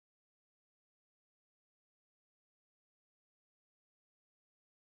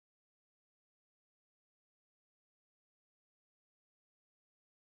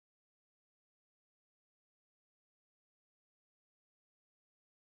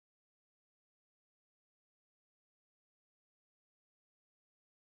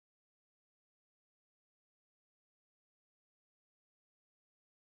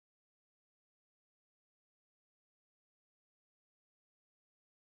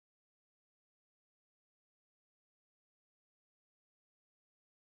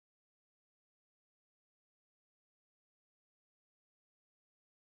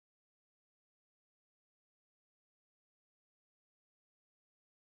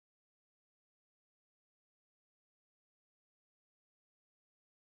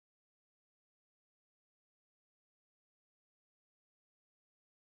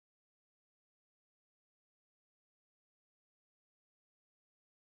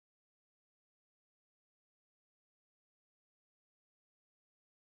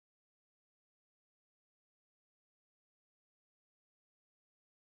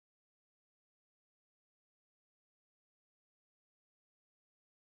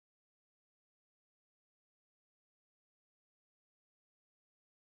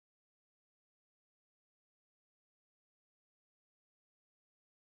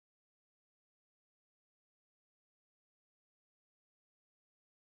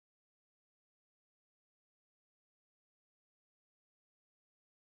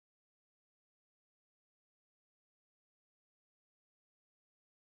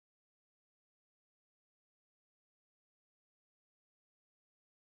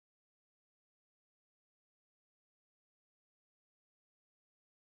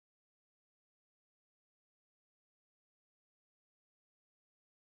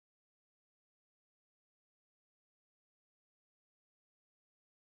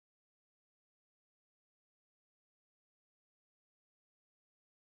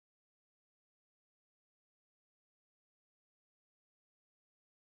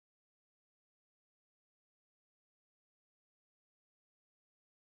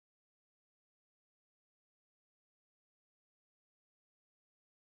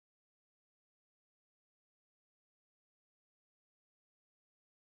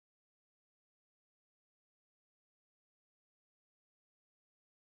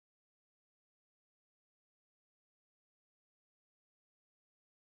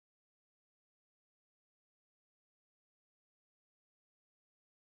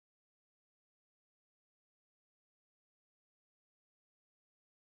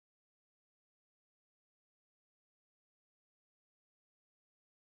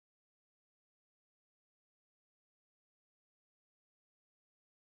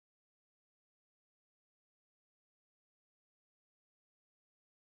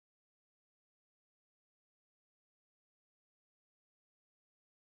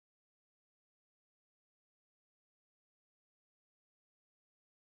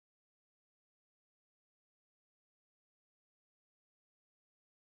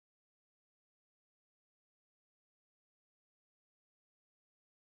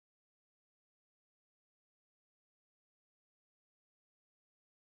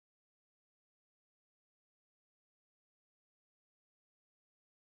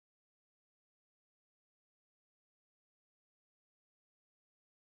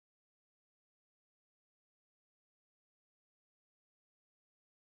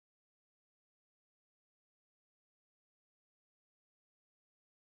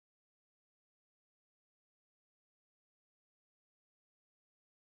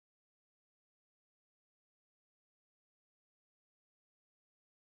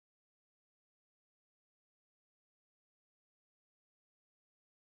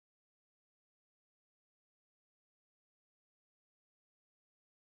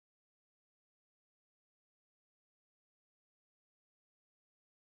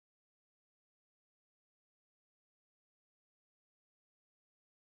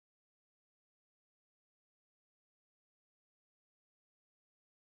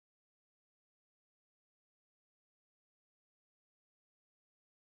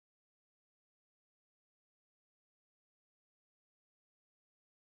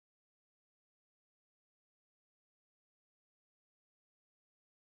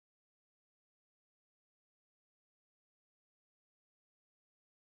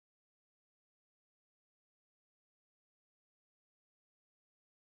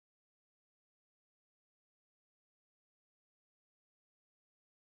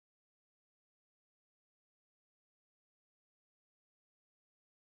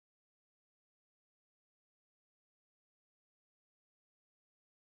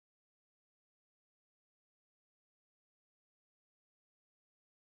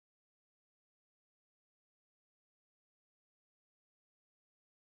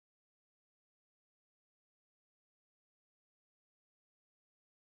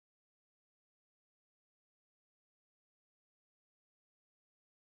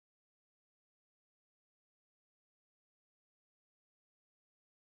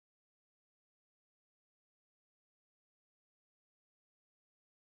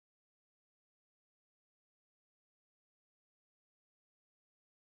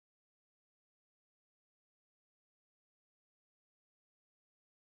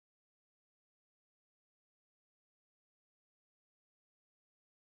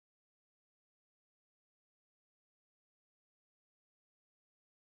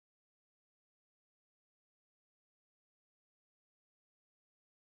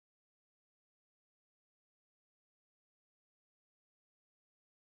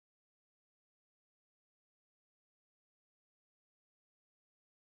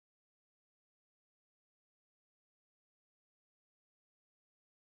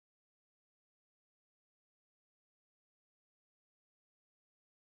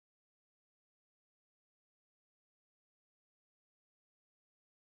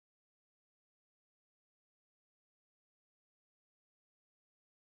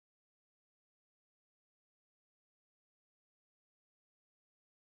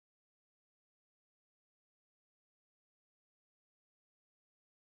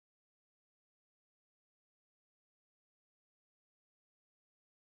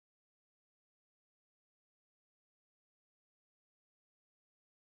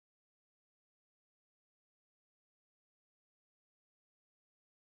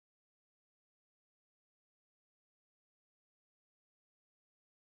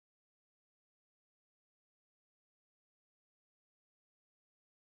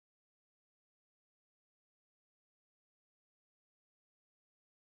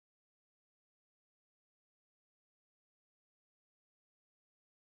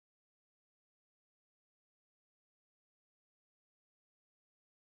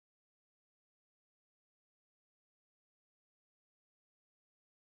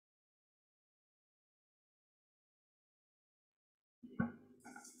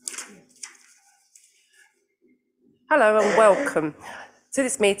Hello and welcome to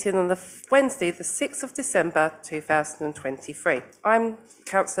this meeting on Wednesday, the 6th of December 2023. I'm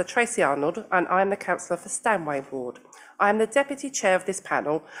Councillor Tracy Arnold and I'm the Councillor for Stanway Ward. I am the Deputy Chair of this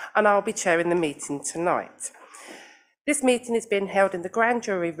panel and I'll be chairing the meeting tonight. This meeting is being held in the Grand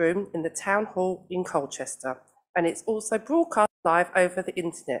Jury Room in the Town Hall in Colchester, and it's also broadcast live over the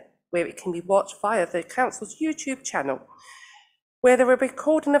internet, where it can be watched via the Council's YouTube channel, where there will be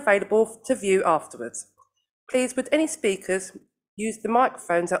recording available to view afterwards. Please, would any speakers use the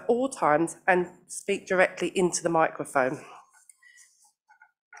microphones at all times and speak directly into the microphone.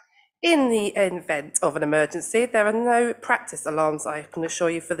 In the event of an emergency, there are no practice alarms, I can assure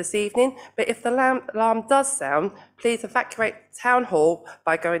you, for this evening, but if the alarm does sound, please evacuate Town Hall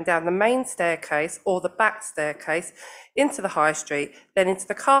by going down the main staircase or the back staircase into the High Street, then into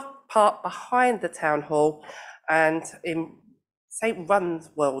the car park behind the Town Hall and in St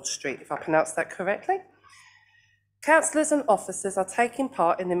Runswold Street, if I pronounced that correctly. Councillors and officers are taking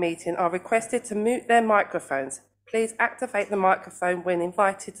part in the meeting are requested to mute their microphones. Please activate the microphone when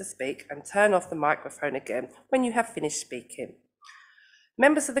invited to speak and turn off the microphone again when you have finished speaking.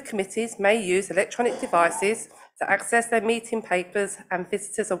 Members of the committees may use electronic devices to access their meeting papers, and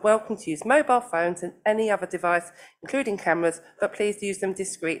visitors are welcome to use mobile phones and any other device, including cameras, but please use them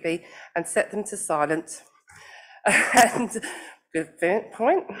discreetly and set them to silent. And good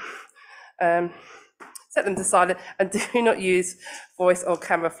point. Set them to silent and do not use voice or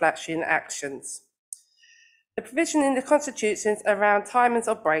camera flashing actions. The provision in the constitutions around timings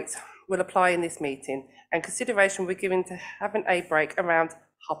of breaks will apply in this meeting, and consideration will be given to having a break around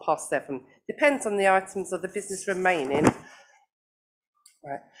 7:30. Depends on the items of the business remaining.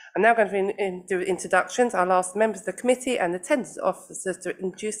 Right. I'm now going to do introductions. I'll ask members of the committee and attendance officers to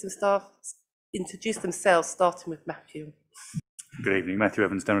introduce themselves, starting with Matthew. Good evening, Matthew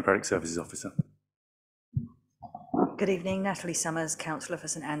Evans, Democratic Services Officer. Good evening, Natalie Summers, Councillor for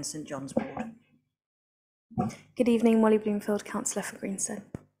St Anne's St John's Ward. Good evening, Molly Bloomfield, Councillor for Greenstone.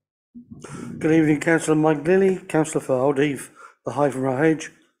 Good evening, Councillor Mike Lilly, Councillor for Old Eve, the Hythen Rahage,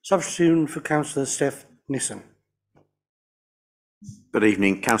 substitute for Councillor Steph Nissen. Good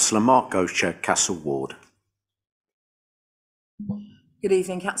evening, Councillor Mark Goscher, Castle Ward. Good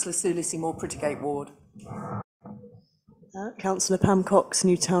evening, Councillor Sue Lissy Moore, Prittigate Ward. Councillor Pam Cox,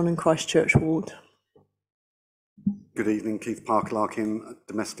 Newtown and Christchurch Ward. Good evening, Keith Parker-Larkin,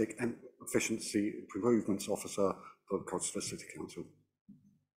 Domestic and Efficiency Improvements Officer for Colchester City Council.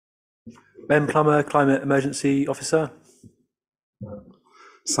 Ben Plummer, Climate Emergency Officer.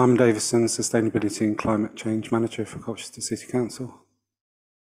 Simon Davison, Sustainability and Climate Change Manager for Colchester City Council.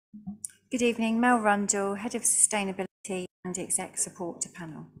 Good evening, Mel Rundle, Head of Sustainability and Exec Support to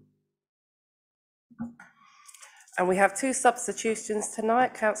Panel. And we have two substitutions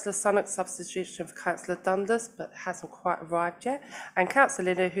tonight. Councillor Sunnock's substitution for Councillor Dundas, but hasn't quite arrived yet, and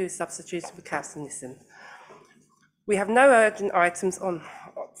Councillor Lino, who's substituting for Councillor Nissen. We have no urgent items on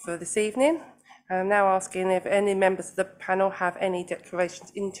for this evening. I'm now asking if any members of the panel have any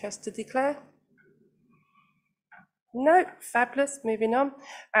declarations of interest to declare. No, fabulous, moving on.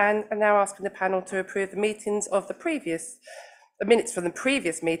 And I'm now asking the panel to approve the minutes from the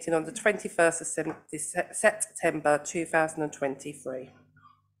previous meeting on the 21st of September 2023.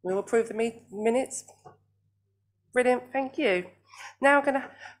 We'll approve the minutes. Brilliant, thank you. Now I'm going to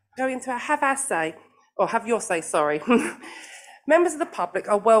go into a have your say, sorry. Members of the public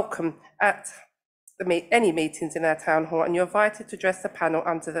are welcome at any meetings in our town hall, and you're invited to address the panel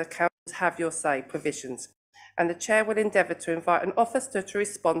under the Council's have your say provisions. And the chair will endeavour to invite an officer to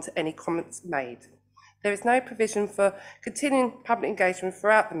respond to any comments made. There is no provision for continuing public engagement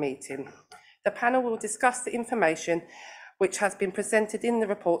throughout the meeting. The panel will discuss the information which has been presented in the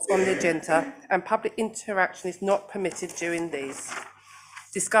reports on the agenda, and public interaction is not permitted during these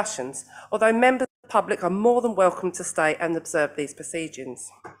discussions, although members of the public are more than welcome to stay and observe these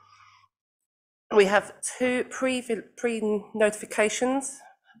proceedings. We have two pre-notifications,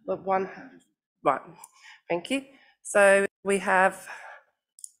 but one, right, thank you. So we have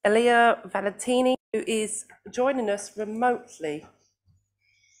Elia Valentini, who is joining us remotely.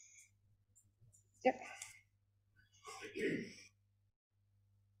 Yep.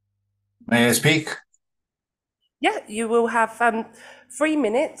 May I speak? Yeah, you will have 3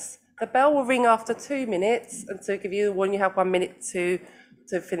 minutes. The bell will ring after 2 minutes, and to give you when you have 1 minute to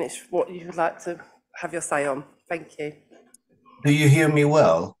finish what you would like to have your say on. Thank you. Do you hear me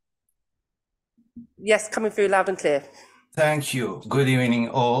well? Yes, coming through loud and clear. Thank you. Good evening,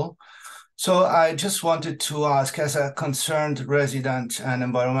 all. So I just wanted to ask, as a concerned resident and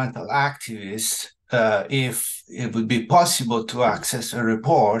environmental activist, if it would be possible to access a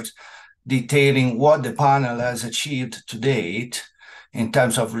report detailing what the panel has achieved to date in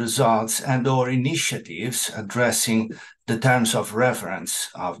terms of results and/or initiatives addressing the terms of reference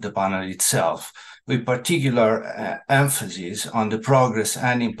of the panel itself, with particular emphasis on the progress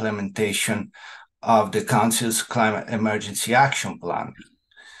and implementation of the Council's Climate Emergency Action Plan.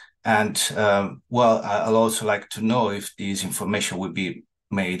 And I'll also like to know if this information will be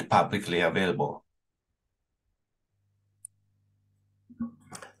made publicly available.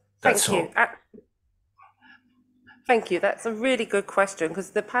 Thank you. Thank you. That's a really good question,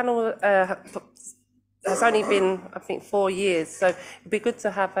 because the panel has only been, I think, 4 years. So it'd be good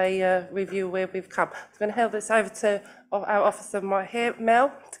to have a review where we've come. I'm going to hand this over to our officer right here,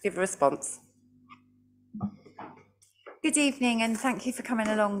 Mel, to give a response. Good evening, and thank you for coming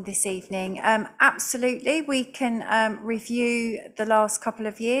along this evening. Absolutely, we can review the last couple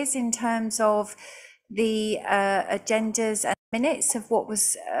of years in terms of the agendas and minutes of what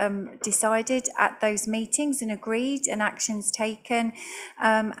was decided at those meetings and agreed and actions taken.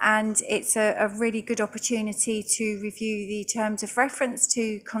 And it's a really good opportunity to review the terms of reference,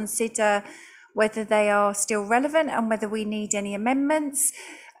 to consider whether they are still relevant and whether we need any amendments.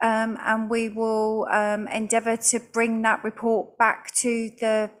 And we will endeavour to bring that report back to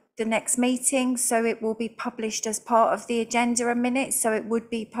the next meeting, so it will be published as part of the agenda and minutes, so it would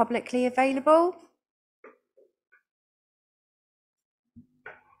be publicly available.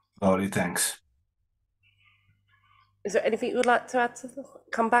 Lovely, thanks. Is there anything you would like to add to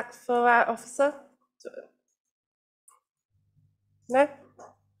come back for our officer? No?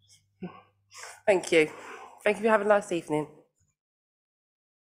 Thank you. Thank you for having a nice evening.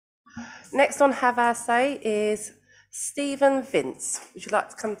 Next on Have Our Say is Stephen Vince. Would you like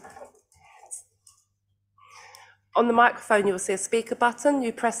to come? On the microphone, you will see a speaker button.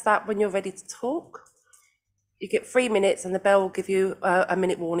 You press that when you're ready to talk. You get 3 minutes and the bell will give you a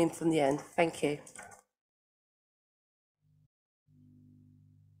minute warning from the end. Thank you.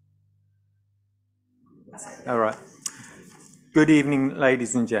 All right. Good evening,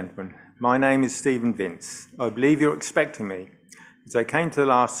 ladies and gentlemen. My name is Stephen Vince. I believe you're expecting me, as I came to the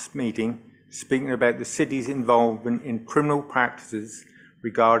last meeting speaking about the city's involvement in criminal practices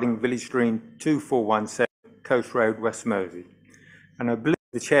regarding Village Green 2417 Coast Road, West Mersey. And I believe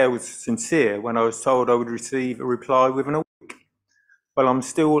the chair was sincere when I was told I would receive a reply within a week. Well, I'm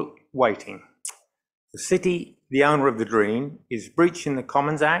still waiting. The city, the owner of the Green, is breaching the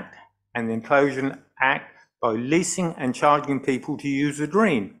Commons Act and the Enclosure Act by leasing and charging people to use the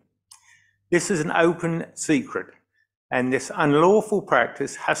Green. This is an open secret, and this unlawful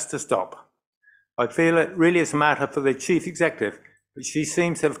practice has to stop. I feel it really is a matter for the chief executive, but she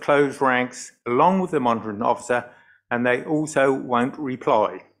seems to have closed ranks along with the monitoring officer, and they also won't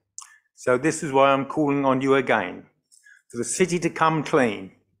reply. So this is why I'm calling on you again, for the city to come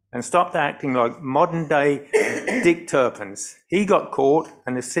clean and stop acting like modern day Dick Turpins. He got caught,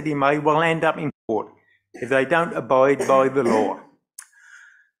 and the city may well end up in court if they don't abide by the law.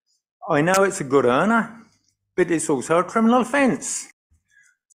 I know it's a good earner, but it's also a criminal offence.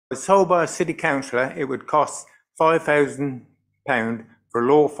 I was told by a city councillor it would cost £5,000 for a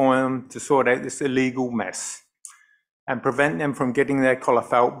law firm to sort out this illegal mess and prevent them from getting their collar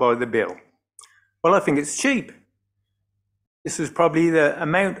felt by the bill. Well, I think it's cheap. This is probably the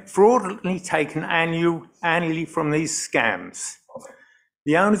amount fraudulently taken annually from these scams.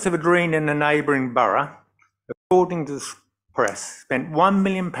 The owners of a Green in a neighbouring borough, according to the press, spent £1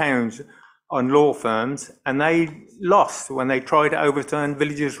 million on law firms, and they lost when they tried to overturn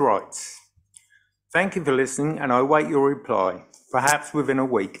villagers' rights. Thank you for listening, and I await your reply, perhaps within a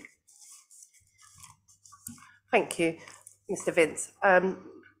week. Thank you, Mr. Vince.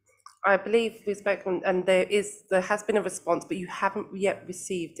 I believe we've spoken, and there has been a response, but you haven't yet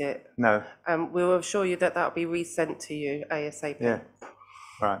received it. No. We will assure you that that will be resent to you ASAP. Yeah.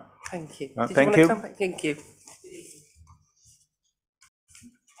 Right. Thank you. Thank you. Thank you.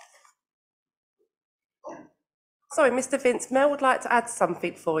 Sorry, Mr. Vince, Mel would like to add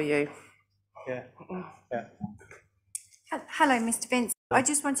something for you. Yeah. Yeah. Hello, Mr. Vince. I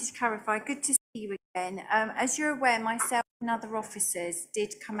just wanted to clarify. Good to see you again. As you're aware, myself and other officers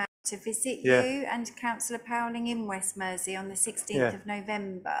did come out to visit you and Councillor Powling in West Mersey on the 16th of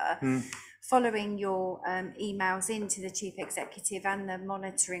November, following your emails into the Chief Executive and the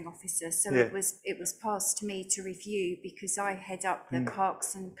monitoring officer. So it was passed to me to review, because I head up the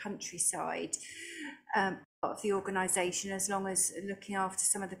Parks and Countryside part of the organisation, as long as looking after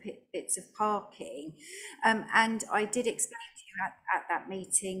some of the bits of parking. And I did explain to you at that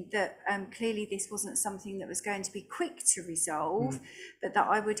meeting that clearly this wasn't something that was going to be quick to resolve, but that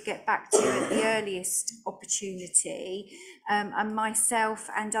I would get back to you at the earliest opportunity. And myself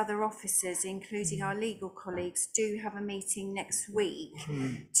and other officers, including our legal colleagues, do have a meeting next week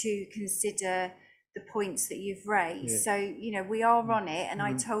to consider the points that you've raised. So, you know, we are on it, and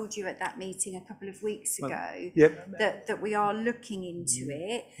I told you at that meeting a couple of weeks ago that we are looking into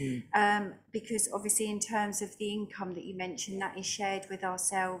it, because obviously in terms of the income that you mentioned, that is shared with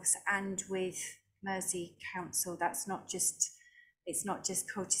ourselves and with Mersey Council. That's not just, it's not just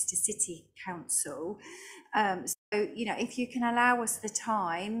Colchester City Council. So, you know, if you can allow us the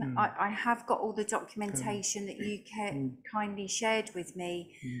time, I have got all the documentation that you kindly shared with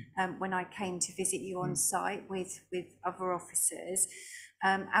me when I came to visit you on site with other officers,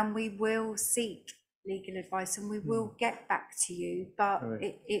 and we will seek legal advice and we will get back to you, but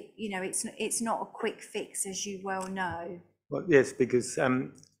it you know, it's not a quick fix, as you well know. Well, yes, because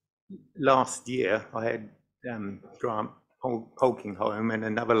last year I had Grant Polkinghorne and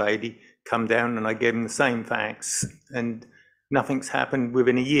another lady come down, and I gave them the same facts, and nothing's happened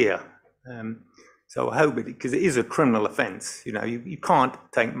within a year. So I hope it, because it is a criminal offence. You know, you can't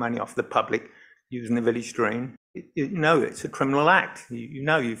take money off the public using the village green. You know, it's a criminal act. You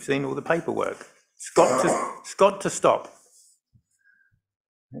know, you've seen all the paperwork. It's got to stop.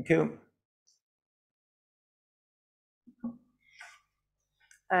 Thank you.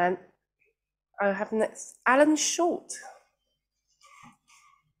 And I have next Alan Short.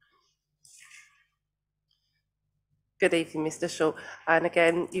 Good evening, Mr. Short. And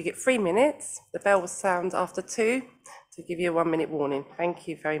again, you get 3 minutes. The bell will sound after 2 to give you a 1 minute warning. Thank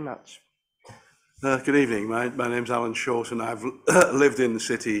you very much. Good evening. My name's Alan Short, and I've lived in the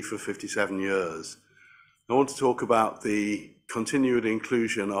city for 57 years. I want to talk about the continued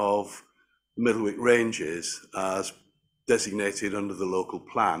inclusion of Middlewick Ranges as designated under the local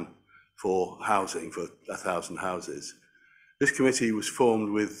plan for housing, for 1,000 houses. This committee was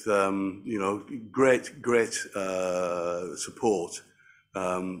formed with, you know, great support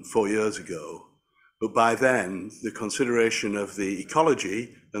 4 years ago. But by then, the consideration of the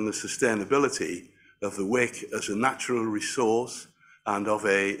ecology and the sustainability of the Wick as a natural resource and of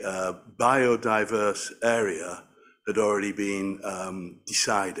a biodiverse area had already been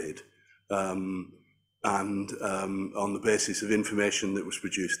decided, and on the basis of information that was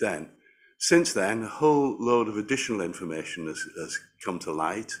produced then. Since then, a whole load of additional information has come to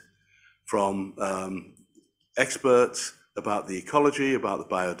light from experts about the ecology, about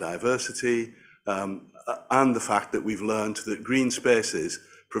the biodiversity, and the fact that we've learned that green spaces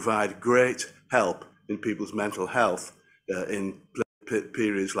provide great help in people's mental health in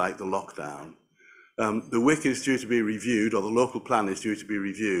periods like the lockdown. The Wick is due to be reviewed, or the local plan is due to be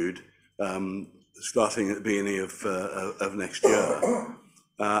reviewed, starting at the beginning of next year.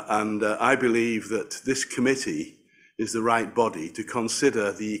 And I believe that this committee is the right body to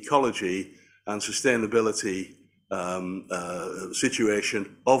consider the ecology and sustainability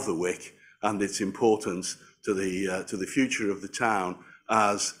situation of the Wick and its importance to the future of the town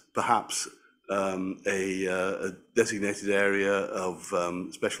as perhaps a designated area of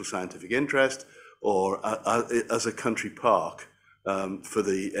special scientific interest, or as a country park for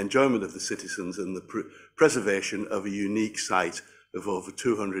the enjoyment of the citizens and the preservation of a unique site of over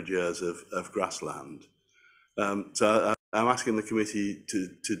 200 years of grassland. So I'm asking the committee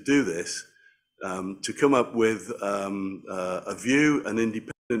to do this, to come up with a view, an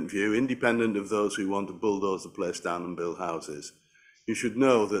independent view, independent of those who want to bulldoze the place down and build houses. You should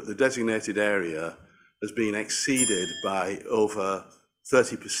know that the designated area has been exceeded by over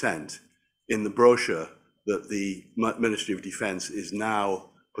 30% in the brochure that the Ministry of Defence is now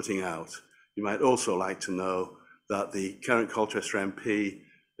putting out. You might also like to know that the current Colchester MP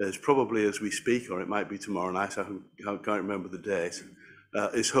is probably as we speak, or it might be tomorrow night, I can't remember the date,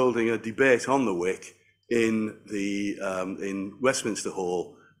 is holding a debate on the Wick in Westminster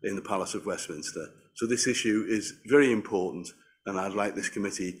Hall in the Palace of Westminster. So this issue is very important, and I'd like this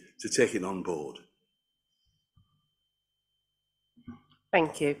committee to take it on board.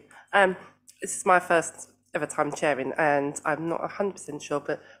 Thank you. This is my first ever time chairing, and I'm not 100% sure,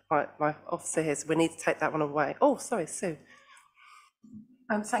 but my officer here, so we need to take that one away. Oh, sorry, Sue.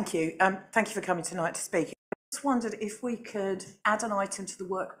 Thank you. Thank you for coming tonight to speak. I just wondered if we could add an item to the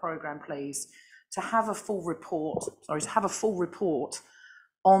work programme, please, to have a full report,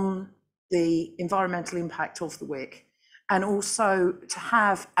 on the environmental impact of the Wick, and also to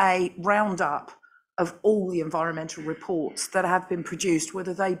have a roundup of all the environmental reports that have been produced,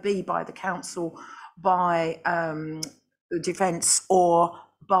 whether they be by the council, by the defence, or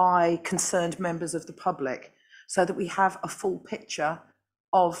by concerned members of the public. so that we have a full picture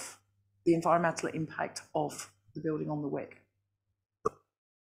of the environmental impact of the building on the Wick.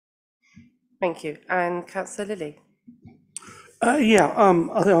 Thank you. And Councillor Lilly. I think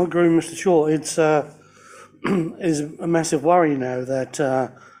I agree with Mr. Shaw. It's is a massive worry now that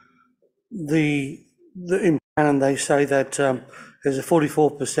in plan they say that there's a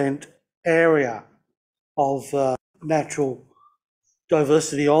 44% area of natural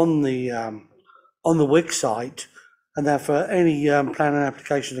diversity on the Wick site, and that for any planning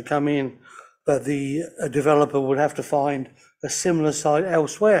application to come in, that the developer would have to find a similar site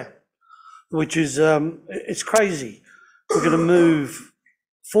elsewhere, which is it's crazy. We're going to move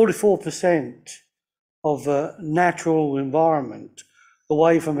 44% of a natural environment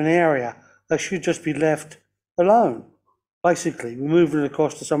away from an area that should just be left alone. Basically, we're moving it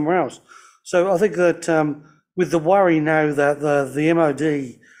across to somewhere else. So I think that with the worry now that the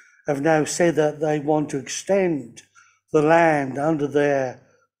MOD have now said that they want to extend the land under their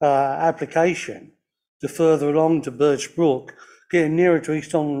application to further along to Birch Brook, getting nearer to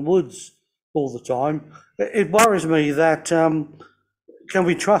East London Woods all the time, it worries me that can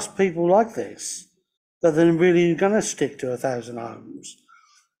we trust people like this, that they're really going to stick to 1,000 homes?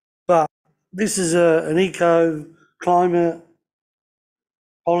 But this is an eco-climate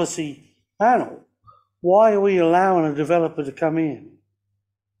policy panel. Why are we allowing a developer to come in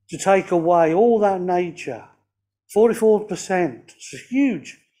to take away all that nature? 44%, it's a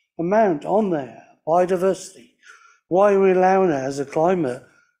huge amount on there, biodiversity. Why are we allowing it as a climate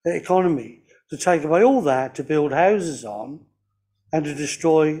economy to take away all that to build houses on and to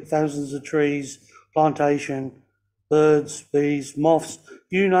destroy thousands of trees, plantation, birds, bees, moths,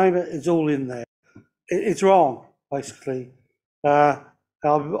 you name it, it's all in there. It's wrong, basically. I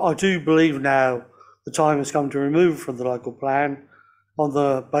do believe now the time has come to remove from the local plan on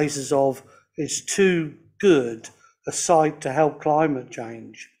the basis of it's too good a site to help climate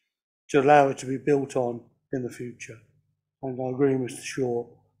change to allow it to be built on in the future. And I agree with Mr. Shaw.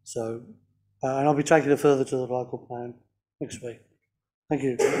 So, and I'll be taking it further to the local plan next week. Thank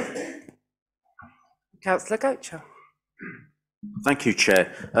you. Councillor Gocher. Thank you,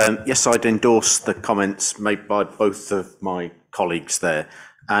 Chair. Yes, I'd endorse the comments made by both of my colleagues there.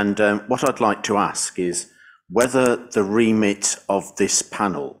 And what I'd like to ask is whether the remit of this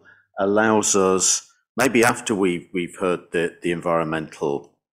panel allows us, maybe after we've heard the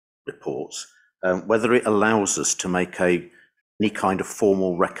environmental reports, whether it allows us to make any kind of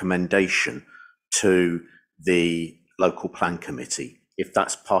formal recommendation to the local plan committee, if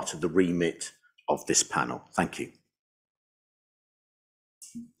that's part of the remit of this panel. Thank you.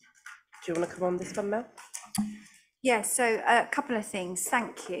 Do you want to come on this one, Mel? Yeah, so a couple of things,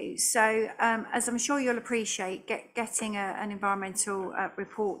 thank you. So as I'm sure you'll appreciate, getting an environmental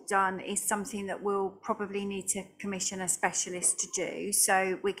report done is something that we'll probably need to commission a specialist to do.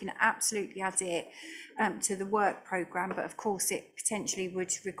 So we can absolutely add it to the work programme, but of course it potentially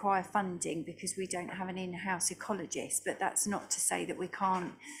would require funding because we don't have an in-house ecologist, but that's not to say that we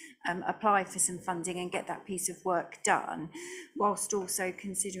can't apply for some funding and get that piece of work done, whilst also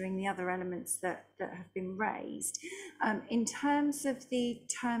considering the other elements that have been raised. In terms of the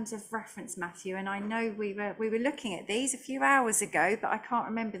terms of reference, Matthew, and I know we were looking at these a few hours ago, but I can't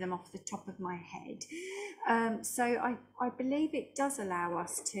remember them off the top of my head. So I believe it does allow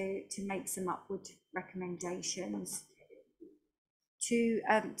us to make some upward recommendations to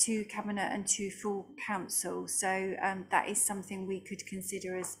Cabinet and to full council. So that is something we could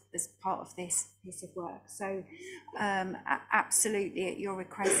consider as part of this piece of work. So absolutely, at your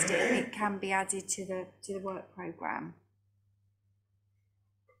request, it can be added to the work programme.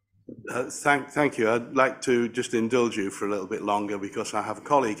 Thank you. I'd like to just indulge you for a little bit longer because I have a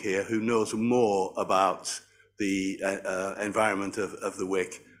colleague here who knows more about the environment of the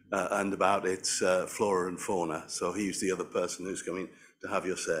Wick and about its flora and fauna. So he's the other person who's coming to have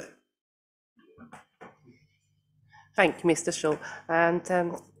your say. Thank you, Mr. Shaw.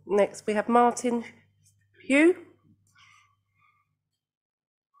 And next we have Martin Pugh.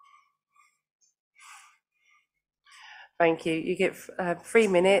 Thank you. You get 3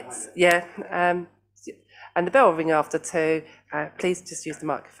 minutes. Yeah. And the bell will ring after 2. Please just use the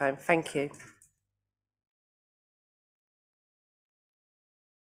microphone. Thank you.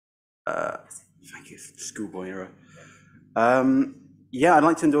 Thank you, schoolboy era. Yeah, I'd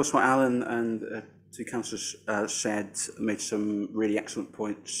like to endorse what Alan and two councillors said, made some really excellent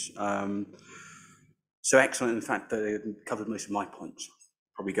points. So excellent, in fact, that they covered most of my points.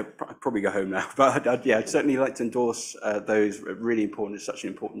 Probably go home now, but I'd certainly like to endorse those. Really important, it's such an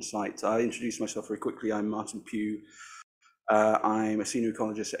important site. I introduce myself very quickly. I'm Martin Pugh, I'm a senior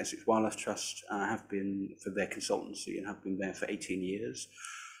ecologist at Essex Wildlife Trust. I have been for their consultancy and have been there for 18 years.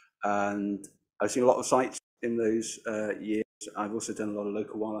 And I've seen a lot of sites in those years. I've also done a lot of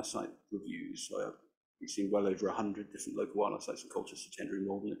local wildlife site reviews. So we've seen well over 100 different local wildlife sites in Colchester, Tenbury,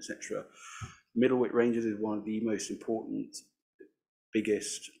 Malvern, etc. Middlewick Ranges is one of the most important,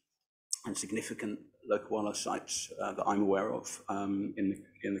 biggest and significant local wildlife sites that I'm aware of in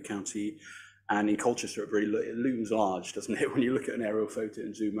the county. And in Colchester, it looms large, doesn't it? When you look at an aerial photo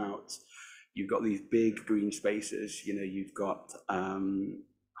and zoom out, you've got these big green spaces. You know, you've got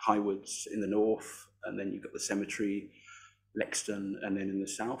Highwoods in the north, and then you've got the cemetery, Lexton, and then in the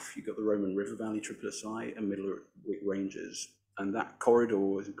south, you've got the Roman River Valley, SSI, and Middlewick Ranges. And that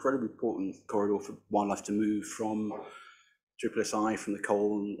corridor is an incredibly important corridor for wildlife to move from SSI, from the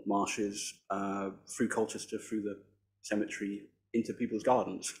Colne marshes, through Colchester, through the cemetery, into people's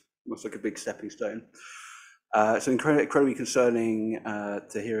gardens. Almost like a big stepping stone. So incredibly concerning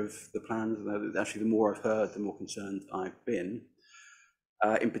to hear of the plans. Actually, the more I've heard, the more concerned I've been.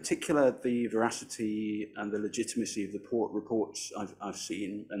 In particular, the veracity and the legitimacy of the reports I've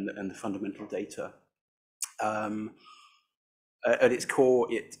seen and the fundamental data. At its core,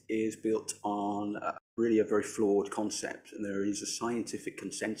 it is built on really a very flawed concept, and there is a scientific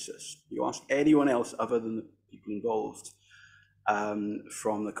consensus. You ask anyone else other than the people involved,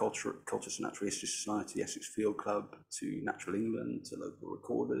 from the Colchester Natural History Society, Essex Field Club, to Natural England, to local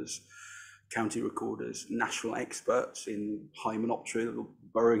recorders, county recorders, national experts in Hymenoptera,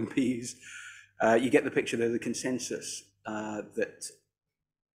 burrowing bees. You get the picture there, the consensus that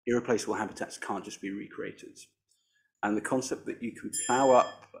irreplaceable habitats can't just be recreated. And the concept that you can plough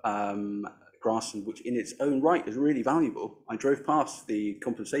up grassland, which in its own right is really valuable. I drove past the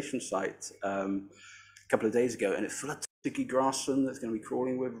compensation site a couple of days ago, and it's full of sticky grassland that's going to be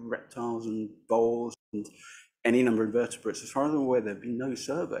crawling with reptiles and voles and any number of invertebrates. As far as I'm aware, there have been no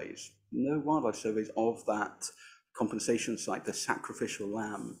surveys, no wildlife surveys of that compensation site, the sacrificial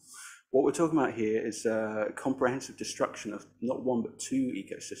lamb. What we're talking about here is a comprehensive destruction of not one but two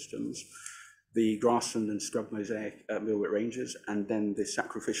ecosystems, the grassland and scrub mosaic at Middlewick Ranges, and then the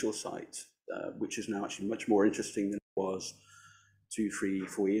sacrificial site, which is now actually much more interesting than it was 2, 3,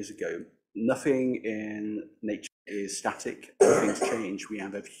 4 years ago. Nothing in nature is static, things change. We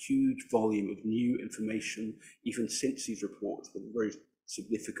have a huge volume of new information, even since these reports, with very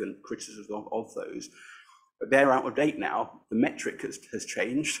significant criticisms of those. But they're out of date now. The metric has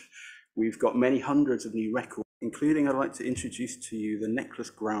changed. We've got many hundreds of new records, including, I'd like to introduce to you the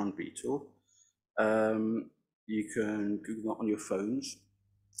necklace ground beetle. You can Google that on your phones.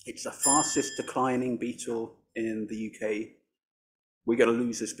 It's the fastest declining beetle in the UK. We're going to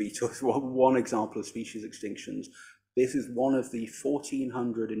lose this beetle. It's one example of species extinctions. This is one of the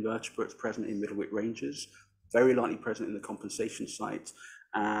 1,400 invertebrates present in Middlewick Ranges, very likely present in the compensation site.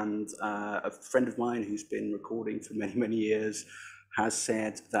 And a friend of mine who's been recording for many, many years has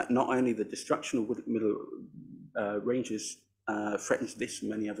said that not only the destruction of Middle Ranges threatens this and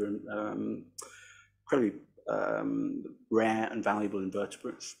many other incredibly rare and valuable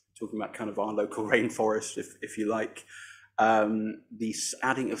invertebrates, talking about kind of our local rainforest, if you like. The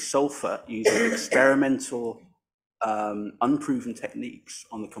adding of sulfur using experimental, unproven techniques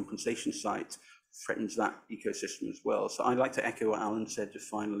on the compensation site threatens that ecosystem as well. So I'd like to echo what Alan said just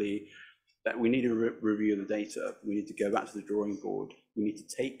finally, that we need a review of the data. We need to go back to the drawing board. We need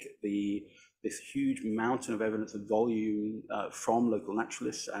to take this huge mountain of evidence and volume from local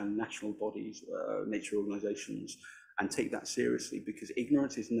naturalists and national bodies, nature organizations, and take that seriously, because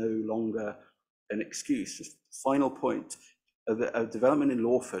ignorance is no longer an excuse. Just final point, a development in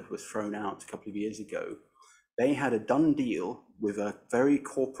Lawford was thrown out a couple of years ago. They had a done deal with a very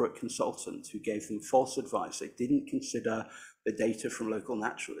corporate consultant who gave them false advice. They didn't consider the data from local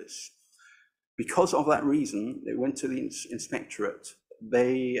naturalists. Because of that reason, they went to the inspectorate.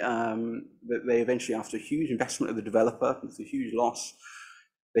 They eventually, after a huge investment of the developer, with a huge loss,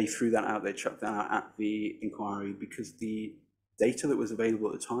 they threw that out, they chucked that out at the inquiry, because the data that was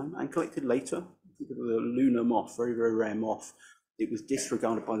available at the time and collected later, the lunar moth, very, very rare moth, it was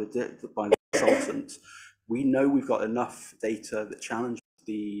disregarded by the consultant. We know we've got enough data that challenges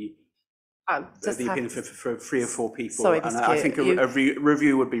the opinion for 3 or 4 people. Sorry, and I think a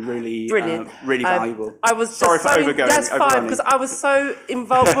review would be really, really valuable. I was sorry for overgoing. That's fine, because I was so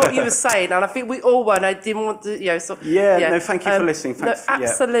involved in what you were saying, and I think we all were, and I didn't want to, no, thank you for listening. Thanks, no,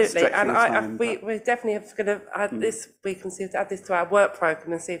 absolutely, and we definitely have going to add this. We can see to add this to our work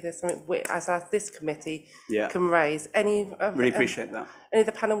program and see if there's something as this committee can raise. Really appreciate that. Any of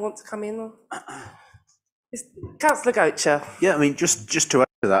the panel want to come in? Councillor Gocher. Yeah, I mean, just to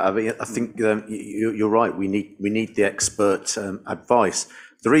For that, I mean, I think you're right. We need the expert advice.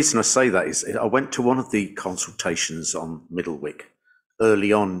 The reason I say that is I went to one of the consultations on Middlewick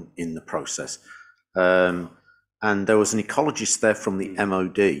early on in the process, and there was an ecologist there from the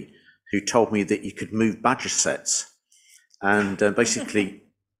MOD who told me that you could move badger sets and basically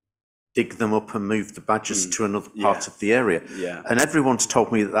dig them up and move the badgers to another part of the area. Yeah. And everyone's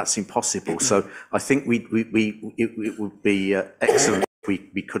told me that that's impossible. So I think it would be excellent if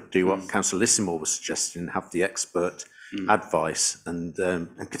we could do what Councillor Lissimore was suggesting, have the expert advice and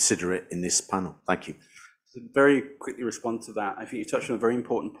consider it in this panel. Thank you. To very quickly respond to that, I think you touched on a very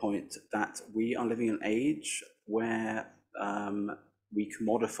important point that we are living in an age where we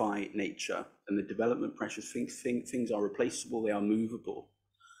commodify nature and the development pressures, things are replaceable, they are movable.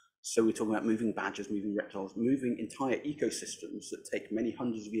 So we're talking about moving badgers, moving reptiles, moving entire ecosystems that take many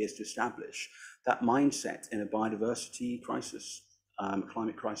hundreds of years to establish. That mindset in a biodiversity crisis,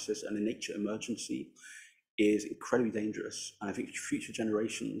 climate crisis, and a nature emergency is incredibly dangerous. And I think future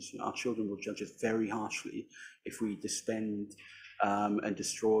generations, our children will judge us very harshly if we disband and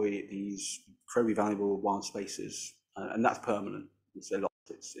destroy these incredibly valuable wild spaces. And that's permanent. It's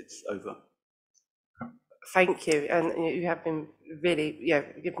over. Thank you, and you have been really,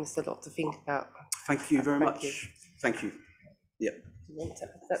 giving us a lot to think about. Thank you very much. Thank you. Yeah. Do you want to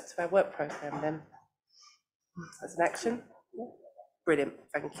add that to our work programme then? As an action? Brilliant,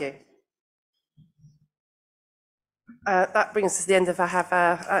 thank you. That brings us to the end of our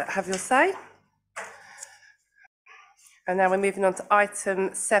Have Your Say. And now we're moving on to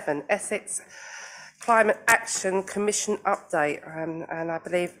item 7, Essex Climate Action Commission update. And I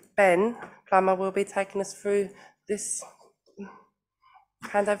believe Ben Plummer will be taking us through this.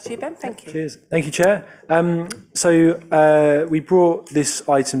 Hand over to you, Ben. Thank you. Cheers. Thank you, Chair. We brought this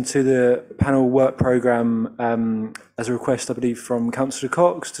item to the panel work programme as a request, I believe, from Councillor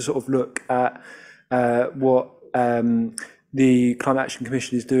Cox to sort of look at what the Climate Action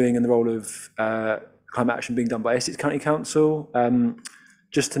Commission is doing and the role of climate action being done by Essex County Council.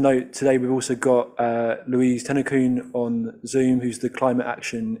 Just to note, today we've also got Louise Tennecoon on Zoom, who's the Climate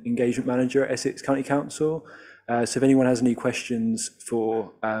Action Engagement Manager at Essex County Council. So if anyone has any questions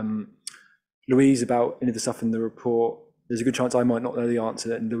for Louise about any of the stuff in the report, there's a good chance I might not know the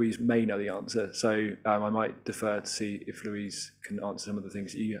answer and Louise may know the answer. So I might defer to see if Louise can answer some of the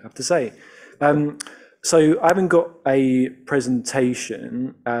things that you have to say. So I haven't got a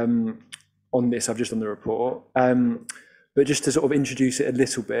presentation on this, I've just done the report. But just to sort of introduce it a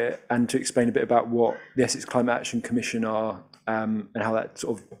little bit and to explain a bit about what the Essex Climate Action Commission are and how that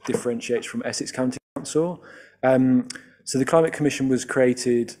sort of differentiates from Essex County Council. So the Climate Commission was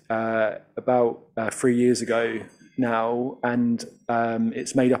created about 3 years ago now, and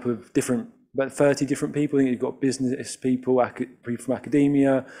it's made up of about 30 different people. I think you've got business people, people from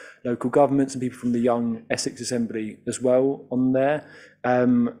academia, local governments, and people from the Young Essex Assembly as well on there.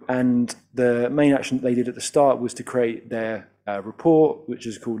 And the main action that they did at the start was to create their report, which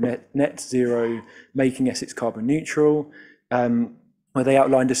is called Net Zero, Making Essex Carbon Neutral, where they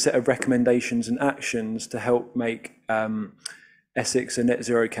outlined a set of recommendations and actions to help make Essex a net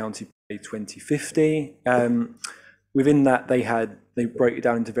zero county by 2050. Within that, they broke it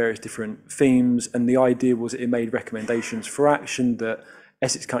down into various different themes, and the idea was that it made recommendations for action that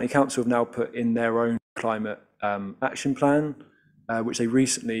Essex County Council have now put in their own climate action plan, which they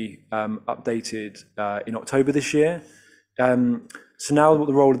recently updated in October this year. So now what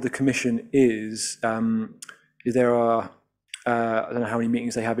the role of the Commission is there are, I don't know how many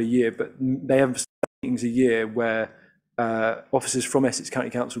meetings they have a year, but they have meetings a year where officers from Essex County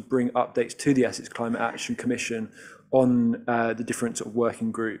Council bring updates to the Essex Climate Action Commission on the different sort of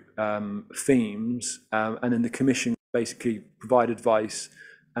working group themes, and then the Commission basically provide advice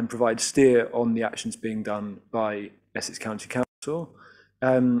and provide steer on the actions being done by Essex County Council.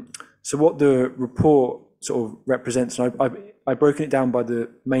 So what the report sort of represents, and I've broken it down by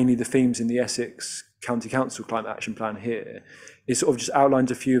mainly the themes in the Essex County Council Climate Action Plan here, is sort of just outlines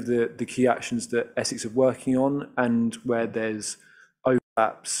a few of the key actions that Essex are working on and where there's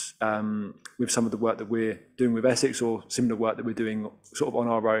overlaps with some of the work that we're doing with Essex or similar work that we're doing sort of on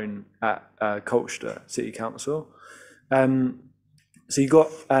our own at Colchester City Council. So you've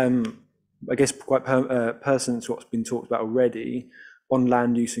got, I guess, quite pertinent to what's been talked about already on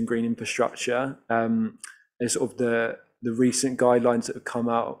land use and green infrastructure. There's sort of the recent guidelines that have come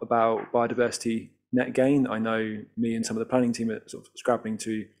out about biodiversity net gain. I know me and some of the planning team are sort of scrabbling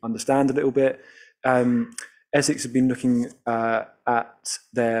to understand a little bit. Essex have been looking at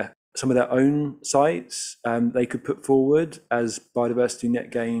some of their own sites they could put forward as biodiversity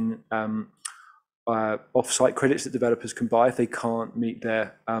net gain off-site credits that developers can buy if they can't meet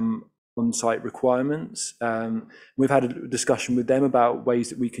their on-site requirements. We've had a discussion with them about ways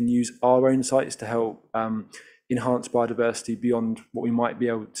that we can use our own sites to help enhance biodiversity beyond what we might be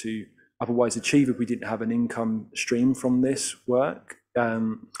able to otherwise achieve if we didn't have an income stream from this work.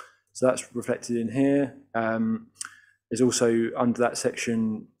 So that's reflected in here. There's also under that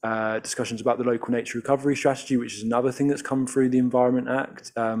section discussions about the local nature recovery strategy, which is another thing that's come through the Environment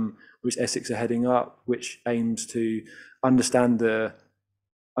Act, which Essex are heading up, which aims to understand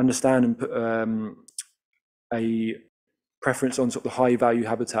and put a preference on sort of the high value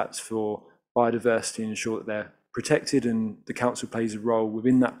habitats for biodiversity and ensure that they're protected, and the council plays a role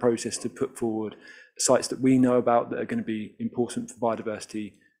within that process to put forward sites that we know about that are going to be important for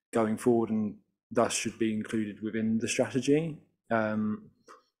biodiversity going forward and thus should be included within the strategy. I'm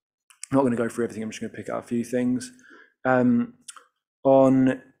not going to go through everything, I'm just going to pick out a few things.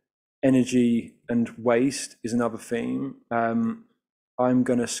 On energy and waste is another theme. I'm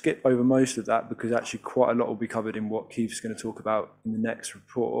going to skip over most of that because actually quite a lot will be covered in what Keith's going to talk about in the next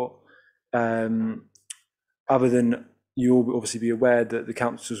report. Other than you'll obviously be aware that the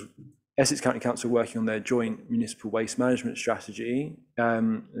Essex County Council are working on their joint municipal waste management strategy.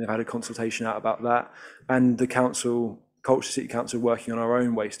 They've had a consultation out about that, and the Colchester City Council are working on our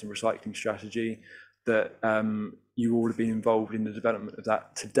own waste and recycling strategy that you all have been involved in the development of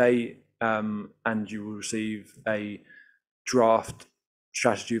that to date, and you will receive a draft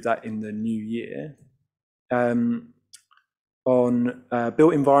strategy of that in the new year. On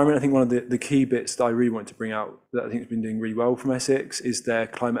built environment, I think one of the key bits that I really wanted to bring out that I think has been doing really well from Essex is their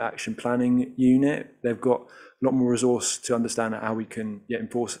climate action planning unit. They've got a lot more resource to understand how we can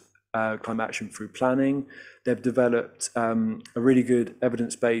enforce climate action through planning. They've developed a really good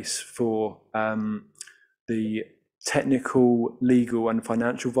evidence base for the technical, legal and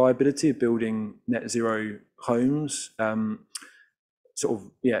financial viability of building net zero homes.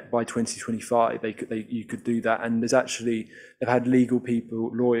 By 2025 you could do that, and they've had legal people,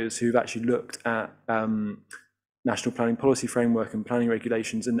 lawyers who've actually looked at national planning policy framework and planning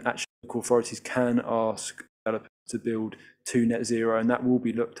regulations, and actually local authorities can ask developers to build to net zero, and that will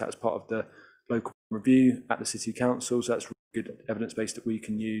be looked at as part of the local review at the City Council. So that's really good evidence base that we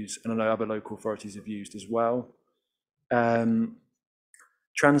can use, and I know other local authorities have used as well.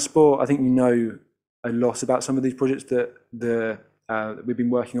 Transport, I think you know a lot about some of these projects that we've been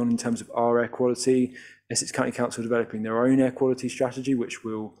working on in terms of our air quality. Essex County Council are developing their own air quality strategy, which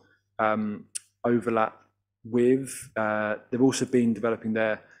will overlap with. They've also been developing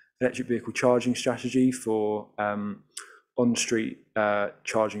their electric vehicle charging strategy for on-street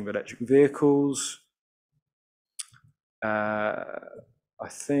charging of electric vehicles. I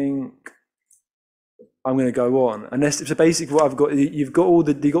think I'm going to go on. So basically what I've got, you've got all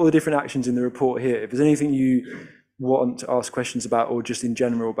the different actions in the report here. If there's anything you want to ask questions about, or just in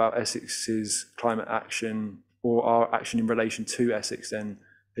general about Essex's climate action or our action in relation to Essex, then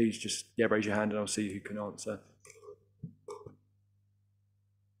please just raise your hand and I'll see who can answer.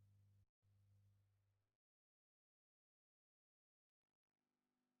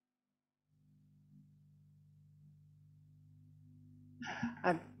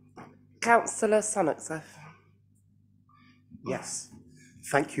 Councillor Sonoxeth. Yes,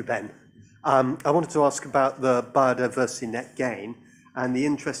 thank you, Ben. I wanted to ask about the biodiversity net gain and the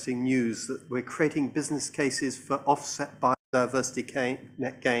interesting news that we're creating business cases for offset biodiversity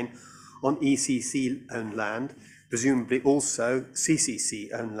net gain on ECC-owned land, presumably also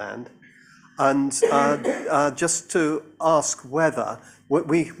CCC-owned land. And just to ask whether,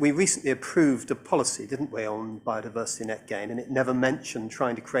 we recently approved a policy, didn't we, on biodiversity net gain, and it never mentioned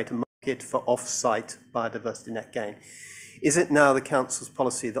trying to create a market for off-site biodiversity net gain. Is it now the council's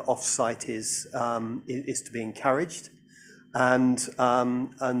policy that off-site is to be encouraged? And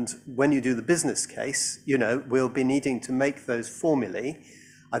when you do the business case, we'll be needing to make those formulae.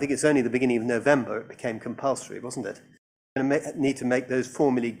 I think it's only the beginning of November it became compulsory, wasn't it? We're going to need to make those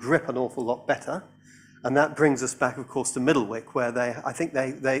formulae grip an awful lot better. And that brings us back, of course, to Middlewick, where I think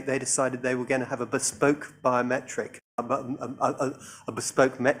they decided they were going to have a bespoke biometric, a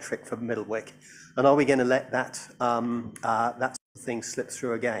bespoke metric for Middlewick. And are we going to let that sort of thing slip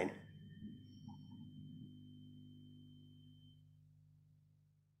through again?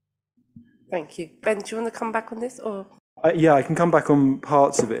 Thank you. Ben, do you want to come back on this, or? Yeah, I can come back on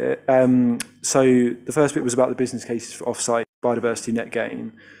parts of it. So the first bit was about the business cases for off-site biodiversity net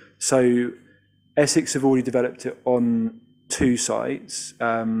gain. So Essex have already developed it on 2 sites.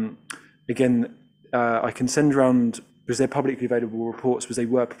 Again, I can send around, because they're publicly available reports, because they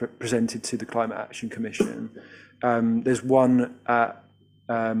were presented to the Climate Action Commission. There's one at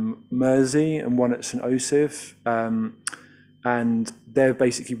Mersey and one at St Osoph, and they've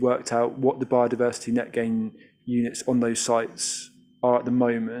basically worked out what the biodiversity net gain units on those sites are at the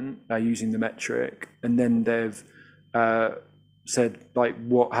moment using the metric, and then they've said like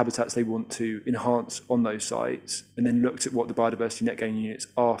what habitats they want to enhance on those sites, and then looked at what the biodiversity net gain units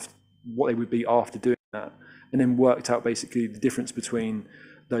after, what they would be after doing that, and then worked out basically the difference between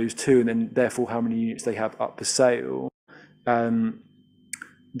those two, and then therefore how many units they have up for sale.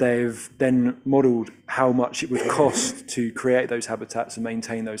 They've then modelled how much it would cost to create those habitats and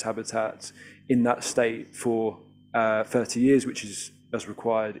maintain those habitats in that state for 30 years, which is as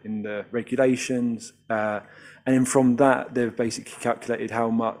required in the regulations. And then from that, they've basically calculated how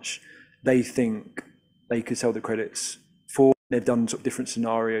much they think they could sell the credits for. They've done sort of different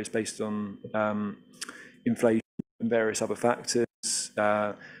scenarios based on inflation and various other factors.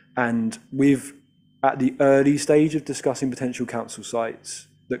 And we've, at the early stage of discussing potential council sites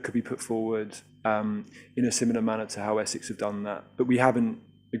that could be put forward in a similar manner to how Essex have done that, but we haven't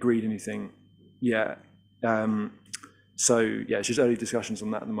agreed anything yet. So yeah, it's just early discussions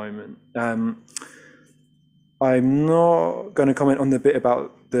on that at the moment. I'm not going to comment on the bit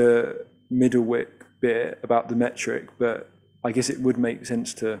about the Middlewick bit about the metric, but I guess it would make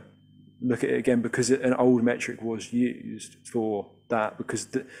sense to look at it again, because an old metric was used for that, because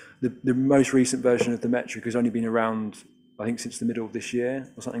the most recent version of the metric has only been around, I think, since the middle of this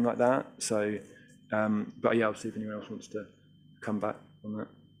year or something like that. So, but yeah, I'll see if anyone else wants to come back on that.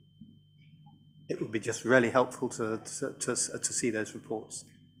 It would be just really helpful to see those reports.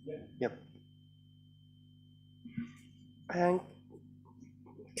 Yep.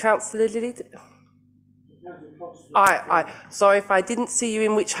 Councillor Lilly? Sorry if I didn't see you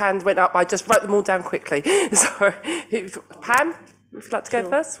in which hand went up. I just wrote them all down quickly. Sorry. Pam, would you like to go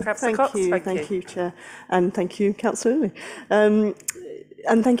first? Councillor Cox? Thank you, Chair, and thank you, Councillor Lilly.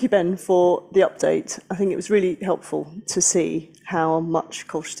 And thank you, Ben, for the update. I think it was really helpful to see how much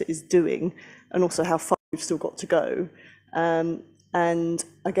Colchester is doing and also how far we've still got to go. And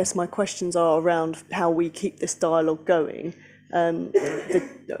I guess my questions are around how we keep this dialogue going, and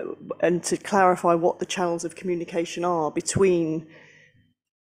to clarify what the channels of communication are between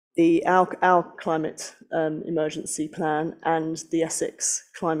our climate emergency plan and the Essex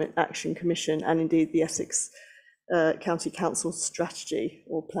Climate Action Commission, and indeed the Essex County Council strategy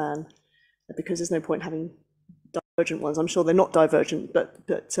or plan, because there's no point having divergent ones. I'm sure they're not divergent, but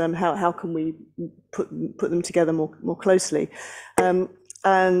how can we put them together more closely?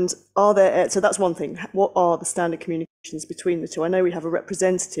 And are there, so that's one thing. What are the standard communications between the two? I know we have a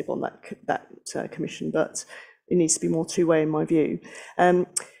representative on that commission, but it needs to be more two-way in my view.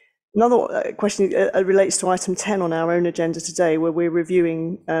 Another question relates to item 10 on our own agenda today, where we're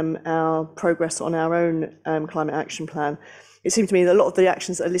reviewing our progress on our own climate action plan. It seems to me that a lot of the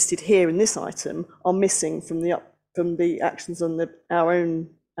actions that are listed here in this item are missing from the actions on our own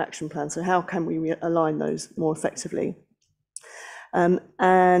action plan. So how can we align those more effectively?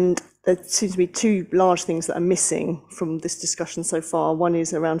 And there seems to be two large things that are missing from this discussion so far. One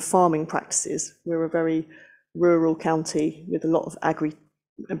is around farming practices. We're a very rural county with a lot of agri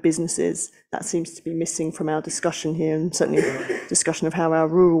businesses. That seems to be missing from our discussion here, and certainly discussion of how our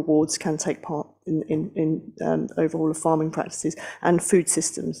rural wards can take part in overhaul of farming practices, and food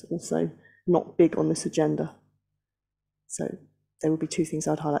systems also not big on this agenda. So there will be two things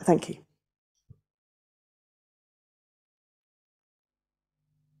I'd highlight. Thank you.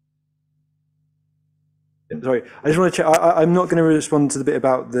 Sorry, I just want to check. I'm not going to respond to the bit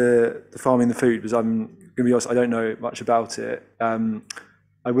about the farming the food, because I'm going to be honest, I don't know much about it.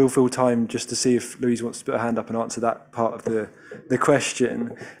 I will fill time just to see if Louise wants to put her hand up and answer that part of the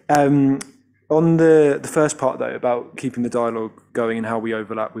question. On the first part, though, about keeping the dialogue going and how we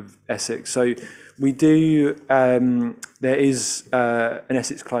overlap with Essex. So we do, there is an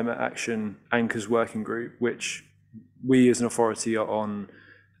Essex Climate Action Anchors Working Group, which we as an authority are on.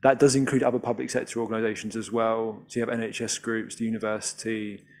 That does include other public sector organisations as well. So you have NHS groups, the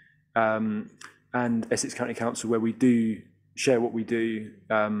university, and Essex County Council, where we do share what we do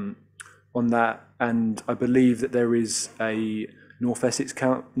on that. And I believe that there is a North Essex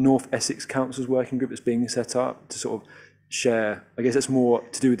Council's working group that's being set up to sort of share. I guess that's more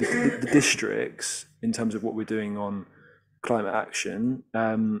to do with the districts in terms of what we're doing on climate action.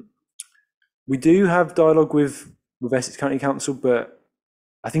 We do have dialogue with Essex County Council, but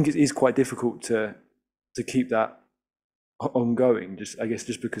I think it is quite difficult to keep that ongoing, just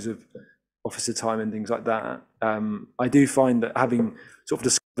because of officer time and things like that. I do find that having sort of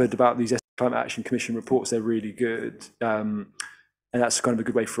discovered about these Climate Action Commission reports, they're really good, and that's kind of a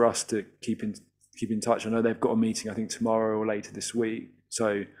good way for us to keep in touch. I know they've got a meeting, I think tomorrow or later this week,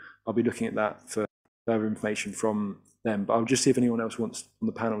 So I'll be looking at that for further information from them. But I'll just see if anyone else wants on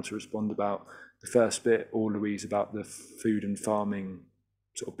the panel to respond about the first bit, or Louise about the food and farming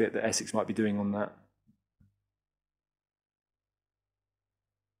sort of bit that Essex might be doing on that.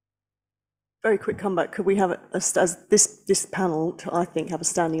 Very quick comeback. Could we have, as this panel, I think, have a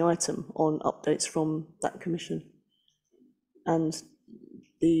standing item on updates from that commission and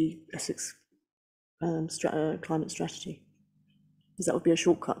the Essex climate strategy? Because that would be a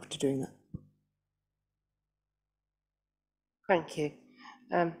shortcut to doing that. Thank you.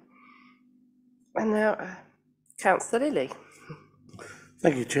 And now, Councillor Lilly.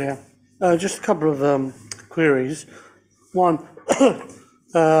 Thank you, Chair. Just a couple of queries. One,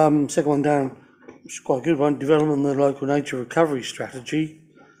 second one down, which is quite a good one, development of the local nature recovery strategy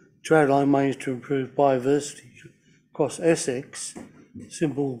to outline ways to improve biodiversity across Essex.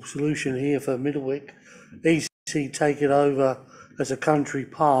 Simple solution here for Middlewick. ECC take it over as a country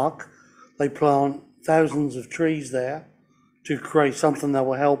park. They plant thousands of trees there to create something that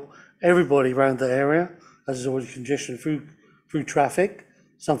will help everybody around the area, as there's already congestion through traffic,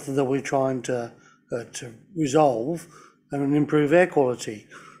 something that we're trying to resolve and improve air quality.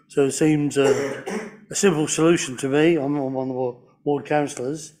 So it seems a simple solution to me. I'm one of the ward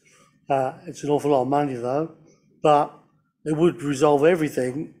councillors. It's an awful lot of money though, but it would resolve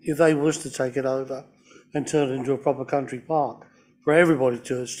everything if they was to take it over and turn it into a proper country park for everybody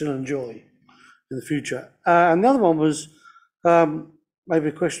to still enjoy in the future. And the other one was maybe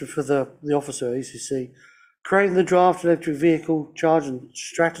a question for the officer at ECC. Creating the draft electric vehicle charging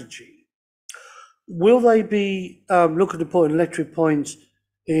strategy. Will they be looking to put electric points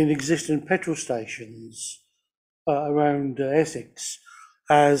in existing petrol stations around Essex,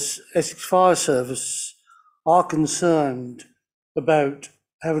 as Essex Fire Service are concerned about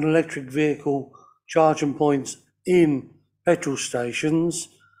having electric vehicle charging points in petrol stations?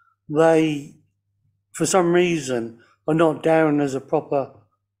 They, for some reason, are not down as a proper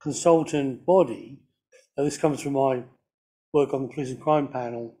consultant body. Now, this comes from my work on the police and crime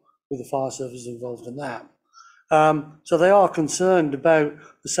panel with the fire service involved in that. So they are concerned about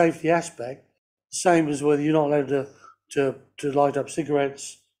the safety aspect, the same as whether you're not allowed to light up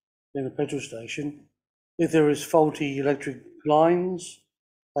cigarettes in a petrol station. If there is faulty electric lines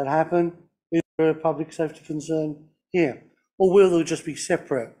that happen, is there a public safety concern here? Or will there just be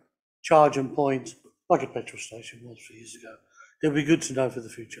separate charging points like a petrol station was a few years ago? It'll be good to know for the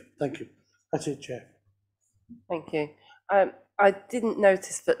future. Thank you. That's it, Chair. Thank you. I didn't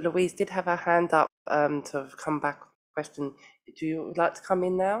notice that Louise did have her hand up to have come back. Question. Do you like to come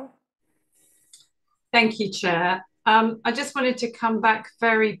in now? Thank you, Chair. I just wanted to come back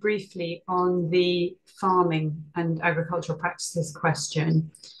very briefly on the farming and agricultural practices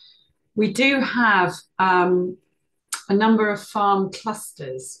question. We do have a number of farm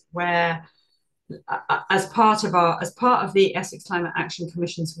clusters where, as part of the Essex Climate Action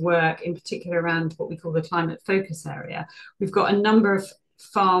Commission's work, in particular around what we call the climate focus area, we've got a number of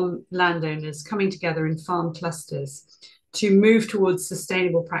farm landowners coming together in farm clusters to move towards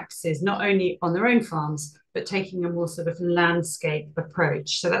sustainable practices, not only on their own farms, but taking a more sort of landscape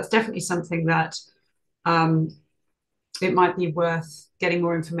approach. So that's definitely something that it might be worth getting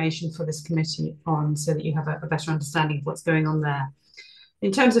more information for this committee on, so that you have a better understanding of what's going on there.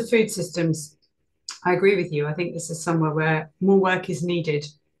 In terms of food systems, I agree with you. I think this is somewhere where more work is needed,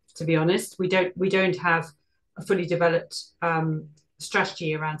 to be honest. We don't have a fully developed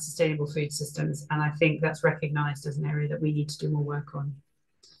strategy around sustainable food systems, and I think that's recognised as an area that we need to do more work on.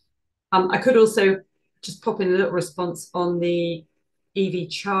 I could also just pop in a little response on the EV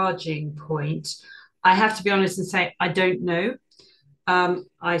charging point. I have to be honest and say I don't know.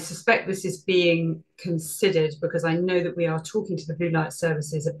 I suspect this is being considered because I know that we are talking to the Blue Light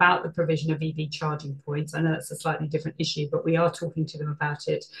Services about the provision of EV charging points. I know that's a slightly different issue, but we are talking to them about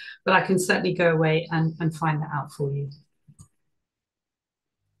it. But I can certainly go away and find that out for you.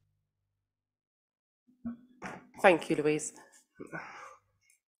 Thank you, Louise.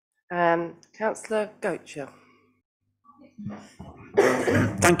 Councillor Goetcher.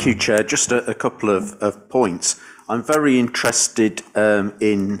 Thank you, Chair. Just a couple of points. I'm very interested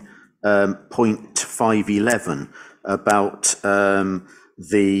in point 511 about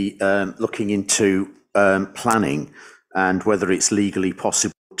the looking into planning and whether it's legally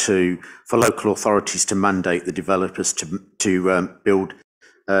possible for local authorities to mandate the developers to build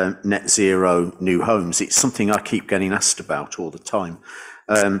net zero new homes. It's something I keep getting asked about all the time.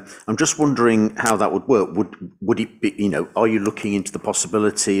 I'm just wondering how that would work. Would it be, are you looking into the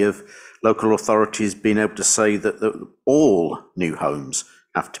possibility of local authorities being able to say that all new homes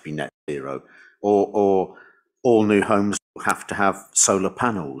have to be net zero, or all new homes have to have solar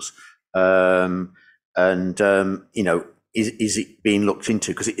panels? You know, is it being looked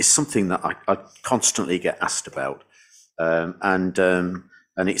into? Because it is something that I constantly get asked about. And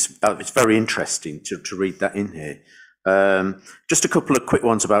it's very interesting to read that in here. Just a couple of quick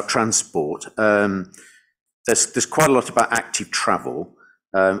ones about transport. There's quite a lot about active travel.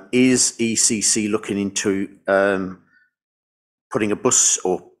 Is ECC looking into putting a bus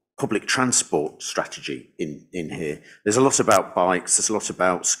or public transport strategy in here? There's a lot about bikes, there's a lot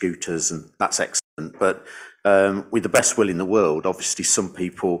about scooters, and that's excellent. But with the best will in the world, obviously some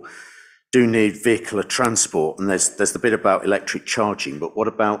people do need vehicular transport, and there's the bit about electric charging, but what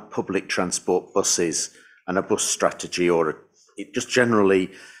about public transport, buses, and a bus strategy, or just generally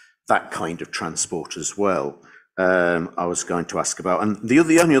that kind of transport as well? I was going to ask about, and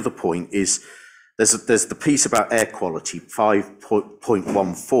the only other point is there's the piece about air quality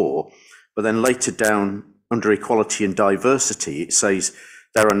 5.14, but then later down under equality and diversity it says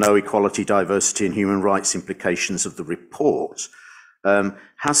there are no equality, diversity, and human rights implications of the report.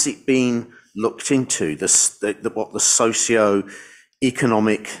 Has it been looked into what the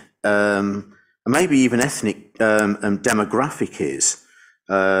socio-economic and maybe even ethnic demographic is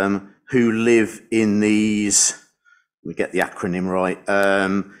who live in these, let me get the acronym right,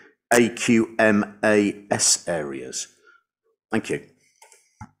 AQMAS areas? Thank you.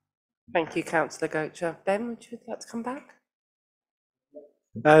 Thank you, Councillor Gocher. Ben, would you like to come back?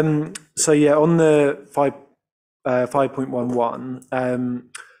 So yeah, on the 5.11,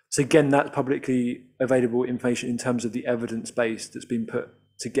 so again, that's publicly available information in terms of the evidence base that's been put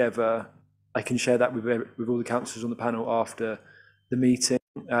together. I can share that with all the councillors on the panel after the meeting.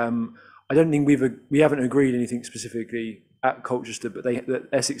 I don't think we haven't agreed anything specifically at Colchester, but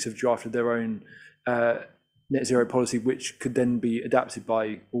Essex have drafted their own net zero policy, which could then be adapted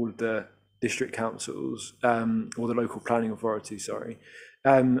by all of the district councils or the local planning authority. Sorry,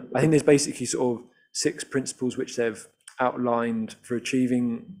 I think there's basically sort of 6 principles which they've outlined for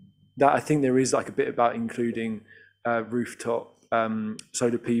achieving that. I think there is like a bit about including rooftop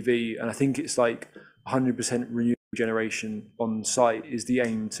solar PV, and I think it's like 100% renewable generation on site is the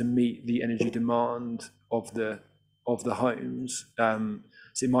aim to meet the energy demand of the homes. So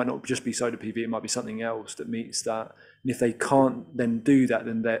it might not just be solar PV, it might be something else that meets that. And if they can't then do that,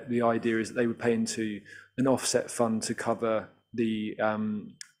 then the idea is that they would pay into an offset fund to cover the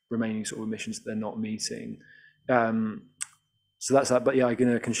remaining sort of emissions that they're not meeting. So that's that, but yeah, I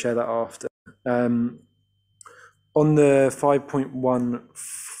can share that after. On the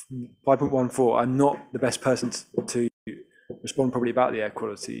 5.14, I'm not the best person to respond probably about the air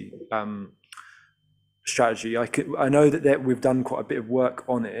quality strategy. I know that we've done quite a bit of work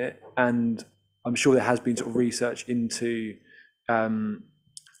on it, and I'm sure there has been sort of research into the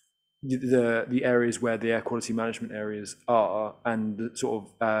areas where the air quality management areas are, and the sort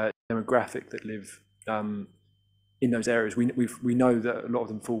of demographic that live in those areas. We know that a lot of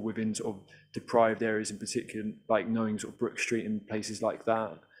them fall within sort of deprived areas in particular, like knowing sort of Brook Street and places like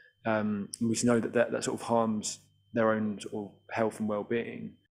that. And we know that sort of harms their own sort of health and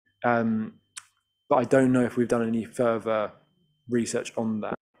well-being. But I don't know if we've done any further research on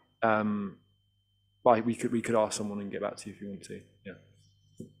that. But we could ask someone and get back to you if you want to. Yeah.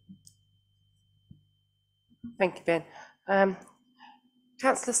 Thank you, Ben.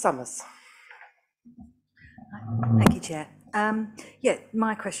 Councillor Summers. Thank you, Chair. Yeah,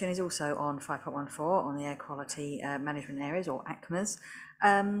 my question is also on 5.14 on the air quality management areas, or ACMAs.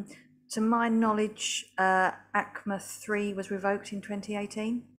 To my knowledge, ACMA 3 was revoked in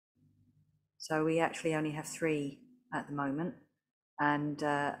 2018. So we actually only have 3 at the moment, and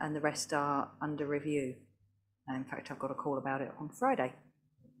the rest are under review. And in fact, I've got a call about it on Friday.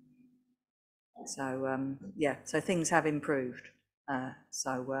 So yeah, so things have improved.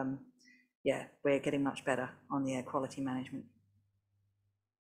 Yeah, we're getting much better on the air quality management.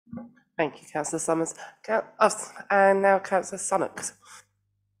 Thank you, Councillor Summers. And now Councillor Sunnock.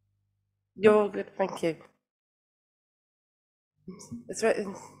 You're good, thank you. So,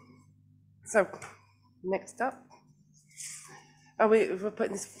 next up, we're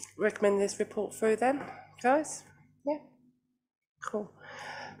recommending this report through then, guys? Yeah, cool.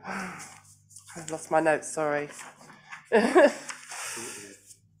 I've lost my notes, sorry.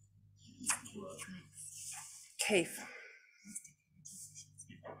 Keith.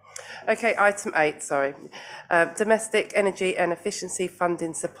 Okay, item 8, sorry. Domestic energy and efficiency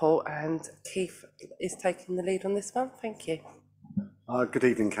funding support, and Keith is taking the lead on this one. Thank you. Good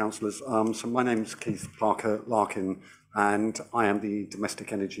evening, councillors. So my name is Keith Parker Larkin, and I am the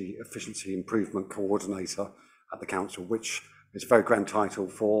Domestic Energy Efficiency Improvement Coordinator at the council, which is a very grand title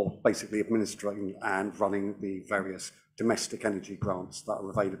for basically administering and running the various domestic energy grants that are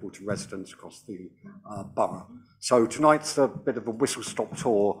available to residents across the borough. So tonight's a bit of a whistle-stop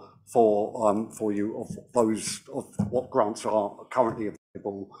tour for you of what grants are currently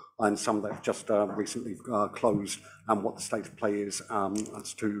available and some that have just recently closed, and what the state of play is,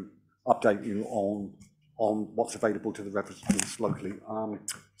 as to update you on what's available to the residents locally.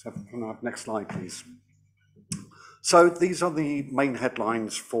 So can I have next slide, please? So these are the main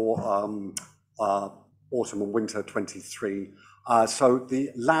headlines for autumn and winter 23. So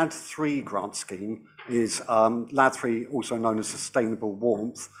the LAD3 grant scheme is LAD3, also known as Sustainable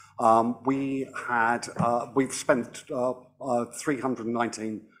Warmth. We've spent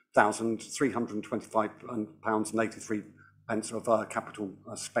 £319,325.83 of capital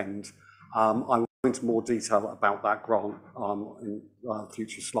spend. I will go into more detail about that grant in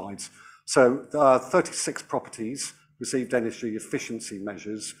future slides. So 36 properties received energy efficiency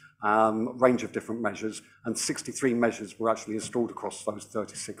measures, range of different measures, and 63 measures were actually installed across those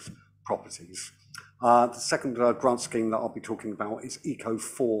 36 properties. The second grant scheme that I'll be talking about is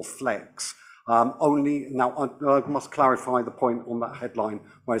Eco4 Flex. Now, I must clarify the point on that headline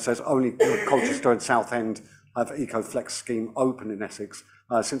where it says only Colchester and Southend have Eco-Flex scheme open in Essex.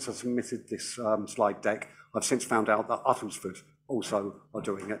 Since I submitted this slide deck, I've since found out that Uttlesford also are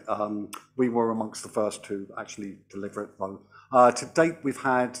doing it. We were amongst the first to actually deliver it though. To date, we've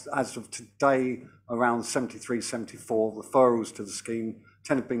had, as of today, around 73, 74 referrals to the scheme.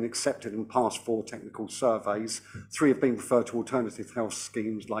 10 have been accepted and passed 4 technical surveys. 3 have been referred to alternative health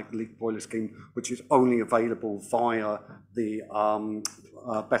schemes like the leak boiler scheme, which is only available via the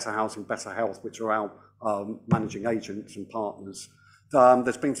Better Housing, Better Health, which are our managing agents and partners.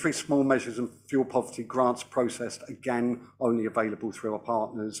 There's been 3 small measures and fuel poverty grants processed, again, only available through our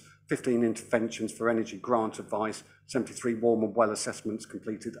partners. 15 interventions for energy grant advice, 73 warm and well assessments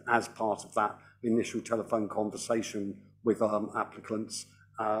completed as part of that initial telephone conversation with applicants.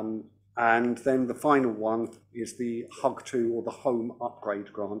 And then the final one is the HUG2 or the Home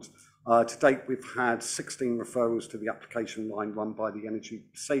Upgrade Grant. To date, we've had 16 referrals to the application line run by the Energy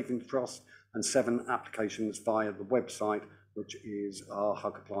Savings Trust and 7 applications via the website, which is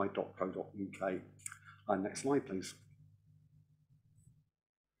hugapply.co.uk. Next slide, please.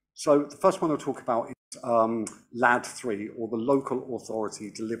 So the first one I'll talk about is LAD3, or the Local Authority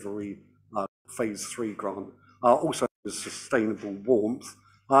Delivery Phase 3 grant, also known as Sustainable Warmth.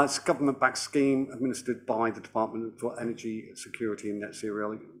 It's a government-backed scheme administered by the Department for Energy Security and Net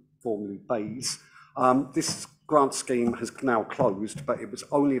Zero, formerly BEIS. This grant scheme has now closed, but it was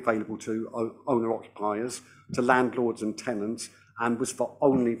only available to owner-occupiers, to landlords and tenants, and was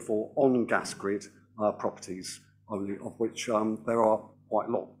only for on-gas grid properties, only, of which there are quite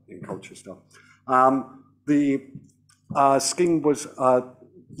a lot in Colchester. The scheme was,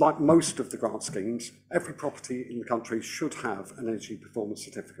 like most of the grant schemes, every property in the country should have an energy performance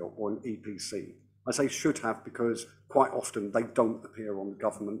certificate or an EPC. I say should have because quite often they don't appear on the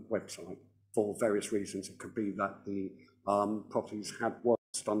government website for various reasons. It could be that the properties had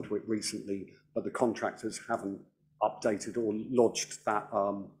works done to it recently, but the contractors haven't updated or lodged that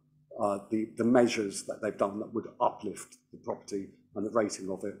the measures that they've done that would uplift the property and the rating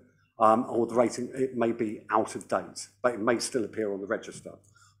of it. Or the rating, it may be out of date, but it may still appear on the register.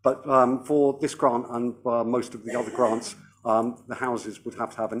 But for this grant and most of the other grants, the houses would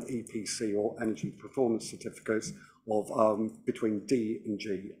have to have an EPC or energy performance certificates of between D and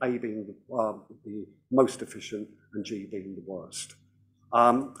G, A being the most efficient and G being the worst.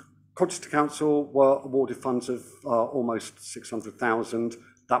 Colchester Council were awarded funds of almost 600,000.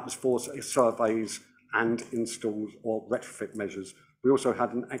 That was for surveys and installs or retrofit measures. We also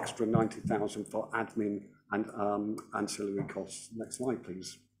had an extra 90,000 for admin and ancillary costs. Next slide,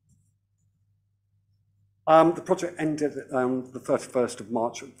 please. The project ended the 31st of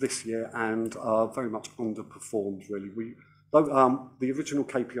March of this year and very much underperformed, really. The original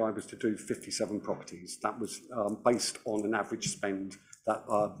KPI was to do 57 properties. That was based on an average spend that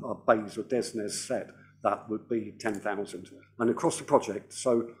BEIS or DESNZ said that would be 10,000. And across the project,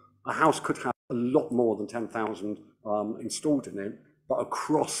 so a house could have a lot more than 10,000 installed in it, but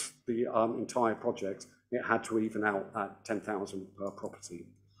across the entire project, it had to even out at 10,000 per property.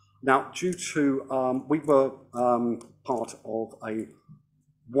 Now, due to, we were part of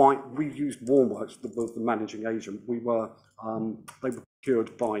we used Warmworks, the managing agent. They were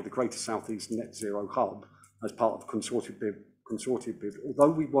procured by the Greater South East Net Zero Hub as part of the consortium bid.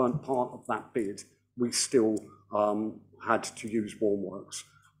 Although we weren't part of that bid, we still had to use Warmworks.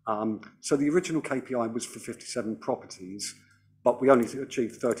 So the original KPI was for 57 properties, but we only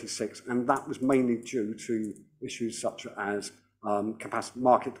achieved 36, and that was mainly due to issues such as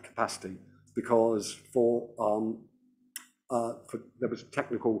market capacity, because for there was a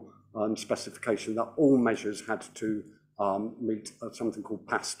technical specification that all measures had to meet something called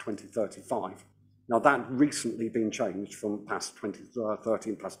PAS 2035. Now that recently been changed from PAS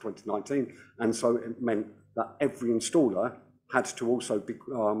 2013 PAS 2019, and so it meant that every installer had to also be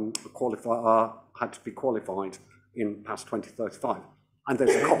qualified in PAS 2035, and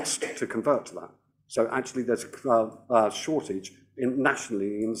there's a cost to convert to that. So actually, there's a shortage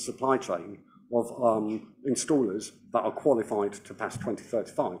nationally in the supply chain of installers that are qualified to PAS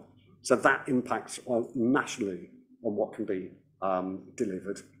 2035. So that impacts nationally on what can be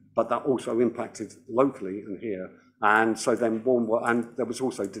delivered, but that also impacted locally and here. And so then and there was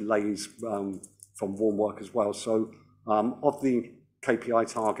also delays from warm work as well. So of the KPI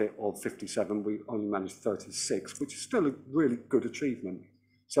target of 57, we only managed 36, which is still a really good achievement.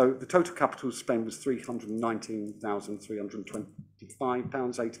 So the total capital spend was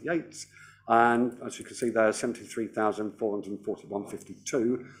 £319,325.88. And as you can see there,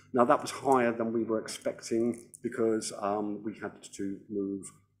 73,441.52. Now that was higher than we were expecting because we had to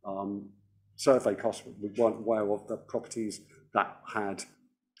move survey costs. We weren't aware of the properties that had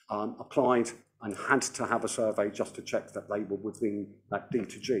applied and had to have a survey just to check that they were within that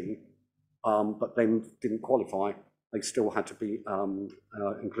D2G, but then didn't qualify. They still had to be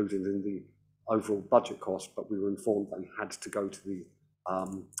included in the overall budget cost, but we were informed they had to go to the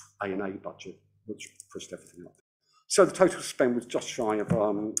A&A budget, which pushed everything up. So the total spend was just shy of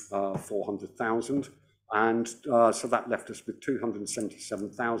 400,000, and so that left us with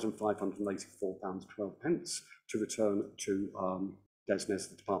 £277,584.12 to return to DESNZ,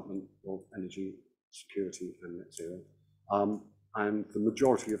 the Department of Energy Security and Net Zero. And the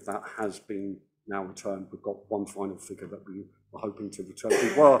majority of that has been now returned. We've got one final figure that we were hoping to return.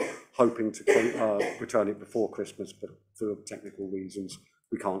 We were hoping to return it before Christmas, but for technical reasons,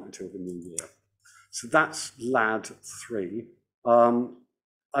 we can't until the new year. So that's LAD 3.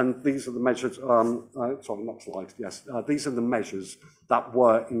 And these are the measures, sorry, next slide, yes. These are the measures that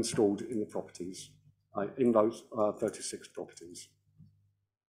were installed in the properties, in those 36 properties.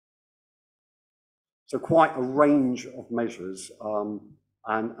 So quite a range of measures.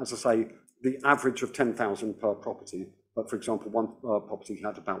 And as I say, the average of 10,000 per property, but for example, one property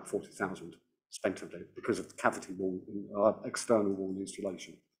had about 40,000 spent of it because of the cavity wall, external wall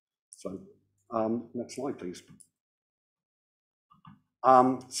installation. So next slide, please.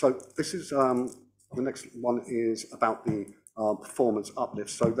 So this is, the next one is about the performance uplift.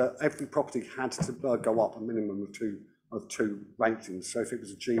 So that every property had to go up a minimum of two ratings. So if it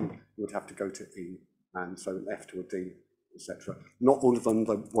was a G, it would have to go to E, and so F to a D, etc. Not all of them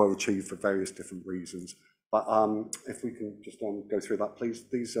were achieved for various different reasons. But if we can just go through that, please.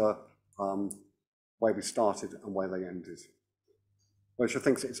 These are where we started and where they ended. Which I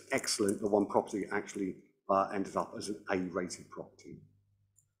think is excellent. The one property actually ended up as an A-rated property.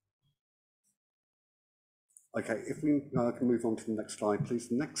 Okay, if we can move on to the next slide, please.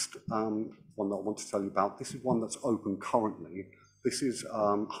 The next one that I want to tell you about, this is one that's open currently. This is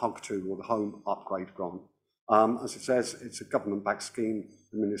HUG2, or the Home Upgrade Grant. As it says, it's a government-backed scheme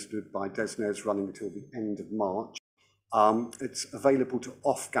administered by DESNZ running until the end of March. It's available to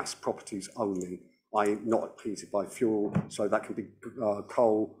off-gas properties only, i.e. not heated by fuel, so that can be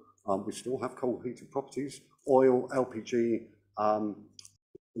coal. We still have coal-heated properties, oil, LPG,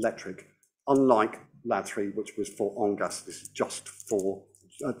 electric, unlike LAD 3, which was for on-gas. This is just for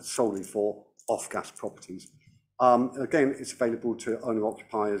solely for off-gas properties. Again, it's available to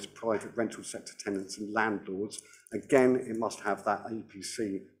owner-occupiers, private rental sector tenants and landlords. Again, it must have that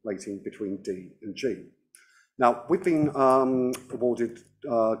APC rating between D and G. Now, we've been awarded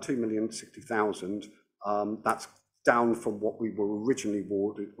 2,060,000. That's down from what we were originally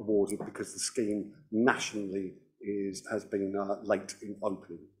awarded because the scheme nationally has been late in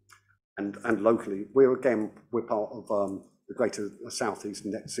opening. And locally, we're part of the Greater South East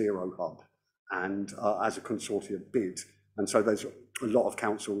Net Zero Hub, and as a consortium bid. And so there's a lot of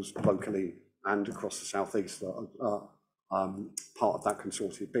councils locally and across the South East that are part of that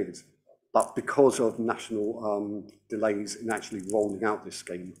consortium bid. But because of national delays in actually rolling out this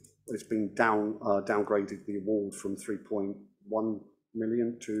scheme, it's been downgraded the award from 3.1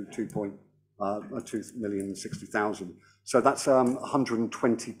 million to 2,060,000. So that's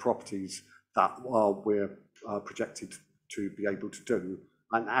 120 properties that we're projected to be able to do,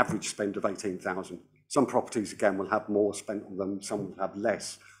 an average spend of 18,000. Some properties, again, will have more spent on them, some will have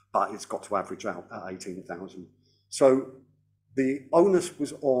less, but it's got to average out at 18,000. So the onus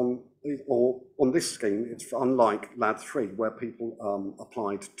was on this scheme. It's unlike LAD 3, where people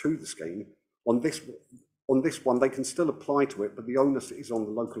applied to the scheme. On this one, they can still apply to it, but the onus is on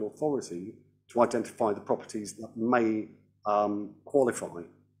the local authority to identify the properties that may qualify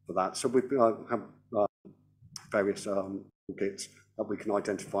for that. So we have various targets that we can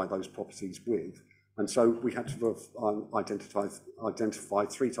identify those properties with. And so we had to identify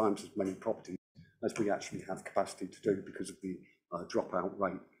 3 times as many properties as we actually have capacity to do because of the dropout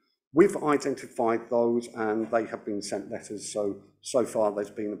rate. We've identified those and they have been sent letters. So far there's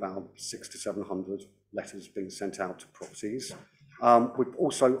been about 600 to 700 letters being sent out to properties. We've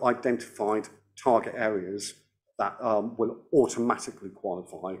also identified target areas that will automatically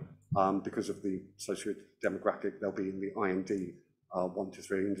qualify because of the socio-demographic. They'll be in the IND 1 to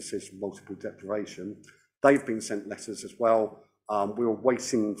 3 indices, multiple declaration. They've been sent letters as well. We're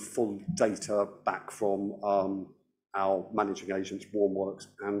waiting full data back from our managing agents, Warmworks,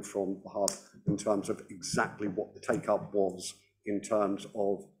 and from the hub in terms of exactly what the take-up was in terms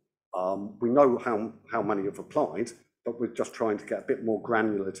of, we know how many have applied, but we're just trying to get a bit more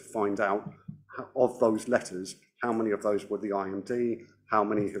granular to find out of those letters, how many of those were the IMD, how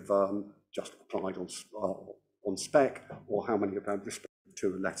many have just applied on spec, or how many have responded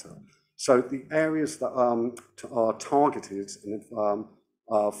to a letter. So the areas that are targeted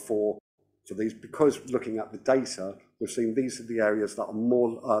for these, because looking at the data, we've seen these are the areas that are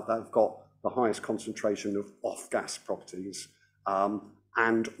more that have got the highest concentration of off-gas properties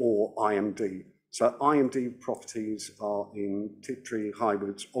and or IMD. So IMD properties are in Tiptree,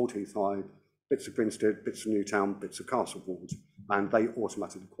 Highwoods, Old Heath High, bits of Grinstead, bits of Newtown, bits of Castle Ward, and they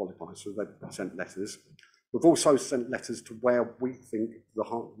automatically qualify, so they've sent letters. We've also sent letters to where we think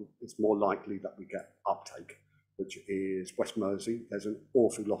it's more likely that we get uptake, which is West Mersey. There's an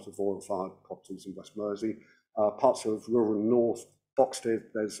awful lot of oil-fired properties in West Mersey. Parts of rural north, Boxted,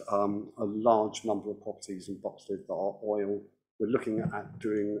 there's a large number of properties in Boxted that are oil. We're looking at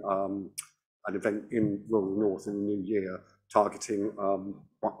doing an event in rural north in the new year, targeting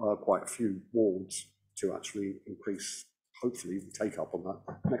quite a few wards to actually increase, hopefully, the take-up on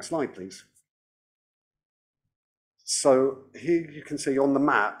that. Next slide, please. So here you can see on the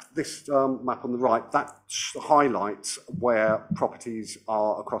map, this map on the right, that highlights where properties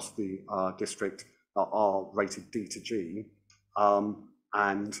are across the district that are rated D to G.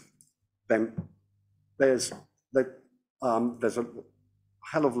 And then there's a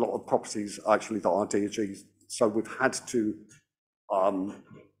hell of a lot of properties actually that are D to G. So we've had to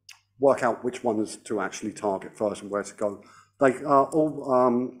work out which ones to actually target first and where to go. They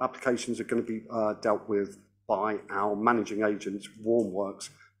all applications are going to be dealt with by our managing agents, Warmworks.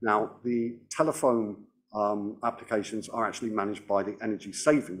 Now, the telephone applications are actually managed by the Energy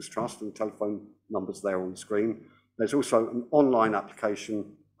Savings Trust, and the telephone numbers there on the screen. There's also an online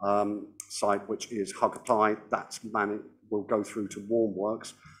application site, which is Hug Apply. That's will go through to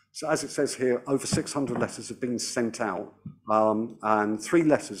Warmworks. So as it says here, over 600 letters have been sent out, and 3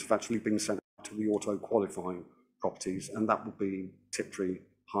 letters have actually been sent out to the auto-qualifying properties, and that will be Tiptree,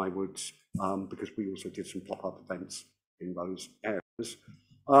 Highwoods, because we also did some pop-up events in those areas.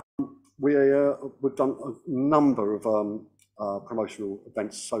 We've done a number of promotional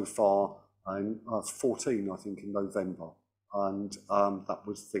events so far, and 14, I think, in November. And that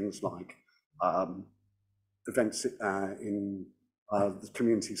was things like events in the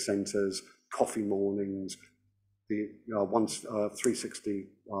community centres, coffee mornings, the 360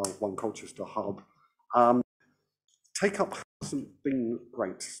 One Colchester hub. Take-up hasn't been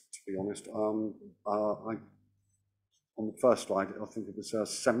great, to be honest. On the first slide, I think it was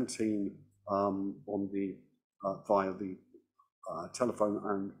 17 on the via the telephone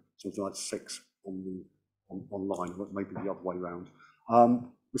and something like 6 on the online, or maybe the other way around.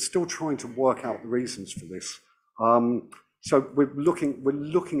 We're still trying to work out the reasons for this. So we're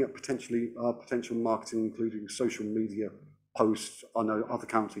looking at potential marketing, including social media posts. I know other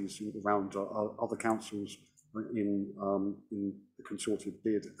counties around other councils in the consortium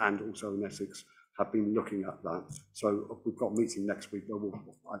bid and also in Essex have been looking at that. So we've got a meeting next week where we'll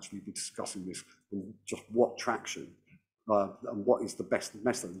actually be discussing this and just what traction and what is the best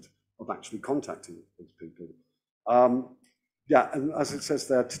method of actually contacting these people. Yeah, and as it says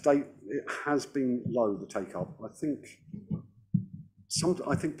there, to date, it has been low, the take-up. I think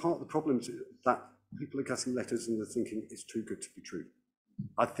part of the problem is that people are getting letters and they're thinking it's too good to be true.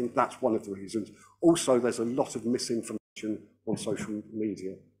 I think that's one of the reasons. Also, there's a lot of misinformation on social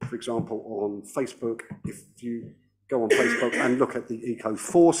media. For example, on Facebook, if you go on Facebook and look at the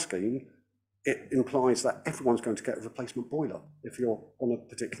Eco4 scheme, it implies that everyone's going to get a replacement boiler if you're on a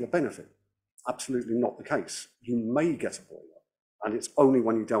particular benefit. Absolutely not the case. You may get a boiler, and it's only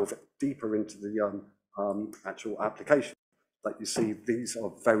when you delve deeper into the actual application that you see these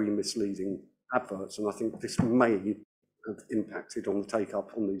are very misleading adverts, and I think this may have impacted on the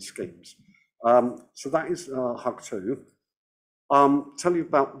take-up on these schemes. So that is Hug 2. Tell you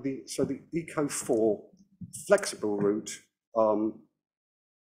about the Eco4 flexible route.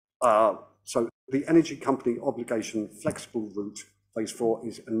 So the Energy Company Obligation Flexible Route Phase 4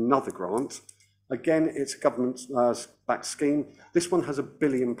 is another grant. Again, it's a government-backed scheme. This one has £1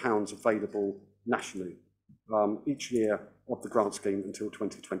 billion available nationally each year of the grant scheme until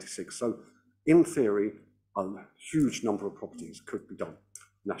 2026. So in theory, a huge number of properties could be done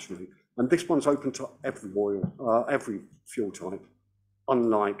nationally. And this one's open to every fuel type,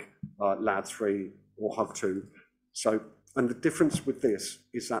 unlike LAD 3 or HUG 2. So, and the difference with this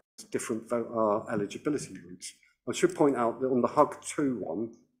is that it's different eligibility routes. I should point out that on the HUG 2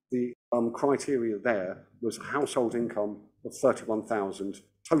 one, the criteria there was household income of 31,000,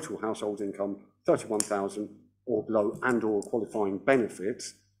 total household income 31,000 or below, and or qualifying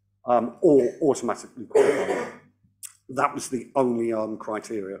benefits, or automatically qualifying. That was the only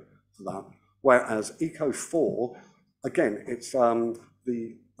criteria for that. Whereas Eco4, again, it's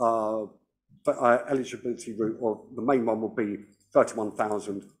the eligibility route, or the main one will be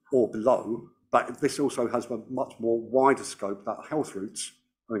 31,000 or below, but this also has a much more wider scope that health routes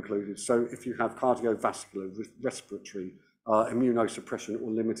are included. So if you have cardiovascular, respiratory, immunosuppression or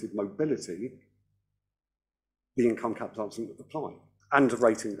limited mobility, the income cap doesn't apply, and a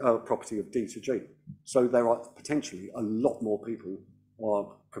rating property of D to G. So there are potentially a lot more people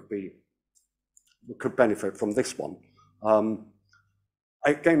could benefit from this one.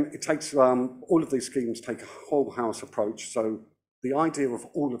 Again, it takes all of these schemes take a whole house approach. So the idea of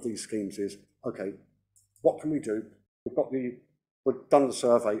all of these schemes is, okay, what can we do? We've done the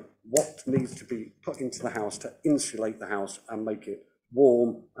survey. What needs to be put into the house to insulate the house and make it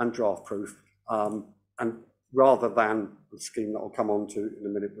warm and draft proof? And rather than the scheme that I'll come on to in a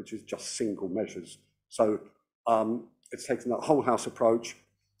minute, which is just single measures. So it's taken that whole house approach,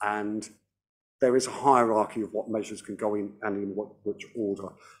 and there is a hierarchy of what measures can go in and in which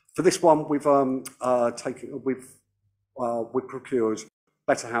order. For this one, we've procured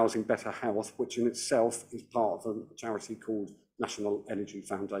Better Housing, Better Health, which in itself is part of a charity called National Energy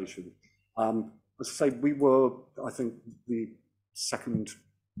Foundation. As I say, we were, I think, the second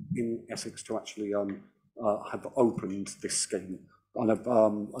in Essex to actually have opened this scheme.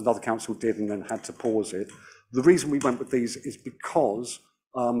 Another council did and then had to pause it. The reason we went with these is because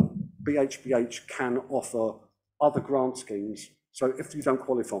BHBH can offer other grant schemes. So if you don't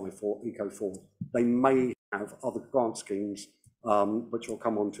qualify for Eco4, they may have other grant schemes, which I'll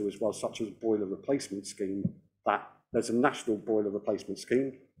come on to as well, such as boiler replacement scheme. That there's a national boiler replacement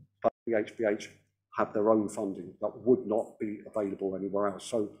scheme, but BHBH have their own funding that would not be available anywhere else.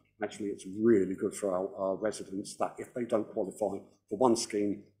 So actually, it's really good for our residents that if they don't qualify for one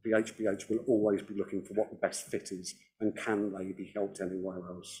scheme, BHBH will always be looking for what the best fit is and can they be helped anywhere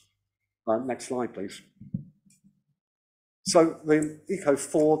else. Next slide, please. So the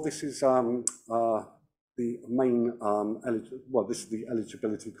Eco4, this is the main, this is the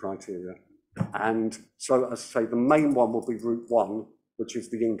eligibility criteria. And so, as I say, the main one will be Route 1, which is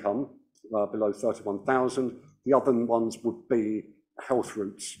the income below 31,000. The other ones would be health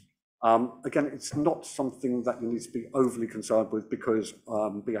routes. Again, it's not something that you need to be overly concerned with because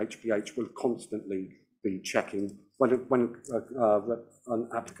BHBH will constantly be checking. When an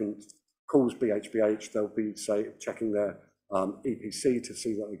applicant calls BHBH, they'll be, say, checking their EPC to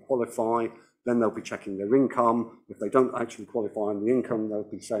see that they qualify. Then they'll be checking their income. If they don't actually qualify on the income, they'll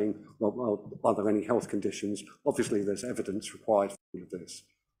be saying, well, are there any health conditions? Obviously, there's evidence required for all of this.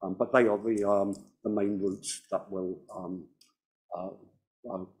 But they are the main routes that will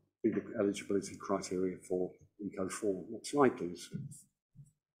be the eligibility criteria for Eco4. Next slide, please.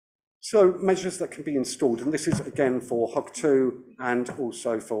 So measures that can be installed, and this is again for HUG 2 and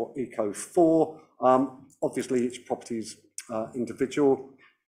also for Eco4. Obviously, each property is individual,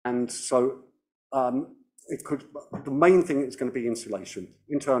 and so the main thing is going to be insulation,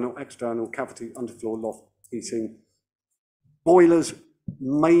 internal, external, cavity, underfloor, loft, heating. Boilers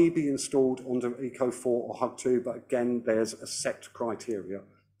may be installed under Eco4 or HUG 2, but again, there's a set criteria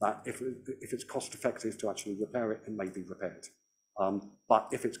that if it's cost effective to actually repair it, it may be repaired. But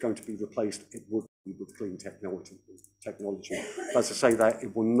if it's going to be replaced, it would be with clean technology. As I say that,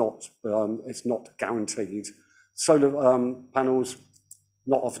 it will not, it's not guaranteed. Solar panels,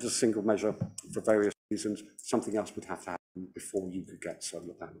 not offered as a single measure for various reasons. Something else would have to happen before you could get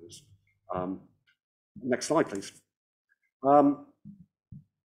solar panels. Next slide, please. On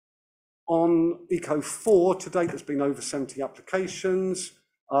Eco4, to date, there's been over 70 applications.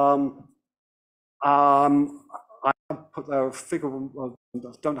 I put there a figure,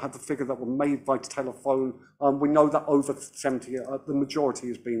 don't have the figure that were made by telephone. We know that over 70, the majority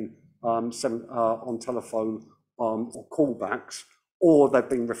has been on telephone or callbacks, or there've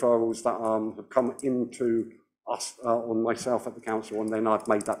been referrals that have come into us, on myself at the council, and then I've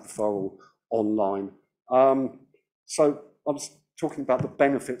made that referral online. So I was talking about the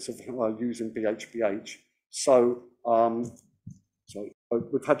benefits of using BHBH. So,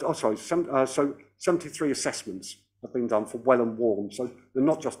 we've had, so 73 assessments have been done for well and warm. So they're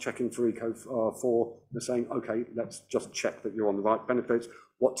not just checking for Eco4, they're saying, okay, let's just check that you're on the right benefits.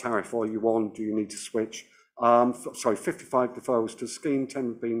 What tariff are you on? Do you need to switch? 55 deferrals to the scheme, 10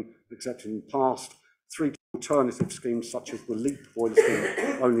 have been accepted in the past. 3 alternative schemes, such as the LEAP boiler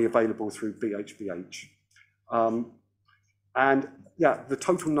scheme, only available through BHBH. And yeah, the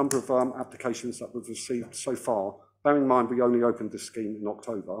total number of applications that we've received so far, bearing in mind we only opened the scheme in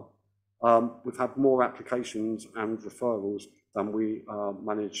October, we've had more applications and referrals than we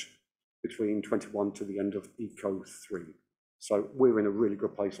manage between 21 to the end of Eco3. So we're in a really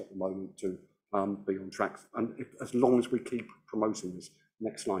good place at the moment to be on track, and as long as we keep promoting this.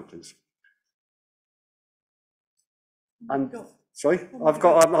 Next slide, please. And sorry, I'm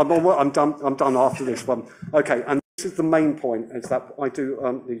done after this one. Okay, and this is the main point, is that I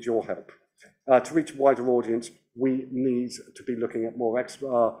do need your help. To reach a wider audience, we need to be looking at more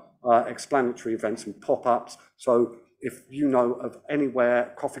explanatory events and pop-ups. So if you know of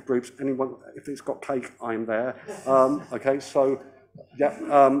anywhere, coffee groups, anyone, if it's got cake, I'm there. Okay, so yeah,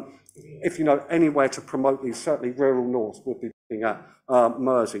 if you know anywhere to promote these, certainly Rural North would be looking at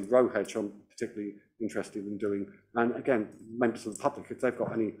Mersey, Rowhedge, I'm particularly interested in doing. And again, members of the public, if they've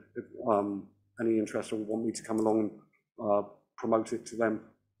got any interest or want me to come along and promote it to them,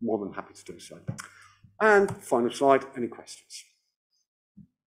 more than happy to do so. And final slide, any questions?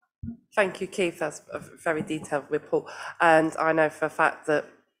 Thank you, Keith. That's a very detailed report. And I know for a fact that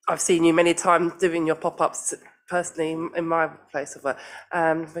I've seen you many times doing your pop-ups personally in my place of work.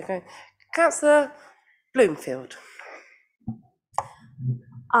 We're going, Councillor Bloomfield.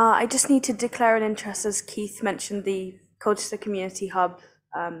 I just need to declare an interest, as Keith mentioned, the Colchester Community Hub,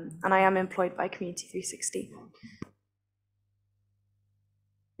 and I am employed by Community 360.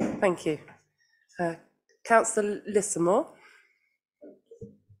 Thank you. Councillor Lissamore.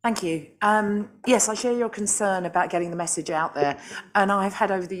 Thank you. Yes, I share your concern about getting the message out there. And I've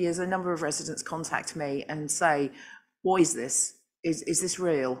had over the years a number of residents contact me and say, what is this? Is this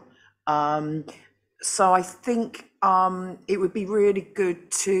real? So I think it would be really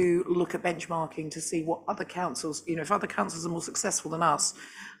good to look at benchmarking to see what other councils, you know, if other councils are more successful than us,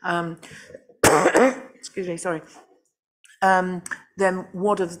 excuse me, sorry, then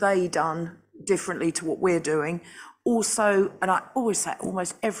what have they done differently to what we're doing? Also, and I always say,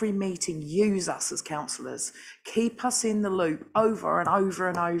 almost every meeting, use us as councillors. Keep us in the loop over and over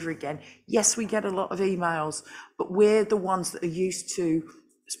and over again. Yes, we get a lot of emails, but we're the ones that are used to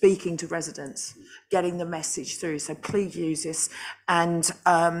speaking to residents, getting the message through. So please use this. And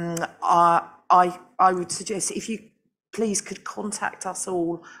I would suggest if you please could contact us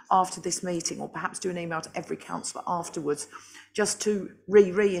all after this meeting, or perhaps do an email to every councillor afterwards, just to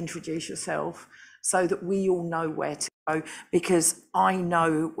reintroduce yourself, so that we all know where to go, because I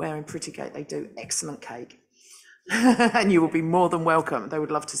know where in Prettygate they do excellent cake. And you will be more than welcome. They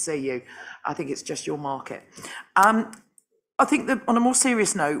would love to see you. I think it's just your market. I think that on a more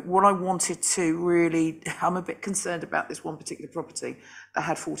serious note, what I wanted to really, I'm a bit concerned about this one particular property that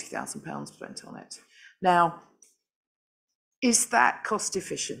had £40,000 spent on it. Now, is that cost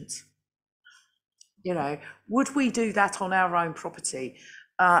efficient? You know, would we do that on our own property?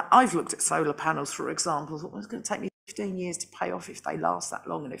 I've looked at solar panels, for example. Thought, well, it's going to take me 15 years to pay off if they last that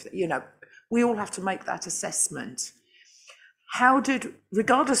long. And if, you know, we all have to make that assessment. How did,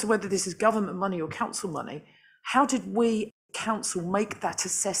 regardless of whether this is government money or council money, how did we, council, make that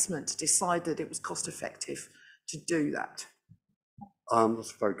assessment to decide that it was cost effective to do that?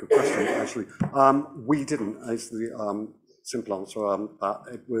 That's a very good question, actually. We didn't, is the simple answer. That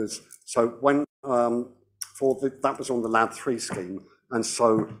it was, so when, that was on the LAD 3 scheme. And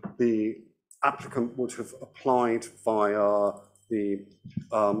so the applicant would have applied via the,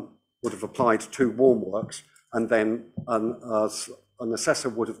 would have applied to Warmworks, and then an assessor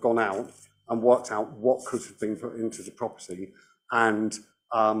would have gone out and worked out what could have been put into the property. And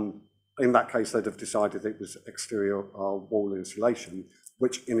in that case, they'd have decided it was exterior wall insulation,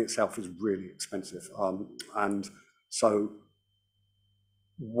 which in itself is really expensive. And so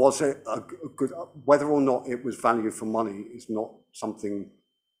was it a good, whether or not it was value for money is not something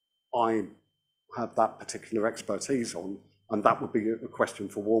I have that particular expertise on, and that would be a question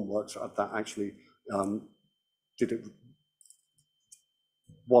for Warmworks, that actually,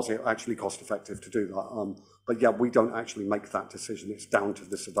 was it actually cost effective to do that? But yeah, we don't actually make that decision, it's down to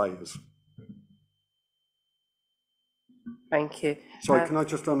the surveyors. Thank you. Sorry, can I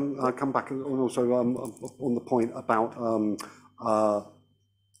just come back and also on the point about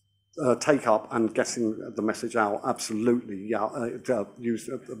take up and getting the message out? Absolutely, yeah.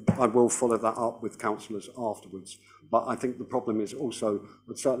 I will follow that up with councillors afterwards. But I think the problem is also,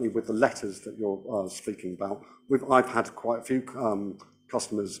 certainly with the letters that you're speaking about, I've had quite a few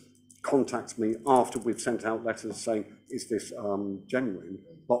customers contact me after we've sent out letters saying, is this genuine?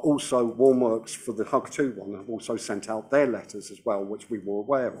 But also Warmworks for the Hug2 one have also sent out their letters as well, which we were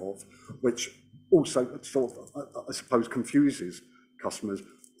aware of, which also sort of, I suppose, confuses customers.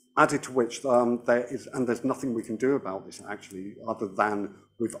 Added to which there's nothing we can do about this actually, other than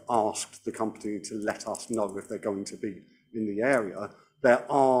we've asked the company to let us know if they're going to be in the area. There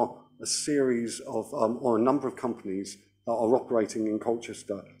are a series of, or a number of companies that are operating in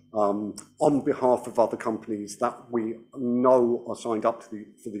Colchester on behalf of other companies that we know are signed up to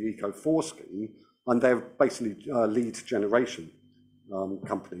for the Eco4 scheme, and they're basically lead generation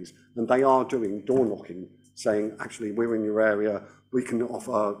companies, and they are doing door knocking, saying, actually, we're in your area, we can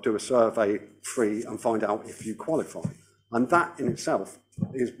do a survey free and find out if you qualify. And that in itself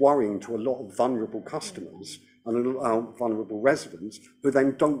is worrying to a lot of vulnerable customers and vulnerable residents who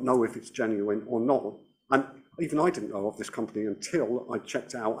then don't know if it's genuine or not. And even I didn't know of this company until I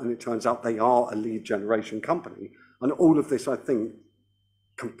checked out, and it turns out they are a lead generation company. And all of this, I think,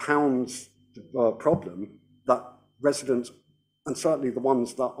 compounds the problem that residents, and certainly the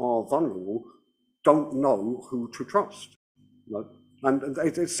ones that are vulnerable, don't know who to trust. You know? And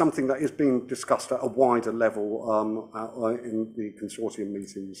it's something that is being discussed at a wider level in the consortium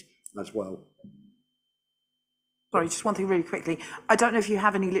meetings as well. Sorry, just one thing really quickly. I don't know if you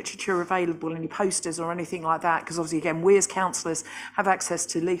have any literature available, any posters or anything like that, because obviously, again, we as councillors have access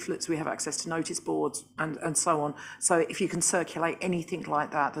to leaflets, we have access to notice boards and so on. So if you can circulate anything like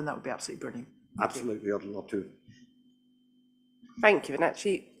that, then that would be absolutely brilliant. Absolutely, I'd love to. Thank you. And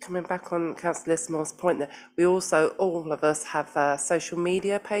actually, coming back on Councillor Lismore's point, that we also, all of us, have social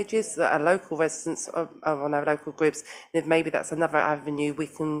media pages that our local residents are on our local groups. And if maybe that's another avenue we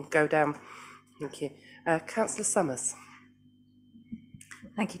can go down. Thank you. Councillor Summers.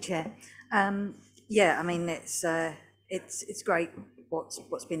 Thank you, Chair. Yeah, I mean, it's great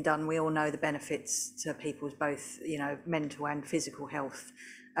what's been done. We all know the benefits to people's both, you know, mental and physical health.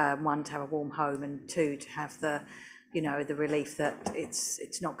 One, to have a warm home, and two, to have the, you know, the relief that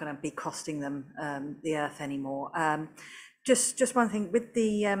it's not going to be costing them the earth anymore. Just one thing with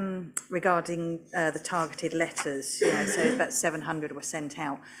the regarding the targeted letters, you know, so about 700 were sent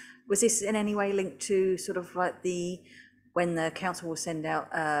out. Was this in any way linked to sort of like when the council will send out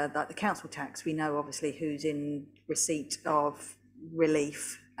like the council tax? We know obviously who's in receipt of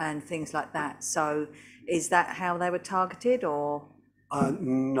relief and things like that. So is that how they were targeted, or?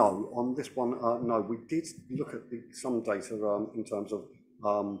 No, on this one, no. We did look at some data in terms of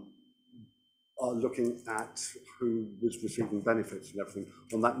looking at who was receiving benefits and everything.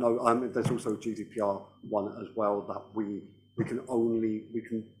 On that note, there's also a GDPR one as well that we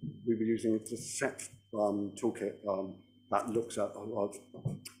were using a set toolkit that looks at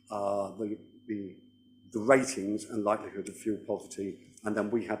the ratings and likelihood of fuel poverty, and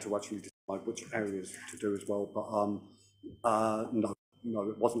then we had to actually decide which areas to do as well. But no,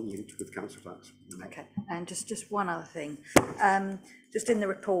 it wasn't linked with council tax. Okay, and just one other thing, just in the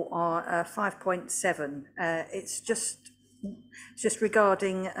report, 5.7, it's just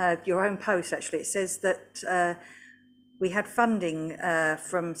regarding your own post. Actually, it says that we had funding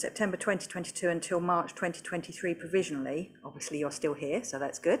from September 2022 until March 2023 provisionally. Obviously, you're still here, so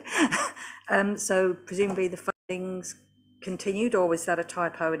that's good. So presumably the funding's continued, or was that a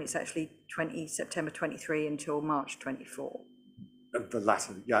typo and it's actually September 23 until March 24? The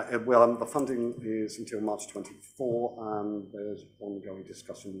latter, yeah. Well, the funding is until March 24, and there's ongoing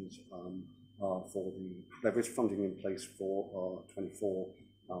discussions there is funding in place for 24.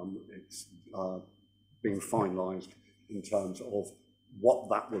 It's being finalised in terms of what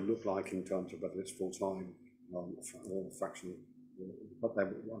that will look like in terms of whether it's full-time or fractional, but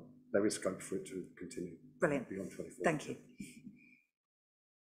there is scope for it to continue. Brilliant. Beyond 24. Thank you.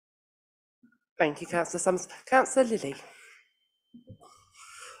 Thank you, Councillor Summers. Councillor Lilly.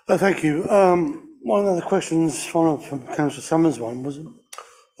 Thank you. One of the questions following up from Councillor Summers' one was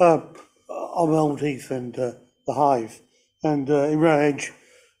on Old Heath and the Hive, and in Row Edge,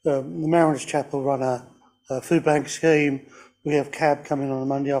 the Mariners Chapel run a food bank scheme. We have CAB coming on a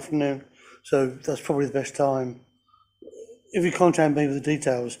Monday afternoon, so that's probably the best time. If you contact me with the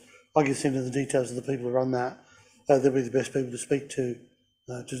details, I can send you the details of the people who run that. They'll be the best people to speak to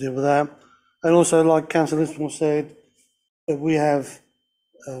deal with that. And also, like Councillor Lismore said, we have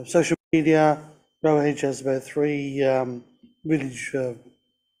social media. Row Edge has about 3 village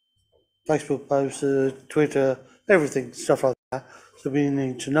Facebook posts, Twitter, everything, stuff like that. So we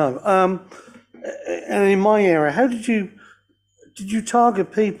need to know. And in my area, how did you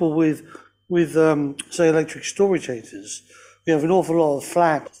target people with say electric storage heaters? We have an awful lot of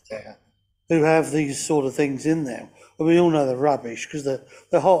flats there who have these sort of things in them, and we all know they're rubbish because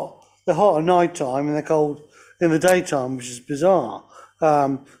they're hot. They're hot at night time and they're cold in the daytime, which is bizarre.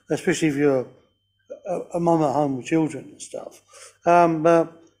 Especially if you're a mum at home with children and stuff.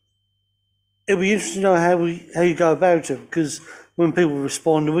 But it'd be interesting to know how you go about it, because when people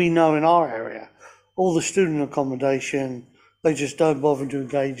respond, we know in our area, all the student accommodation, they just don't bother to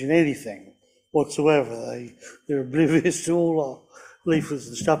engage in anything whatsoever. They're oblivious to all our leaflets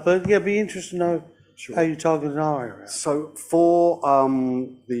and stuff. But yeah, it'd be interesting to know how you target in our area. So for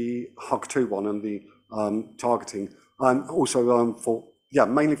the HUG2 one and the targeting, also for,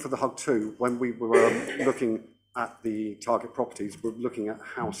 mainly for the HUG2, when we were looking at the target properties, we're looking at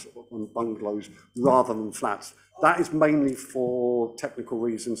house and bungalows rather than flats. That is mainly for technical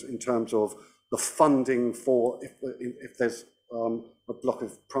reasons in terms of the funding for, if there's a block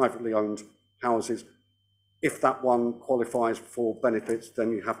of privately owned houses, if that one qualifies for benefits,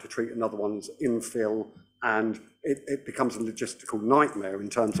 then you have to treat another one as infill, and it becomes a logistical nightmare in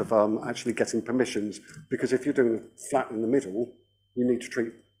terms of actually getting permissions, because if you're doing a flat in the middle, you need to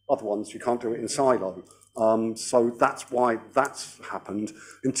treat other ones, you can't do it in silo. So that's why that's happened.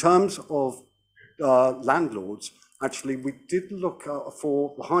 In terms of landlords, actually, we did look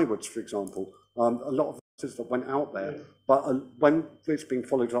for the Highwoods, for example. A lot of letters that went out there, but when it's been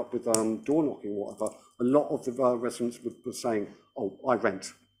followed up with door knocking or whatever, a lot of the residents were saying, oh, I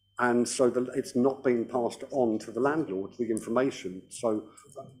rent. And so it's not being passed on to the landlord, the information. So,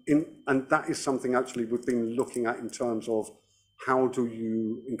 and that is something actually we've been looking at in terms of how do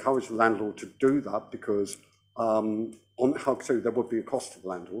you encourage the landlord to do that, because on HUG2 there would be a cost to the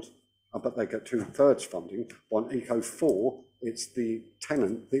landlord, but they get 2/3 funding. On Eco4, it's the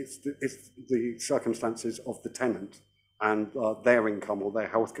tenant, it's the circumstances of the tenant and their income or their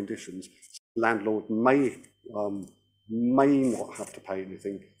health conditions. Landlord may not have to pay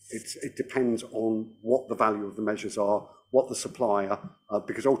anything. It depends on what the value of the measures are, what the supplier,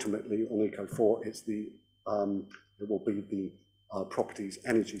 because ultimately on Eco4 it's it will be the property's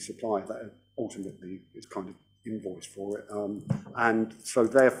energy supplier that ultimately is kind of invoiced for it, and so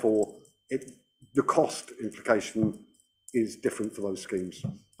therefore the cost implication is different for those schemes.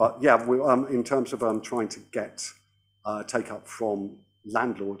 But yeah, we, in terms of trying to get take up from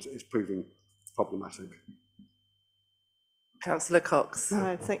landlords, is proving problematic. Councillor Cox.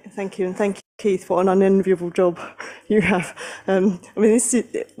 No, thank you, and thank you, Keith, for an unenviable job you have. I mean,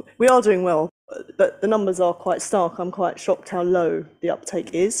 we are doing well, but the numbers are quite stark. I'm quite shocked how low the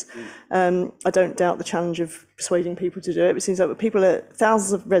uptake is. I don't doubt the challenge of persuading people to do it. It seems like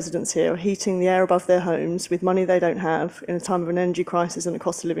thousands of residents here are heating the air above their homes with money they don't have in a time of an energy crisis and a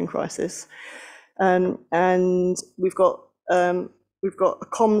cost of living crisis. And we've got a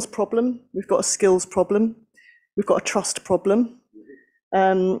comms problem, we've got a skills problem, we've got a trust problem,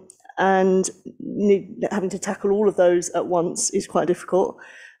 and having to tackle all of those at once is quite difficult.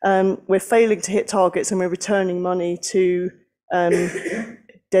 We're failing to hit targets and we're returning money to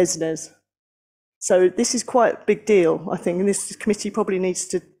DESNZ. So this is quite a big deal, I think, and this committee probably needs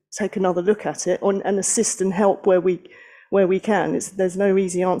to take another look at it and assist and help where we can. There's no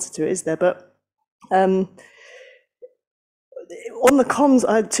easy answer to it, is there? But on the comms,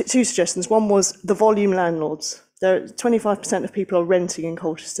 I had two suggestions. One was the volume landlords. 25% of people are renting in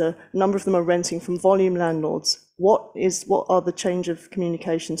Colchester. A number of them are renting from volume landlords. What are the change of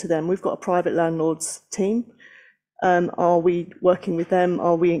communication to them? We've got a private landlords team. Are we working with them?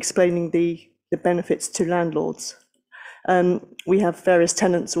 Are we explaining the benefits to landlords? We have various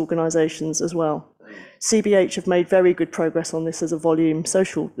tenants organisations as well. CBH have made very good progress on this as a volume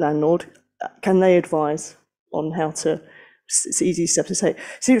social landlord. Can they advise on how to? It's easy stuff to say.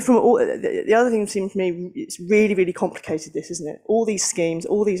 See, from all the other thing seems to me, it's really, really complicated, this, isn't it? All these schemes,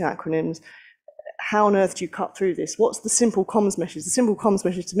 all these acronyms. How on earth do you cut through this? What's the simple comms message? The simple comms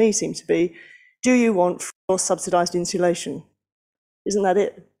message to me seems to be, do you want free or subsidised insulation? Isn't that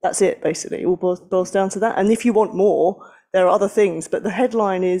it? That's it, basically. It all boils down to that. And if you want more, there are other things. But the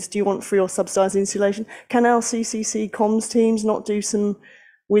headline is, do you want free or subsidised insulation? Can our CCC comms teams not do some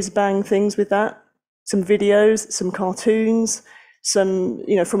whiz-bang things with that? Some videos, some cartoons, some,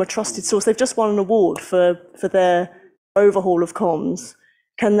 from a trusted source. They've just won an award for their overhaul of comms.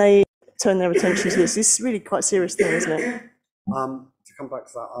 Can they turn their attention to this? This is really quite a serious thing, isn't it? To come back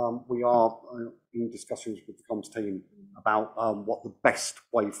to that, we are in discussions with the comms team about what the best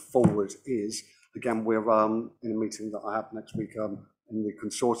way forward is. again, we're in a meeting that I have next week in the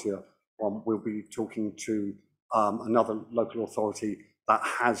consortia. We'll be talking to another local authority that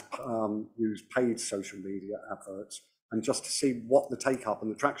has used paid social media adverts, and just to see what the take up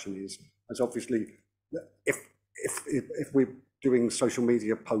and the traction is. As obviously, if we're doing social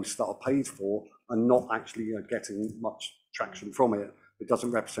media posts that are paid for and not actually getting much traction from it, it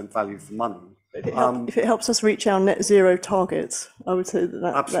doesn't represent value for money. If it helps us reach our net zero targets, I would say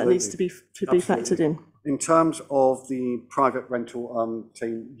that needs to be factored in. In terms of the private rental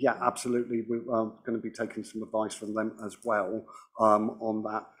team, yeah, absolutely. We're going to be taking some advice from them as well on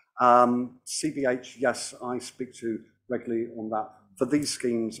that. CBH, yes, I speak to regularly on that. For these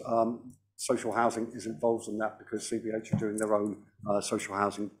schemes, social housing is involved in that because CBH are doing their own social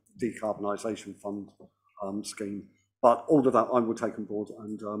housing decarbonisation fund scheme. But all of that I will take on board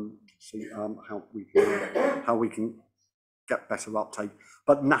and see how we can get better uptake.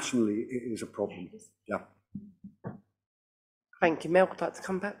 But nationally, it is a problem. Yeah. Thank you. Mel, would like to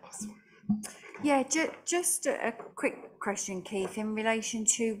come back? Yeah, just a quick question, Keith, in relation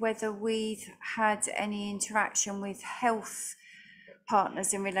to whether we've had any interaction with health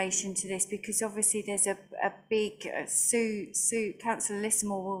partners in relation to this, because obviously there's a big Councillor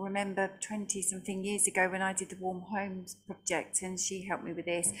Lissamore will remember 20-something years ago when I did the Warm Homes project, and she helped me with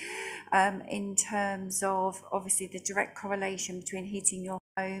this, in terms of obviously the direct correlation between heating your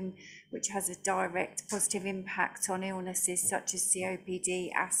home, which has a direct positive impact on illnesses such as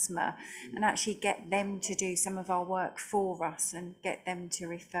COPD, asthma, and actually get them to do some of our work for us and get them to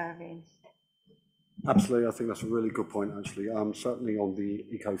refer in. Absolutely, I think that's a really good point, actually. Certainly on the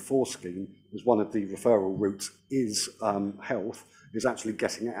Eco4 scheme, as one of the referral routes is health, is actually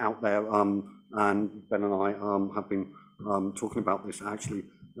getting it out there. And Ben and I have been talking about this, actually,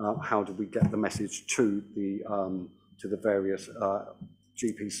 how do we get the message to the various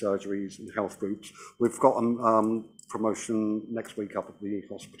GP surgeries and health groups. We've got promotion next week up at the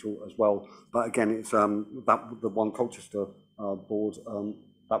hospital as well. But again, it's the One Colchester board,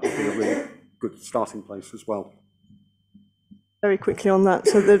 that would be a really good starting place as well. Very quickly on that,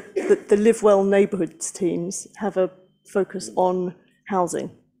 so the Live Well neighbourhoods teams have a focus on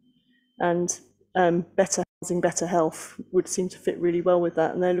housing, and better housing, better health would seem to fit really well with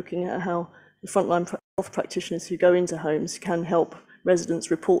that, and they're looking at how the frontline health practitioners who go into homes can help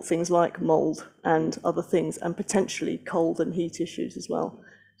residents report things like mould and other things, and potentially cold and heat issues as well.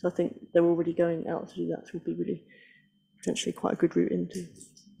 So I think they're already going out to do that, which would be really potentially quite a good route into.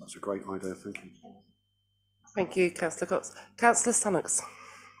 That's a great idea, thank you. Thank you, Councillor Cox. Councillor Stannocks.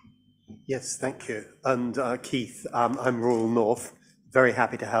 Yes, thank you. And Keith, I'm Rural North, very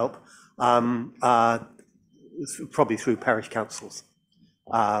happy to help, probably through parish councils,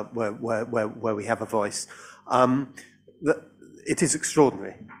 where we have a voice. It is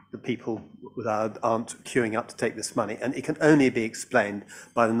extraordinary that people aren't queuing up to take this money, and it can only be explained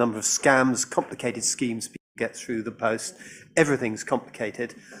by the number of scams, complicated schemes people get through the post. Everything's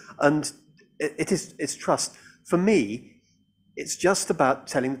complicated, and it's trust. For me, it's just about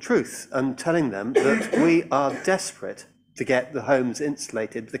telling the truth and telling them that we are desperate to get the homes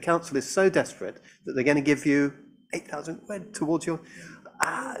insulated. The council is so desperate that they're going to give you 8,000 quid towards your.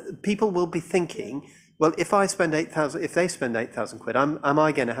 People will be thinking, well, if I spend 8,000, if they spend 8,000 quid, am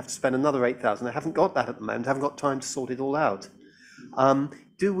I going to have to spend another 8,000? I haven't got that at the moment. I haven't got time to sort it all out.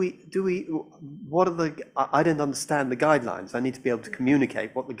 What are the, I don't understand the guidelines. I need to be able to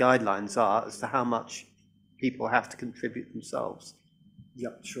communicate what the guidelines are as to how much people have to contribute themselves. Yeah,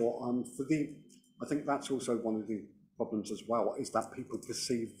 sure. I think that's also one of the problems as well, is that people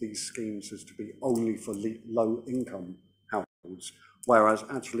perceive these schemes as to be only for low income households, whereas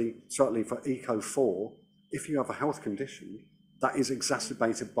actually, certainly for Eco4, if you have a health condition that is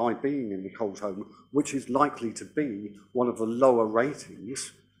exacerbated by being in the cold home, which is likely to be one of the lower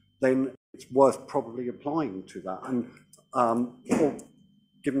ratings, then it's worth probably applying to that. And or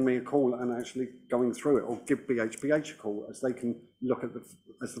giving me a call and actually going through it, or give BHBH a call as they can look at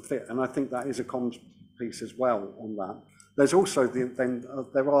the fit. And I think that is a common piece as well on that. There's also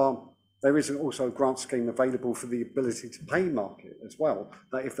there is also a grant scheme available for the ability to pay market as well,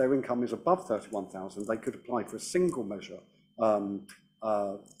 that if their income is above 31,000, they could apply for a single measure,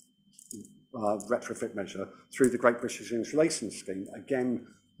 retrofit measure through the Great British Insulation Scheme. Again,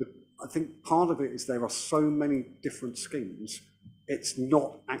 I think part of it is there are so many different schemes, it's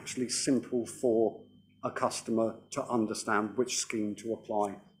not actually simple for a customer to understand which scheme to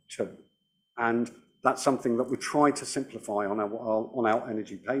apply to. And that's something that we try to simplify on our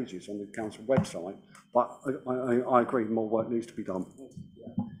energy pages on the council website, but I agree, more work needs to be done.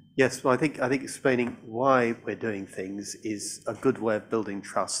 Yes, well, I think explaining why we're doing things is a good way of building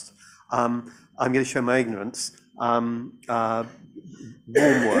trust. I'm going to show my ignorance. Warmworks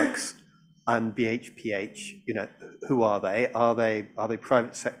and BHPH, you know, who are they? Are they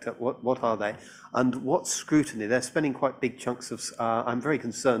private sector? What are they? And what scrutiny? They're spending quite big chunks of. I'm very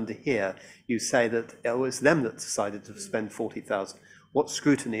concerned to hear you say that it was them that decided to spend 40,000. What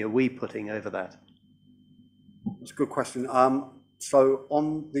scrutiny are we putting over that? That's a good question. So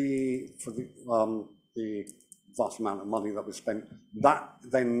on the vast amount of money that was spent, that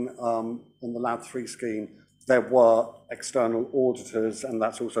then on the LAD 3 scheme, there were external auditors, and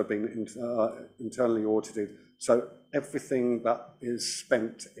that's also been internally audited. So everything that is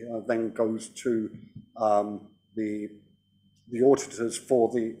spent then goes to the auditors for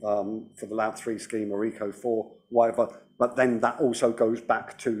the LAD 3 scheme or Eco4, whatever. But then that also goes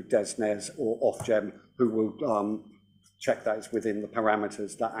back to DESNZ or Ofgem, who will check that it's within the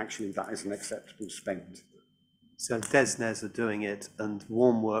parameters that actually that is an acceptable spend. So DESNZ are doing it, and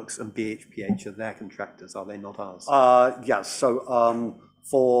Warmworks and BHPH are their contractors, are they not ours? Yes. So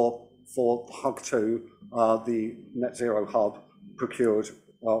for HUG2, the Net Zero Hub procured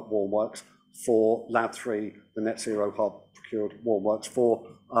Warmworks. For LAD 3, the Net Zero Hub procured Warmworks. For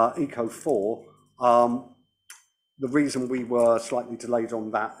Eco4, the reason we were slightly delayed on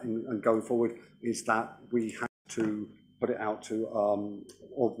that and going forward is that we had to put it out to,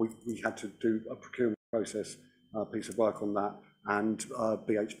 or we had to do a procurement process piece of work on that, and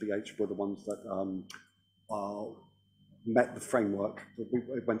BHBH were the ones that met the framework.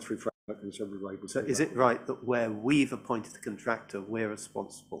 It went through framework, and so we were able to. So is it right that where we've appointed the contractor, we're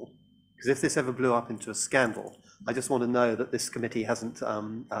responsible? Because if this ever blew up into a scandal, I just want to know that this committee hasn't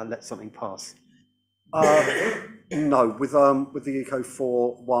let something pass. No, with the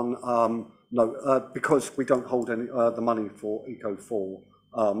Eco4 one, no, because we don't hold any the money for Eco4.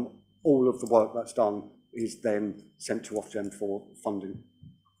 All of the work that's done is then sent to Ofgem for funding,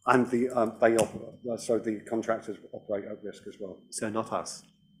 and so the contractors operate at risk as well. So not us.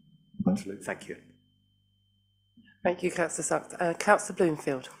 Absolutely. Thank you. Thank you, Councillor Suggs. Councillor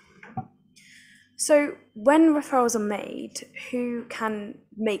Bloomfield. So when referrals are made, who can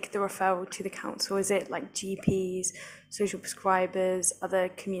make the referral to the council? Is it like GPs, social prescribers, other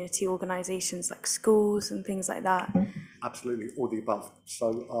community organisations like schools and things like that? Absolutely, all the above.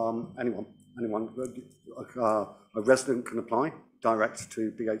 So anyone, a resident can apply direct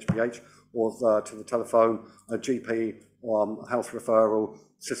to BHBH or to the telephone. A GP, health referral,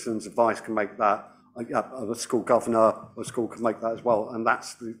 citizens' advice can make that. A school governor or school can make that as well, and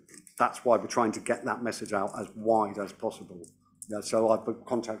that's why we're trying to get that message out as wide as possible. Yeah, so I've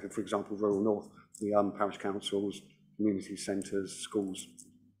contacted, for example, Rural North, the parish councils, community centres, schools.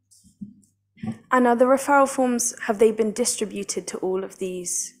 And are the referral forms, have they been distributed to all of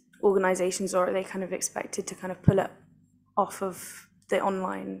these organisations, or are they kind of expected to kind of pull it off of the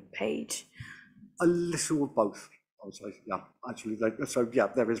online page? A little of both, I would say. Yeah, actually, so yeah,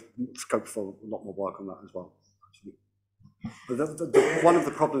 there is scope for a lot more work on that as well. Actually, but one of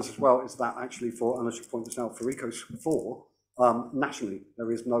the problems as well is that actually and I should point this out, for Eco4, nationally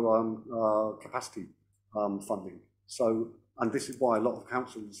there is no capacity funding. So, and this is why a lot of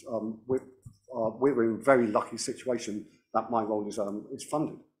councils, we're in a very lucky situation that my role is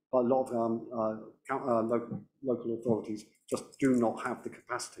funded. But a lot of local authorities just do not have the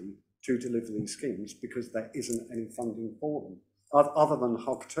capacity to deliver these schemes because there isn't any funding for them, other than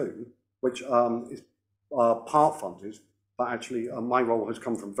HUG2, which is part funded, but actually my role has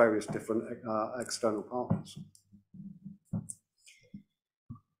come from various different external partners.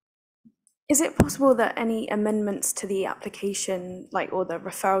 Is it possible that any amendments to the application, or the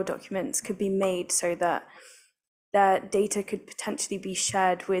referral documents, could be made so that their data could potentially be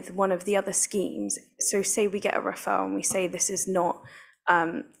shared with one of the other schemes? So say we get a referral and we say this is not,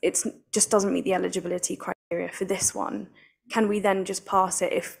 it just doesn't meet the eligibility criteria for this one. Can we then just pass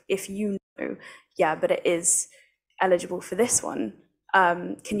it if you know, yeah, but it is eligible for this one?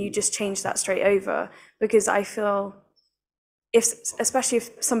 Can you just change that straight over? Because I feel, especially if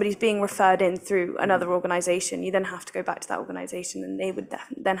somebody's being referred in through another organisation, you then have to go back to that organisation, and they would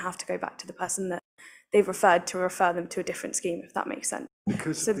then have to go back to the person that they've referred to refer them to a different scheme, if that makes sense.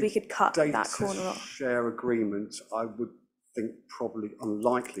 Because so we could cut that corner off. Share agreements, I would think probably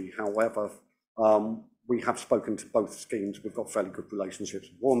unlikely. However, we have spoken to both schemes. We've got fairly good relationships.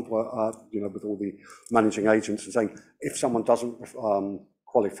 One, with all the managing agents, and saying if someone doesn't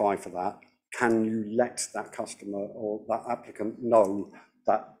qualify for that, can you let that customer or that applicant know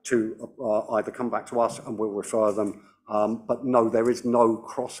that to either come back to us and we'll refer them. But no, there is no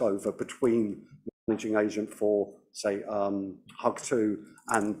crossover between the managing agent for, say, HUG2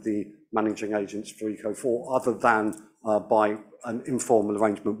 and the managing agents for Eco4, other than by an informal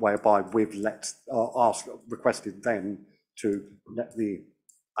arrangement whereby we've requested them to let the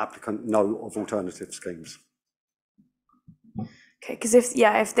applicant know of alternative schemes. Okay, because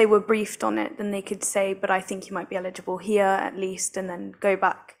if they were briefed on it, then they could say, but I think you might be eligible here at least, and then go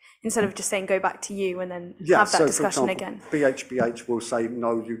back, instead of just saying go back to you and then have that discussion again. BHBH will say,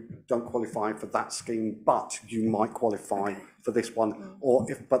 no, you don't qualify for that scheme, but you might qualify for this one,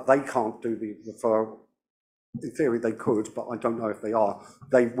 but they can't do the referral. In theory, they could, but I don't know if they are.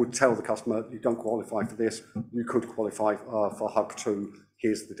 They would tell the customer, you don't qualify for this, you could qualify for Hug 2,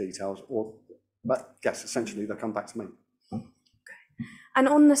 here's the details. But yes, essentially, they'll come back to me. And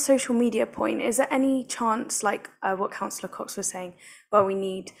on the social media point, is there any chance, like what Councillor Cox was saying, where we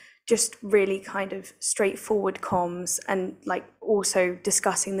need just really kind of straightforward comms and like also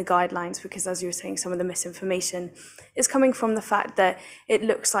discussing the guidelines? Because as you were saying, some of the misinformation is coming from the fact that it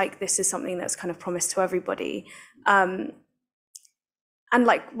looks like this is something that's kind of promised to everybody. And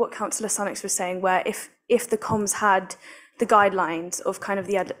like what Councillor Sannox was saying, where if the comms had the guidelines of kind of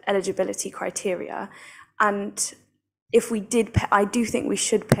the eligibility criteria, and if we did pay, I do think we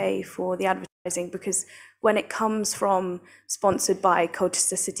should pay for the advertising, because when it comes from sponsored by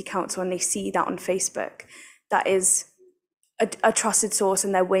Colchester City Council and they see that on Facebook, that is a trusted source,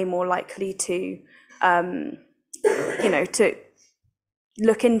 and they're way more likely to, to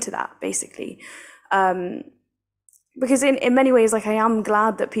look into that basically. Because in many ways, like I am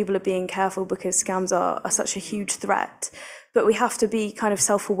glad that people are being careful, because scams are such a huge threat. But we have to be kind of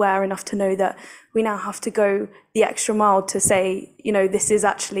self-aware enough to know that we now have to go the extra mile to say, this is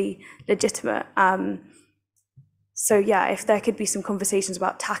actually legitimate. So yeah, if there could be some conversations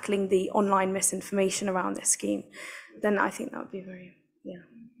about tackling the online misinformation around this scheme, then I think that would be very,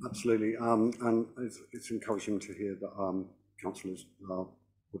 Absolutely, and it's encouraging to hear that councillors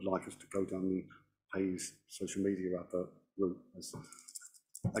would like us to go down the paid social media advert route.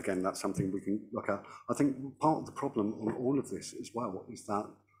 Again, that's something we can look at. I think part of the problem on all of this as well is that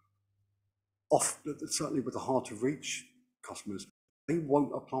certainly with the hard to reach customers, they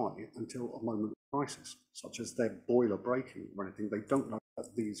won't apply until a moment of crisis, such as their boiler breaking or anything. They don't know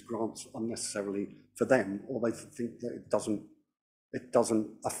that these grants are necessarily for them, or they think that it doesn't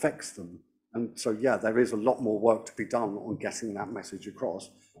affect them. And so, yeah, there is a lot more work to be done on getting that message across,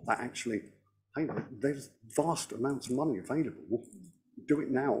 that actually, hey, there's vast amounts of money available. Do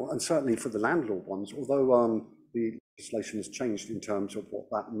it now, and certainly for the landlord ones, although the legislation has changed in terms of what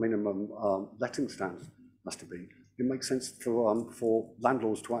that minimum letting standard has to be, it makes sense for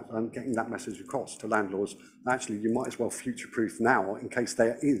landlords to getting that message across to landlords. Actually, you might as well future-proof now in case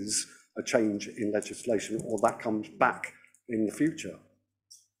there is a change in legislation or that comes back in the future.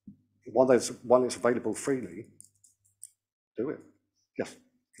 While it's available freely, do it. Yes.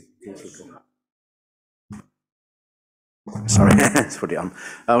 Sorry, let's put it on.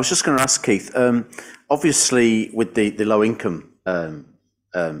 I was just going to ask Keith, obviously with the low income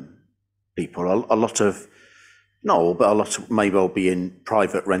people, a lot of, not all, but a lot of may well be in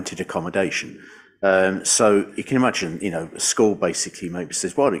private rented accommodation. So you can imagine, a school basically maybe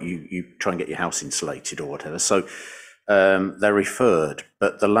says, why don't you try and get your house insulated or whatever. So they're referred,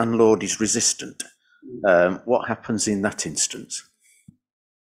 but the landlord is resistant. What happens in that instance?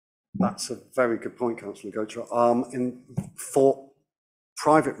 That's a very good point, Councillor Gocher. For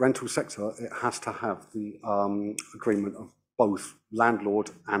private rental sector, it has to have the agreement of both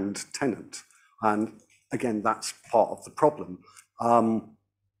landlord and tenant. And again, that's part of the problem.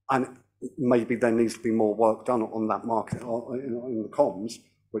 And maybe there needs to be more work done on that market, in the comms,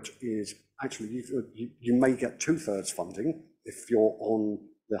 which is actually, you may get 2/3 funding if you're on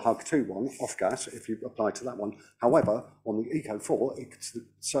the Hug 2 one, off gas, if you apply to that one. However, on the Eco 4, it's the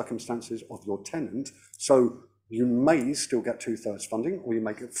circumstances of your tenant. So you may still get 2/3 funding, or you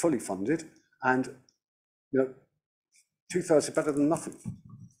may get fully funded. And, 2/3 is better than nothing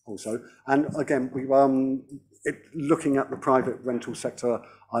also. And again, looking at the private rental sector,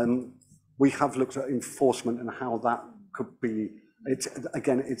 we have looked at enforcement and how that could be. It's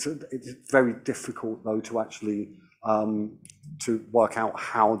very difficult though to actually to work out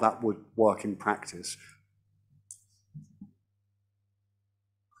how that would work in practice.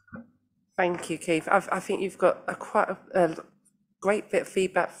 Thank you, Keith. I think you've got quite a great bit of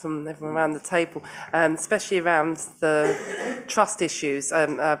feedback from everyone around the table, especially around the trust issues.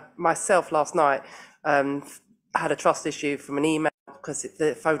 Myself last night had a trust issue from an email because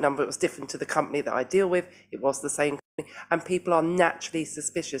the phone number was different to the company that I deal with. It was the same company, and people are naturally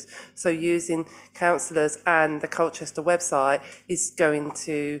suspicious. So using councillors and the Colchester website is going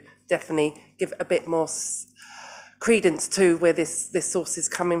to definitely give a bit more credence to where this source is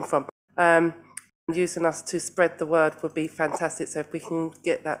coming from. using us to spread the word would be fantastic. So if we can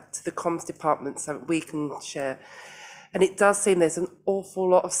get that to the comms department so that we can share. And it does seem there's an awful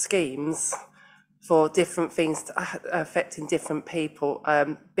lot of schemes for different things affecting different people.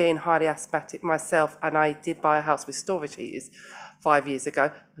 Being highly asthmatic myself, and I did buy a house with storage heaters 5 years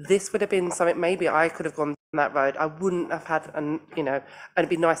ago. This would have been something maybe I could have gone down that road. I wouldn't have had, and it'd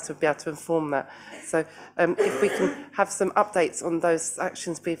be nice to be able to inform that. So if we can have some updates on those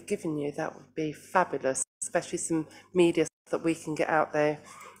actions we've given you, that would be fabulous, especially some media that we can get out there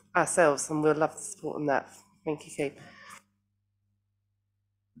ourselves, and we'll love the support on that. Thank you, Keith.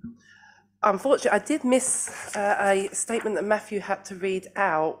 Unfortunately, I did miss a statement that Matthew had to read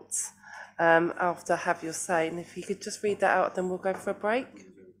out after Have Your Say. And if you could just read that out, then we'll go for a break.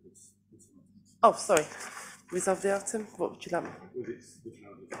 Oh, sorry. Resolve the item? What would you like?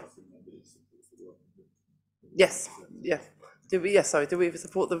 Yes, yeah. Do we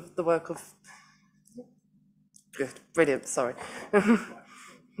support the work of... Good, brilliant, sorry.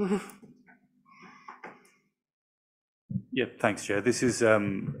 Yeah, thanks, Chair. This is a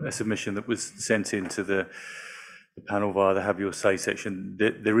submission that was sent into the panel via the Have Your Say section.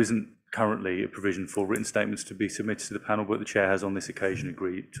 There isn't currently a provision for written statements to be submitted to the panel, but the Chair has on this occasion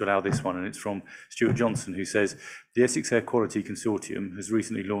agreed to allow this one, and it's from Stuart Johnson, who says, the Essex Air Quality Consortium has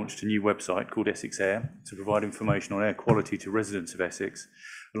recently launched a new website called Essex Air to provide information on air quality to residents of Essex,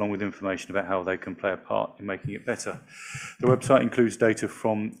 along with information about how they can play a part in making it better. The website includes data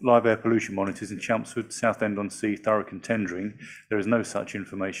from live air pollution monitors in Chelmsford, Southend-on-Sea, Thurrock and Tendring. There is no such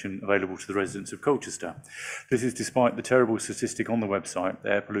information available to the residents of Colchester. This is despite the terrible statistic on the website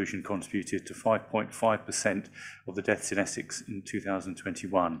that air pollution contributed to 5.5% of the deaths in Essex in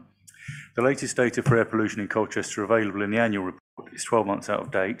 2021. The latest data for air pollution in Colchester available in the annual report is 12 months out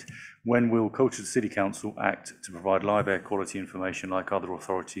of date. When will Colchester City Council act to provide live air quality information like other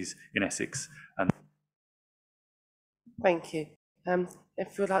authorities in Essex? And Thank you.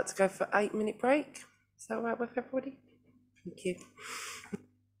 If you'd like to go for 8-minute break, is that all right with everybody? Thank you.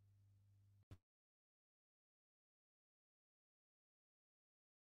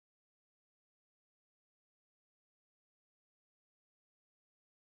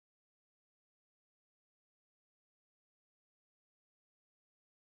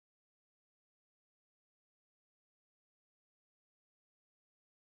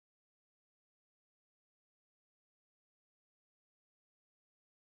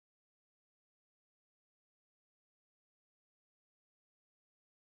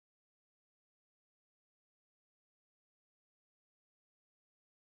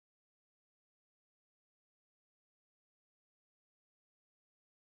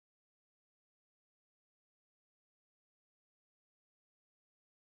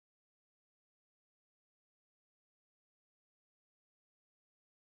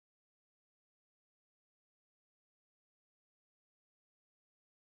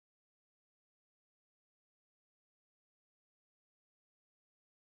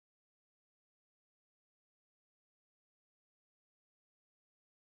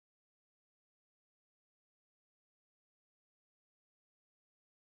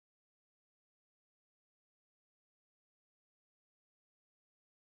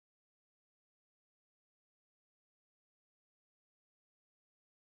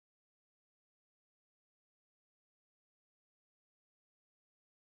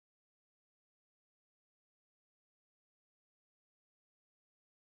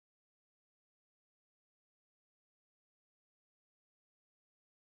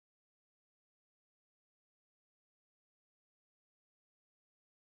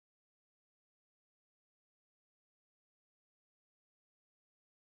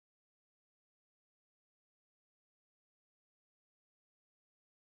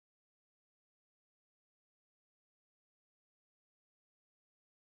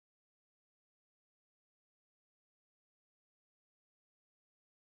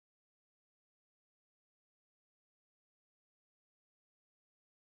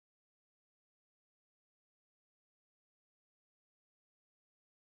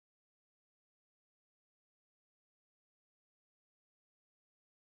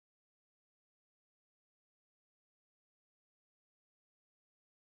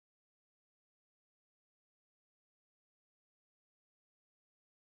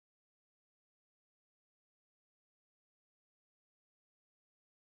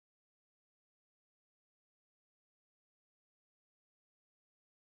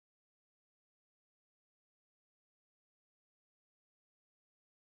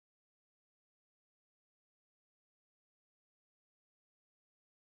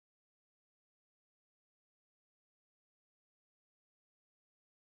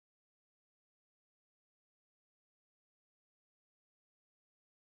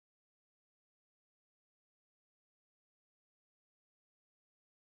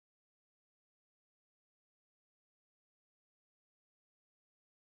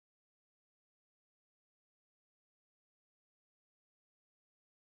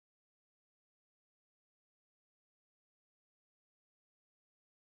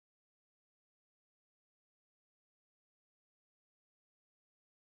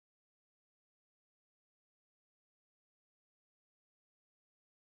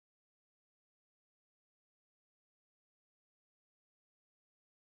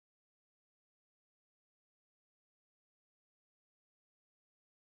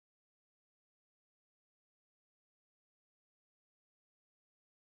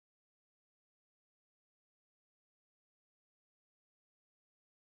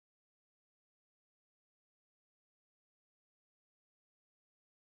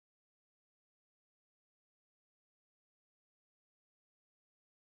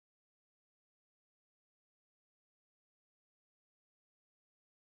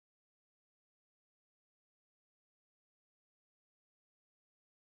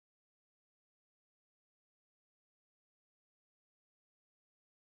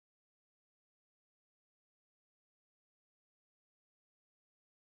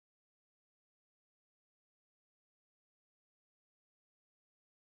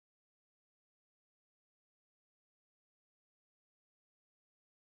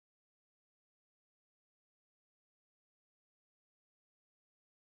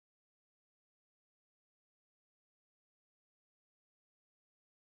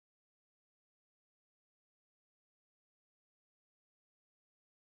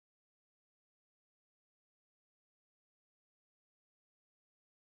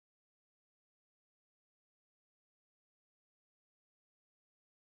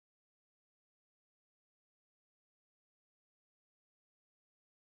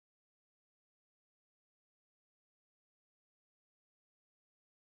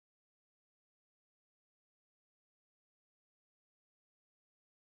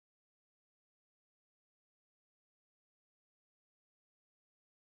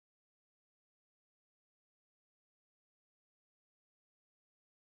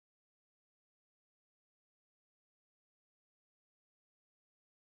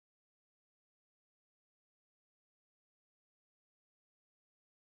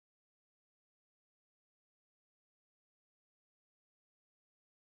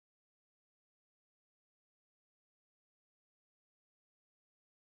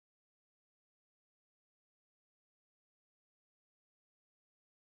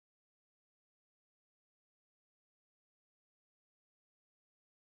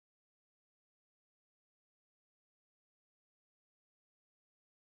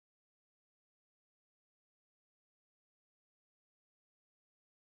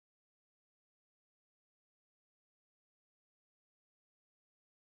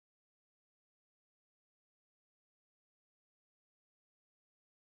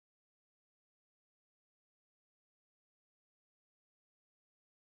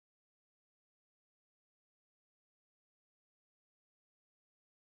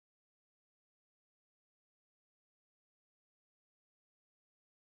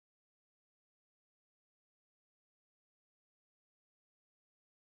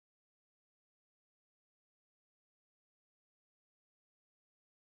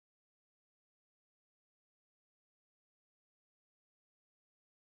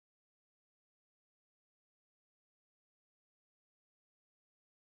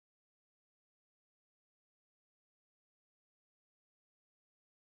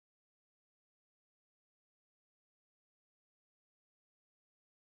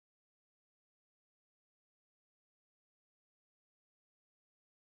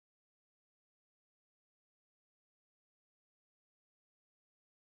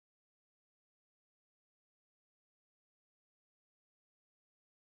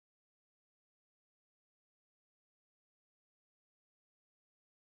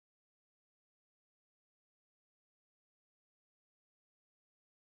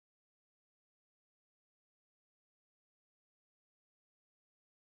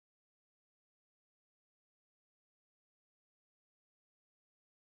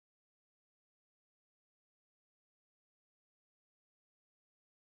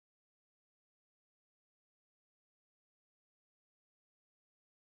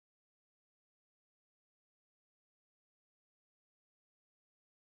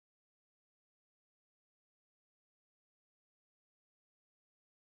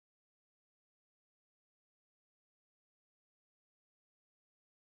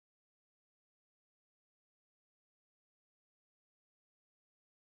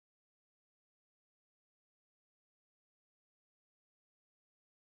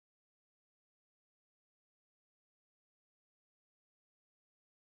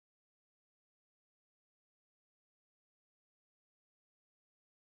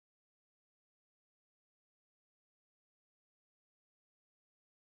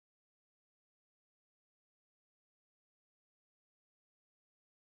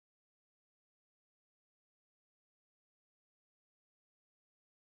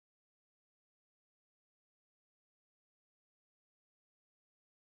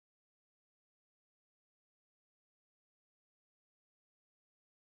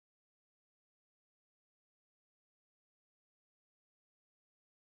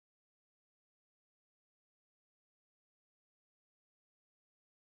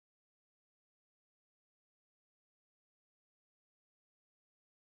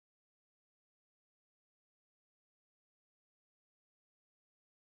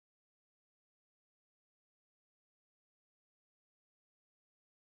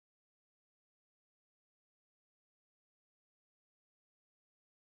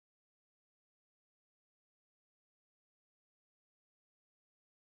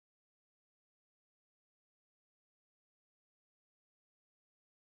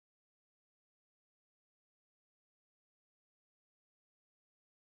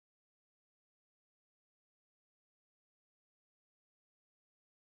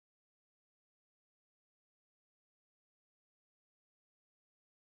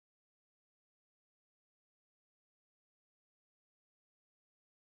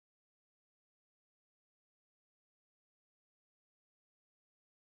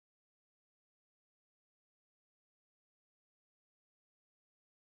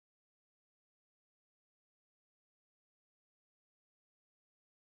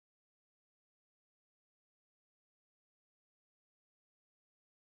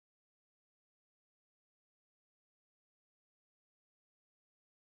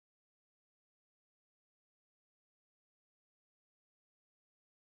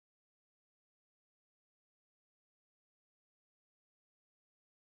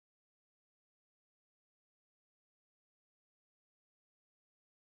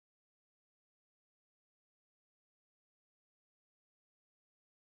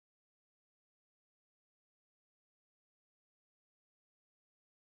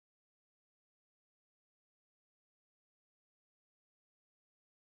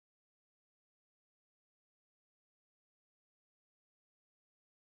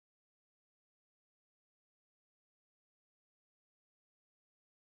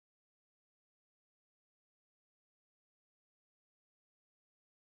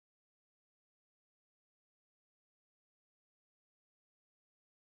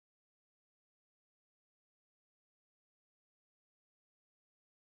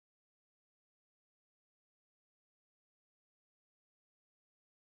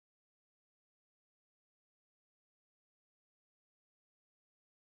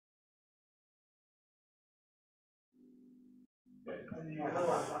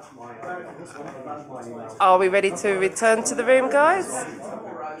 Are we ready to return to the room, guys?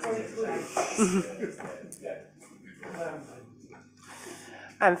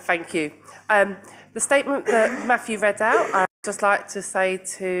 And thank you. The statement that Matthew read out, I'd just like to say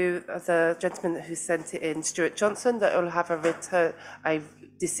to the gentleman who sent it in, Stuart Johnson, that he'll have a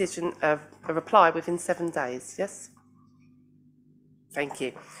decision, a reply within 7 days. Yes? Thank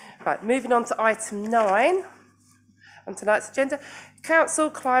you. Right, moving on to item 9 on tonight's agenda, Council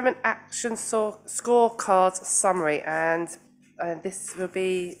Climate Action Scorecard Summary, and this will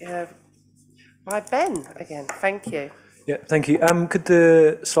be by Ben again. Thank you. Yeah, thank you. Could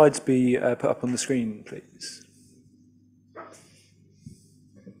the slides be put up on the screen, please?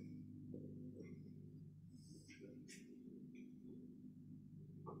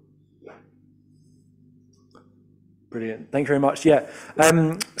 Brilliant. Thank you very much. Yeah.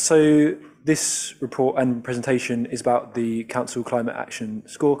 So this report and presentation is about the Council Climate Action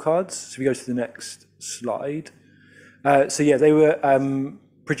Scorecards. So if we go to the next slide. So yeah, they were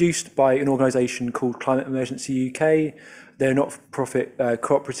produced by an organisation called Climate Emergency UK. They're a not-for-profit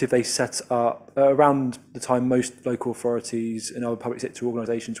cooperative. They set up around the time most local authorities and other public sector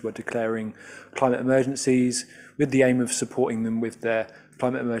organisations were declaring climate emergencies, with the aim of supporting them with their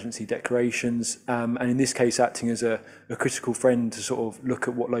climate emergency declarations, and in this case acting as a critical friend to sort of look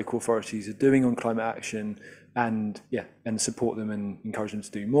at what local authorities are doing on climate action and support them and encourage them to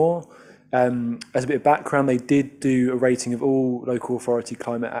do more. As a bit of background, they did do a rating of all local authority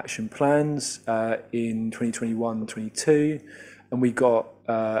climate action plans in 2021-22, and we got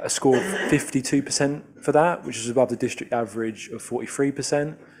a score of 52% for that, which is above the district average of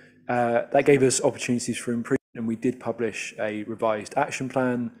 43%. That gave us opportunities for improvement, and we did publish a revised action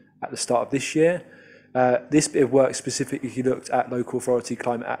plan at the start of this year. This bit of work specifically looked at local authority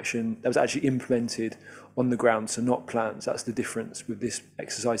climate action that was actually implemented on the ground, so not plans. That's the difference with this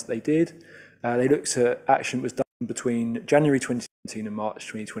exercise that they did. They looked at action that was done between January 2017 and March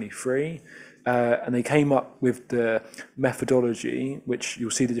 2023, and they came up with the methodology, which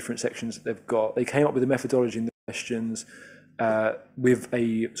you'll see the different sections that they've got. They came up with the methodology and the questions with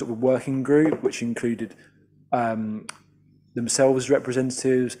a sort of working group, which included themselves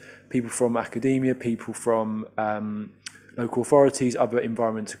representatives, people from academia, people from local authorities, other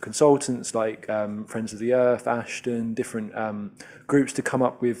environmental consultants like Friends of the Earth, Ashton, different groups to come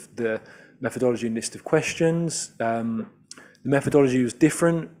up with the methodology and list of questions. The methodology was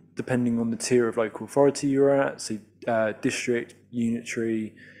different depending on the tier of local authority you were at, so district,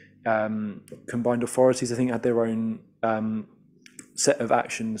 unitary, combined authorities I think had their own set of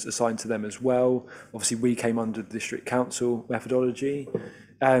actions assigned to them as well. Obviously we came under the district council methodology,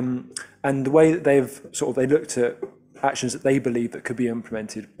 and the way that they looked at actions that they believe that could be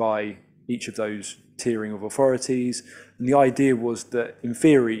implemented by each of those tiering of authorities, and the idea was that in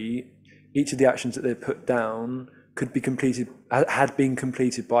theory each of the actions that they put down could be completed, had been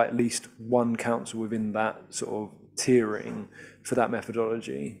completed by at least one council within that sort of tiering for that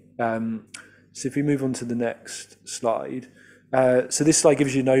methodology. So if we move on to the next slide. So this slide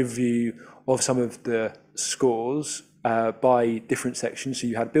gives you an overview of some of the scores by different sections. So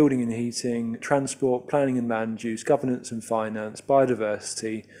you had building and heating, transport, planning and land use, governance and finance,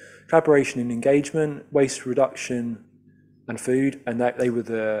 biodiversity, collaboration and engagement, waste reduction and food, and they were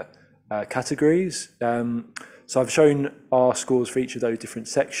the categories. So I've shown our scores for each of those different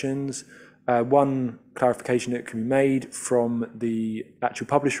sections. One clarification that can be made from the actual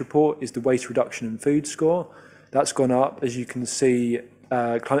published report is the waste reduction and food score. That's gone up. As you can see,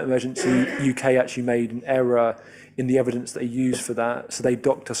 Climate Emergency UK actually made an error in the evidence they used for that. So they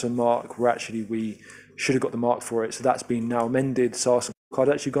docked us a mark where actually we should have got the mark for it. So that's been now amended. So our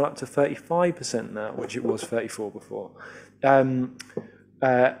scorecard actually gone up to 35% now, which it was 34 before. In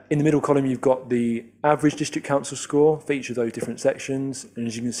the middle column, you've got the average district council score for each of those different sections. And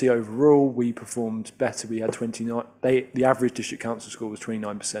as you can see, overall, we performed better. We had 29, the average district council score was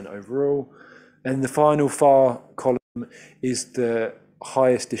 29% overall. And the final far column is the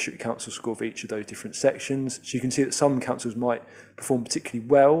highest district council score for each of those different sections. So you can see that some councils might perform particularly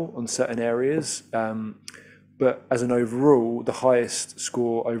well on certain areas, but as an overall, the highest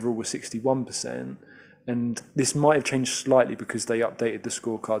score overall was 61%. And this might have changed slightly because they updated the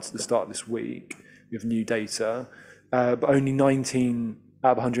scorecards at the start of this week with new data, but only 19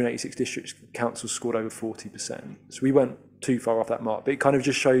 out of 186 district councils scored over 40%. So we weren't too far off that mark, but it kind of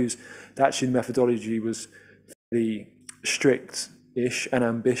just shows that actually the methodology was fairly strict-ish and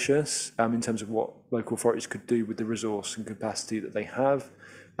ambitious in terms of what local authorities could do with the resource and capacity that they have.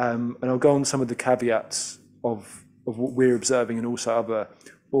 And I'll go on some of the caveats of what we're observing and also other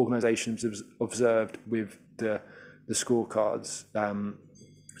organisations observed with the the scorecards. So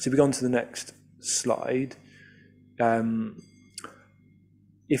if we go on to the next slide,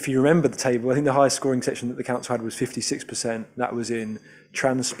 if you remember the table, I think the highest scoring section that the council had was 56%. That was in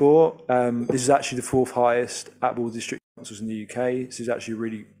transport. This is actually the 4th highest out of all district councils in the UK. This is actually a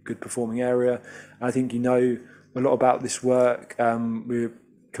really good performing area. And I think you know a lot about this work. We're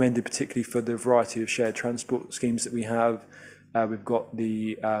commended particularly for the variety of shared transport schemes that we have. We've got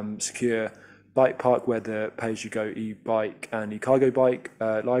the secure bike park where the pay-as-you-go e-bike and e-cargo bike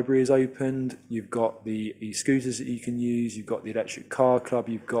library is opened. You've got the e-scooters that you can use. You've got the electric car club.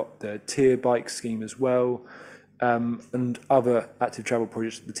 You've got the tier bike scheme as well, and other active travel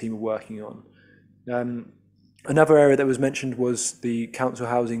projects that the team are working on. Another area that was mentioned was the council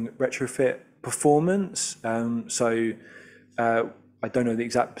housing retrofit performance. I don't know the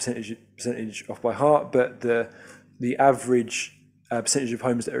exact percentage off by heart, but the average percentage of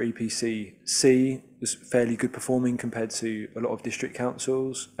homes that are EPC C was fairly good performing compared to a lot of district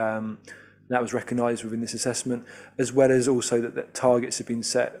councils. That was recognised within this assessment, as well as also that targets have been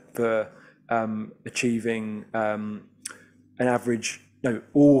set for achieving an average,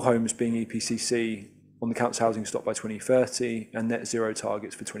 all homes being EPC C on the council housing stock by 2030 and net zero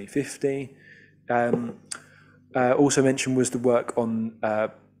targets for 2050. Also mentioned was the work on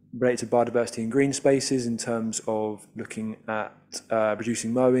related to biodiversity and green spaces in terms of looking at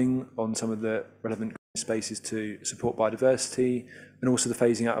reducing mowing on some of the relevant spaces to support biodiversity, and also the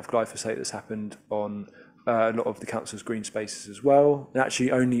phasing out of glyphosate that's happened on a lot of the council's green spaces as well. And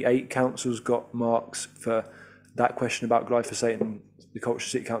actually only 8 councils got marks for that question about glyphosate, and the Colchester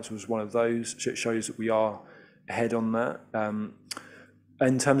City Council was one of those, so it shows that we are ahead on that.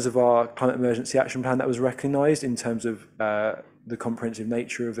 In terms of our climate emergency action plan, that was recognised in terms of the comprehensive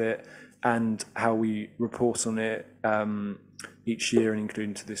nature of it and how we report on it each year, and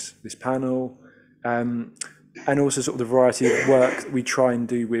including to this panel, and also sort of the variety of work that we try and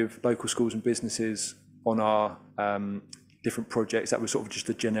do with local schools and businesses on our different projects. That was sort of just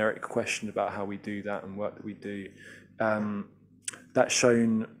a generic question about how we do that and work that we do. That's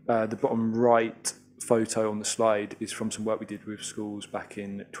shown, the bottom right photo on the slide is from some work we did with schools back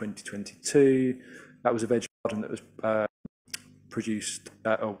in 2022. That was a veg garden that was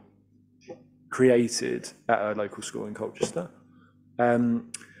created at a local school in Colchester.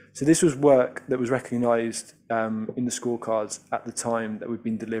 So this was work that was recognised in the scorecards at the time that we've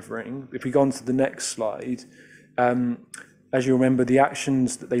been delivering. If we go on to the next slide, as you remember, the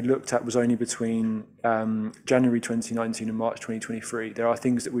actions that they looked at was only between January 2019 and March 2023. There are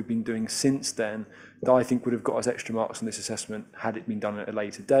things that we've been doing since then that I think would have got us extra marks on this assessment had it been done at a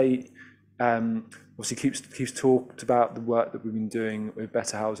later date. Obviously, Keith's talked about the work that we've been doing with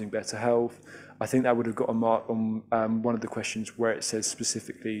Better Housing, Better Health. I think that would have got a mark on one of the questions where it says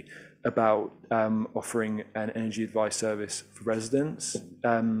specifically about offering an energy advice service for residents.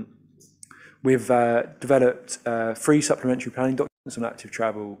 We've developed 3 supplementary planning documents on active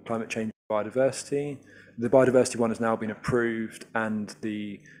travel, climate change, and biodiversity. The biodiversity one has now been approved, and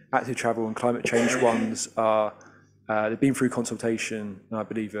the active travel and climate change ones are they've been through consultation, and I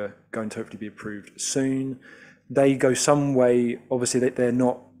believe are going to hopefully be approved soon. They go some way. Obviously, they're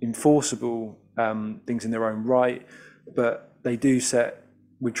not enforceable things in their own right, but they do set.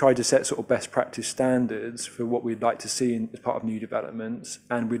 We try to set sort of best practice standards for what we'd like to see as part of new developments,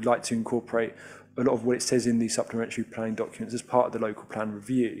 and we'd like to incorporate a lot of what it says in these supplementary planning documents as part of the local plan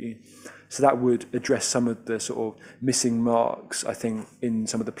review. So that would address some of the sort of missing marks, I think, in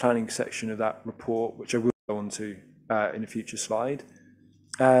some of the planning section of that report, which I will go on to in a future slide.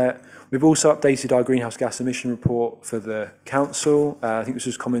 We've also updated our greenhouse gas emission report for the council. I think this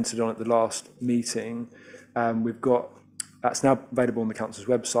was commented on at the last meeting. That's now available on the council's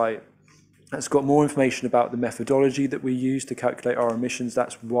website. It's got more information about the methodology that we use to calculate our emissions.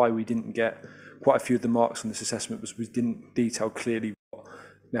 That's why we didn't get quite a few of the marks on this assessment, was we didn't detail clearly what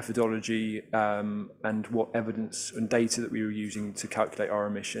methodology and what evidence and data that we were using to calculate our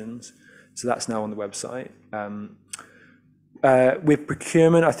emissions. So that's now on the website. With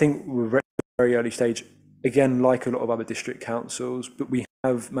procurement, I think we're at a very early stage, again, like a lot of other district councils, but we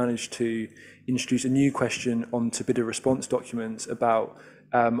have managed to introduce a new question onto bidder response documents about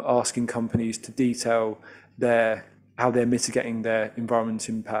asking companies to detail how they're mitigating their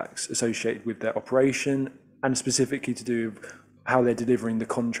environmental impacts associated with their operation, and specifically to do with how they're delivering the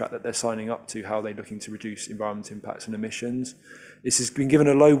contract that they're signing up to, how they're looking to reduce environmental impacts and emissions. This has been given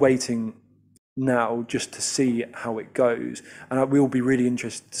a low weighting now just to see how it goes, and we will be really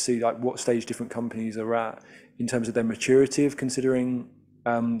interested to see like what stage different companies are at in terms of their maturity of considering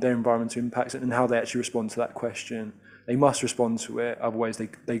their environmental impacts and how they actually respond to that question. they must respond to it, otherwise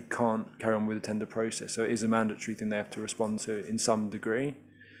they can't carry on with the tender process. So it is a mandatory thing they have to respond to in some degree.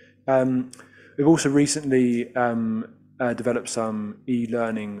 We've also recently developed some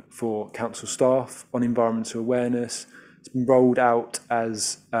e-learning for council staff on environmental awareness. It's been rolled out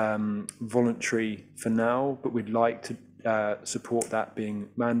as voluntary for now, but we'd like to support that being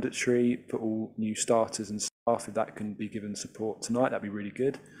mandatory for all new starters and staff. If that can be given support tonight, that'd be really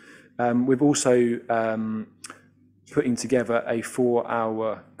good. We've also putting together a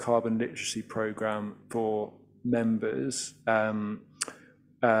 4-hour carbon literacy programme for members.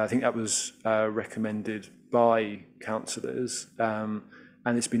 I think that was recommended by councillors,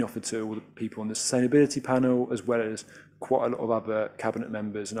 and it's been offered to all the people on the sustainability panel, as well as quite a lot of other cabinet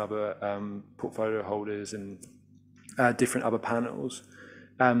members and other portfolio holders and different other panels.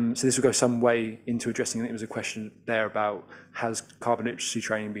 So this will go some way into addressing, I think there was a question there about, has carbon literacy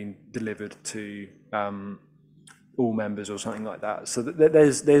training been delivered to all members or something like that. So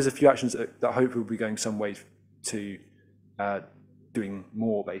there's a few actions that hopefully will be going some way to doing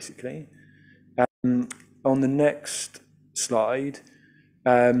more, basically. On the next slide,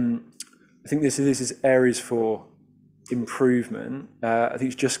 I think this is areas for improvement. I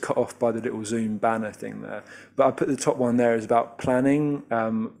think it's just cut off by the little Zoom banner thing there, but I put the top one there is about planning.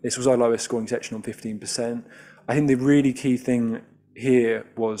 This was our lowest scoring section on 15%. I think the really key thing here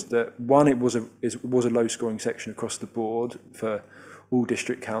was that, one, it was a low scoring section across the board for all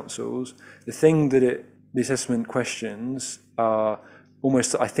district councils. The thing that the assessment questions are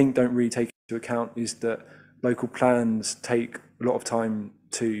almost, I think, don't really take into account is that local plans take a lot of time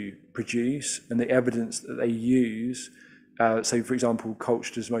to produce, and the evidence that they use, so for example,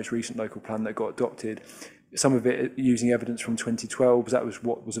 Colchester's most recent local plan that got adopted, some of it using evidence from 2012, because that was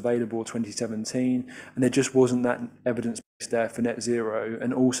what was available 2017, and there just wasn't that evidence base there for net zero,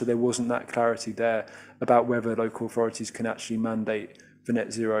 and also there wasn't that clarity there about whether local authorities can actually mandate for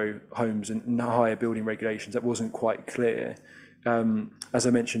net zero homes and higher building regulations. That wasn't quite clear. As I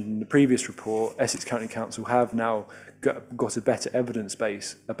mentioned in the previous report, Essex County Council have now got a better evidence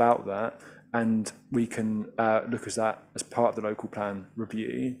base about that, and we can look at that as part of the local plan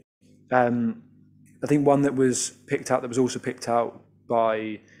review. I think one that was picked out, that was also picked out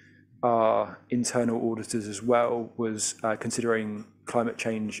by our internal auditors as well, was considering climate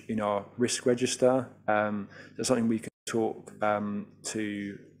change in our risk register. That's something we can talk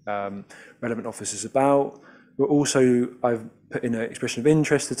to relevant officers about. But also, I've put in an expression of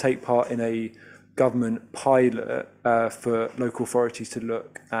interest to take part in a government pilot for local authorities to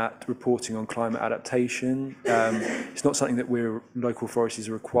look at reporting on climate adaptation. It's not something that local authorities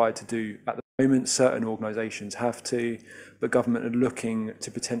are required to do at the moment. Certain organisations have to, but government are looking to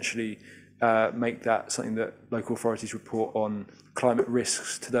potentially make that something that local authorities report on climate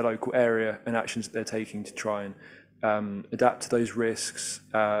risks to their local area and actions that they're taking to try and adapt to those risks.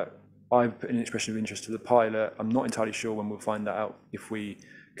 I've put an expression of interest to the pilot. I'm not entirely sure when we'll find that out, if we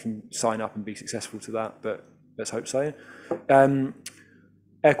can sign up and be successful to that, but let's hope so.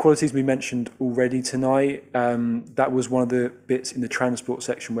 Air quality has been mentioned already tonight. That was one of the bits in the transport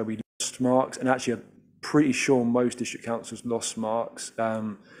section where we lost marks, and actually I'm pretty sure most district councils lost marks.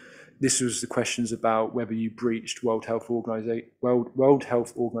 This was the questions about whether you breached World Health Organization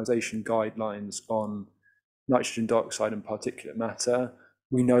guidelines on nitrogen dioxide and particulate matter.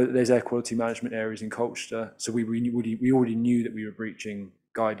 We know that there's air quality management areas in Colchester, so we already knew that we were breaching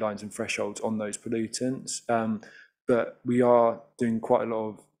guidelines and thresholds on those pollutants, but we are doing quite a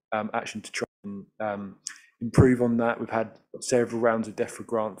lot of action to try and improve on that. We've had several rounds of DEFRA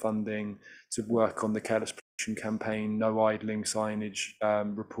grant funding to work on the careless pollution campaign, no idling signage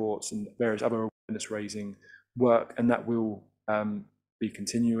reports, and various other awareness raising work, and that will be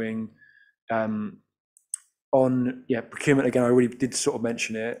continuing. On procurement, again, I already did sort of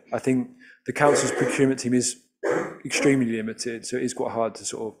mention it. I think the council's procurement team is extremely limited, so it is quite hard to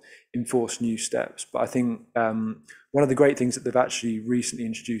sort of enforce new steps. But I think one of the great things that they've actually recently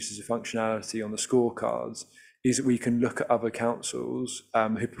introduced as a functionality on the scorecards is that we can look at other councils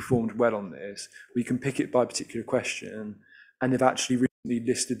who performed well on this. We can pick it by particular question, and they've actually recently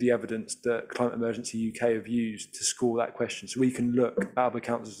listed the evidence that Climate Emergency UK have used to score that question. So we can look at other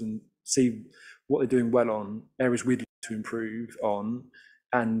councils and see what they're doing well on, areas we'd like to improve on,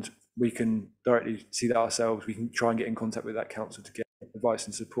 and we can directly see that ourselves. We can try and get in contact with that council to get advice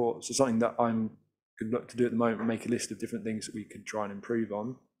and support. So something that I'm good luck to do at the moment, make a list of different things that we could try and improve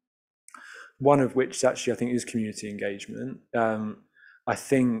on. One of which actually I think is community engagement. I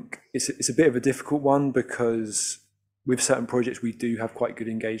think it's a bit of a difficult one because with certain projects, we do have quite good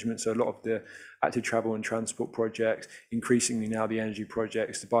engagement. So a lot of the active travel and transport projects, increasingly now the energy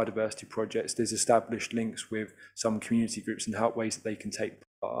projects, the biodiversity projects, there's established links with some community groups and how ways that they can take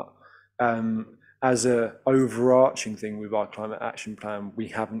part. As a overarching thing with our climate action plan, we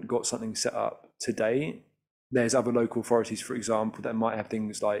haven't got something set up today. There's other local authorities, for example, that might have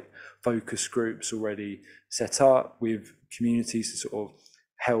things like focus groups already set up with communities to sort of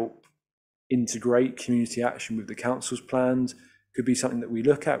help integrate community action with the council's plans. Could be something that we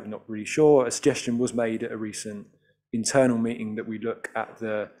look at, we're not really sure. A suggestion was made at a recent internal meeting that we look at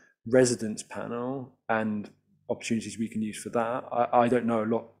the residents panel and opportunities we can use for that. I don't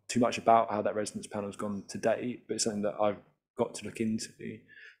know too much about how that residents panel has gone to date, but it's something that I've got to look into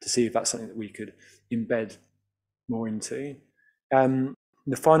to see if that's something that we could embed more into. The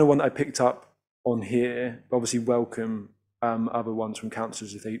final one that I picked up on here, obviously welcome other ones from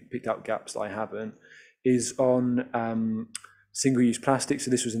councillors if they picked out gaps that I haven't, is on single-use plastic.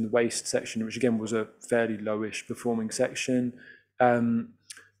 So this was in the waste section, which again was a fairly lowish performing section.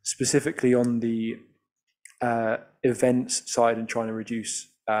 Specifically on the events side and trying to reduce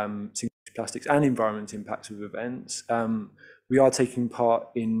single-use plastics and environmental impacts of events. We are taking part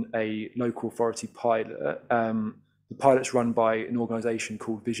in a local authority pilot. The pilot's run by an organisation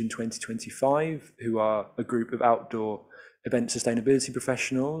called Vision 2025, who are a group of outdoor event sustainability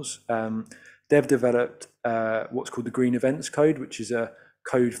professionals. They've developed what's called the Green Events Code, which is a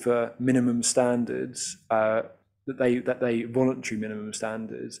code for minimum standards, voluntary minimum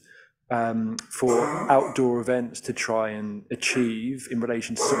standards for outdoor events to try and achieve in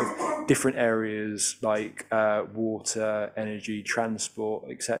relation to sort of different areas like water, energy,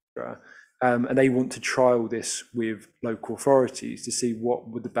 transport, etc. And they want to trial this with local authorities to see what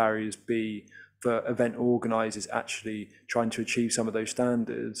would the barriers be for event organisers actually trying to achieve some of those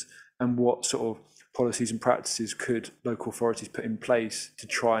standards, and what sort of policies and practices could local authorities put in place to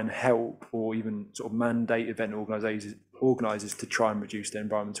try and help or even sort of mandate event organisers to try and reduce their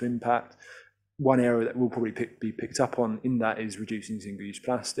environmental impact. One area that will probably be picked up on in that is reducing single-use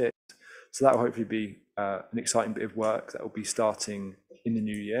plastic. So that will hopefully be an exciting bit of work that will be starting in the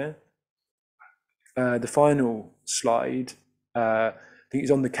new year. The final slide, I think,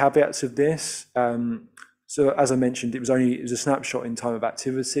 is on the caveats of this. So as I mentioned, it was a snapshot in time of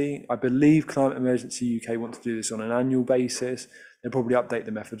activity. I believe Climate Emergency UK want to do this on an annual basis. They'll probably update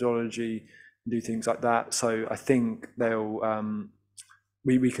the methodology and do things like that. So I think they'll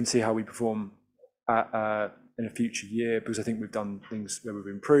we can see how we perform in a future year, because I think we've done things where we've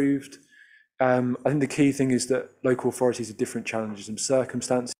improved. I think the key thing is that local authorities have different challenges and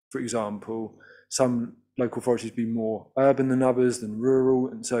circumstances. For example, some local authorities be more urban than others, than rural,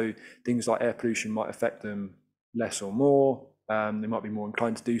 and so things like air pollution might affect them less or more. They might be more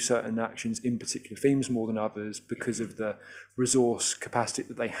inclined to do certain actions in particular themes more than others because of the resource capacity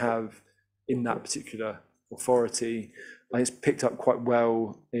that they have in that particular authority. And it's picked up quite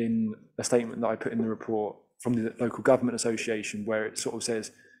well in a statement that I put in the report from the Local Government Association, where it sort of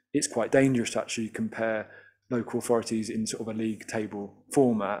says it's quite dangerous to actually compare local authorities in sort of a league table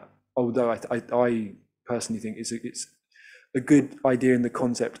format, although I personally think it's a good idea in the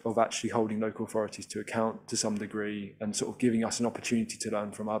concept of actually holding local authorities to account to some degree and sort of giving us an opportunity to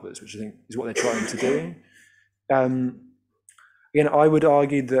learn from others, which I think is what they're trying to do. Again, I would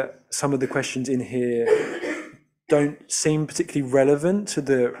argue that some of the questions in here don't seem particularly relevant to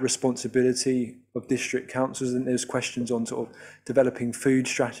the responsibility of district councils, and there's questions on sort of developing food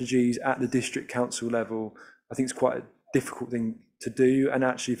strategies at the district council level. I think it's quite a difficult thing to do, and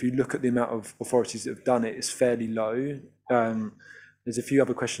actually if you look at the amount of authorities that have done it, it's fairly low. There's a few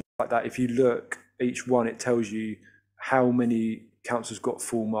other questions like that. If you look at each one, it tells you how many councils got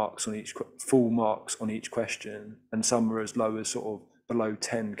full marks on each question, and some are as low as sort of below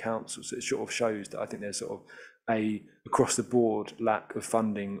 10 councils. So it sort of shows that I think there's sort of a across the board lack of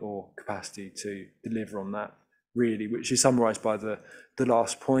funding or capacity to deliver on that, really, which is summarised by the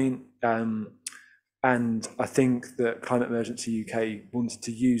last point. And I think that Climate Emergency UK wanted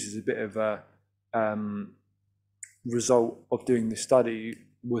to use as a bit of a result of doing this study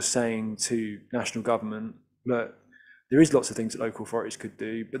was saying to national government, look, there is lots of things that local authorities could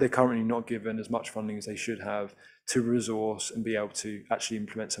do, but they're currently not given as much funding as they should have to resource and be able to actually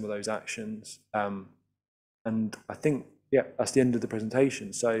implement some of those actions. And I think, yeah, that's the end of the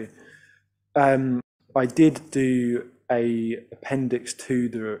presentation. So I did do a appendix to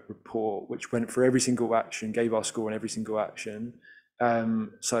the report, which went for every single action, gave our score on every single action.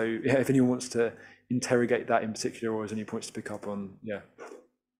 So yeah, if anyone wants to interrogate that in particular, or has any points to pick up on, yeah,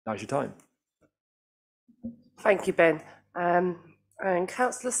 now's your time. Thank you, Ben. And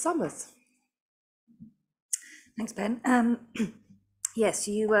Councillor Summers. Thanks, Ben. Yes,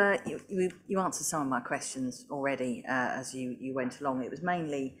 you answered some of my questions already as you went along. It was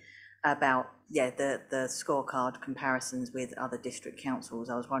mainly about the scorecard comparisons with other district councils.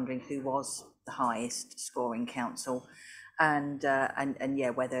 I was wondering who was the highest scoring council, and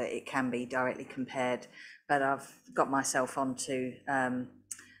whether it can be directly compared. But I've got myself onto their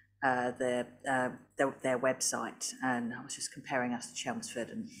website, and I was just comparing us to Chelmsford,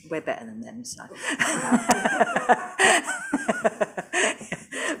 and we're better than them. So,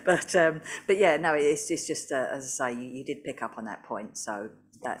 but yeah, no, it's just as I say, you did pick up on that point. So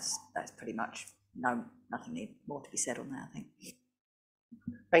that's pretty much nothing more to be said on that, I think.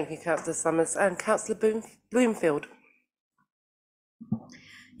 Thank you, Councillor Summers. And Councillor Bloomfield.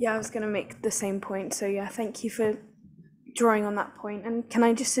 Yeah, I was going to make the same point. So yeah, thank you for drawing on that point. And can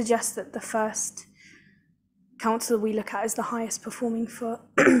I just suggest that the first council we look at is the highest performing for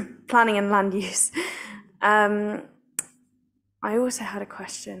planning and land use. I also had a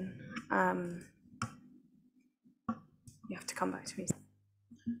question. You have to come back to me.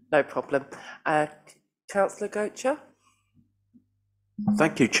 No problem. Councillor Gocher.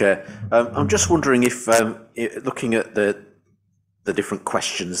 Thank you, Chair. I'm just wondering if, looking at the different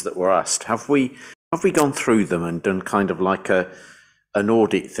questions that were asked, have we gone through them and done kind of like an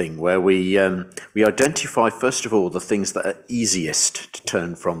audit thing where we identify first of all the things that are easiest to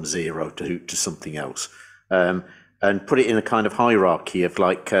turn from zero to something else, and put it in a kind of hierarchy of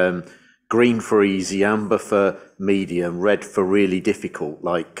like green for easy, amber for medium, red for really difficult,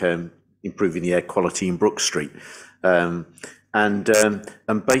 like improving the air quality in Brook Street, and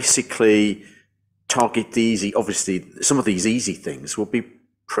basically target the easy. Obviously, some of these easy things will be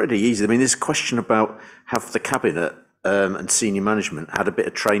pretty easy. I mean, there's a question about have the cabinet and senior management had a bit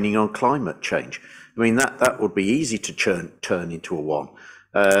of training on climate change. I mean, that would be easy to turn into a one.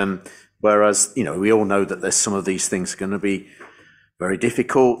 Whereas, you know, we all know that there's some of these things are going to be very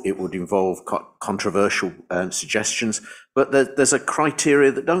difficult. It would involve controversial suggestions, but there's a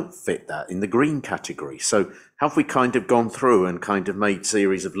criteria that don't fit that in the green category. So have we kind of gone through and kind of made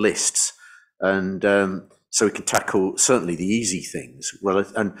series of lists, and so we can tackle certainly the easy things, well,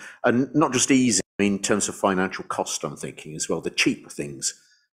 and not just easy in terms of financial cost, I'm thinking as well, the cheap things,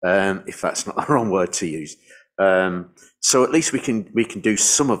 if that's not the wrong word to use. So at least we can do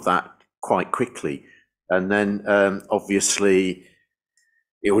some of that quite quickly, and then obviously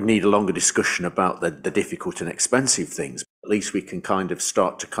it would need a longer discussion about the difficult and expensive things. At least we can kind of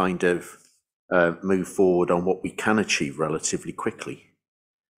start to kind of move forward on what we can achieve relatively quickly.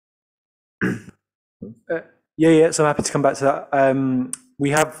 Yeah, so I'm happy to come back to that.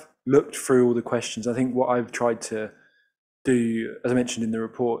 We have looked through all the questions. I think what I've tried to do, as I mentioned in the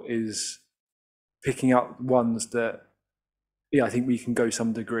report, is picking up ones that, I think we can go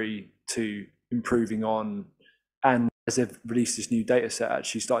some degree to improving on. And as they've released this new data set,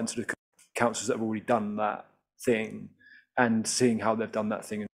 actually starting to look at councils that have already done that thing and seeing how they've done that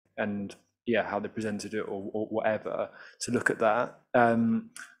thing and how they presented it or whatever, to look at that.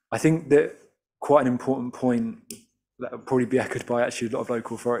 I think that quite an important point that will probably be echoed by actually a lot of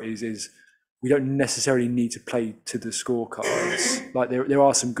local authorities is we don't necessarily need to play to the scorecards. Like there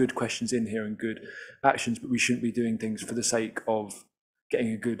are some good questions in here and good actions, but we shouldn't be doing things for the sake of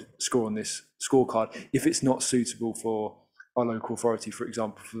getting a good score on this scorecard if it's not suitable for our local authority, for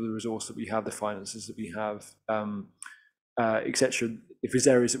example, for the resource that we have, the finances that we have, etc. If there's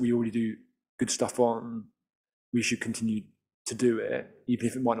areas that we already do good stuff on, we should continue to do it, even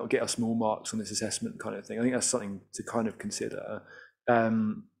if it might not get us more marks on this assessment kind of thing. I think that's something to kind of consider.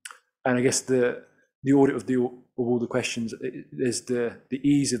 And I guess the audit of all the questions, there's the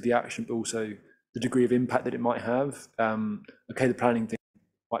ease of the action, but also the degree of impact that it might have. Okay, the planning thing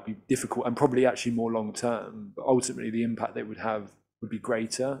might be difficult and probably actually more long term, but ultimately the impact they would have would be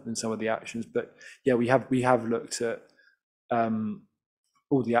greater than some of the actions. But yeah, we have looked at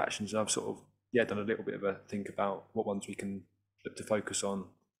all the actions, and I've sort of done a little bit of a think about what ones we can look to focus on,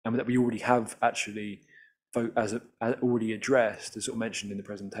 and that we already have actually as already addressed, as sort of mentioned in the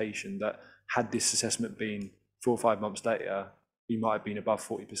presentation, that had this assessment been 4 or 5 months later, we might have been above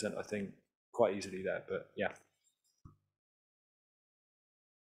 40%, I think, quite easily there. But yeah.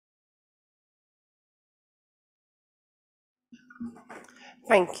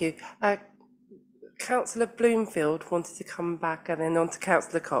 Thank you. Councillor Bloomfield wanted to come back, and then on to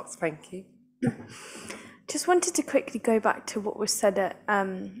Councillor Cox. Thank you. Just wanted to quickly go back to what was said at,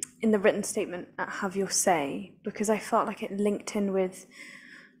 in the written statement at Have Your Say, because I felt like it linked in with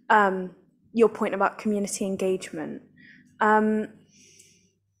your point about community engagement. So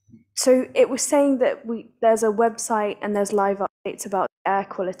it was saying that there's a website and there's live updates about air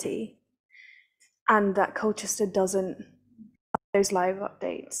quality. and that Colchester doesn't have those live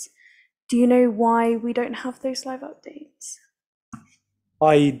updates. Do you know why we don't have those live updates?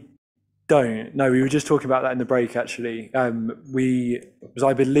 I don't. No, we were just talking about that in the break, actually. Because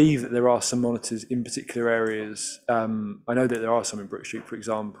I believe that there are some monitors in particular areas. I know that there are some in Brook Street, for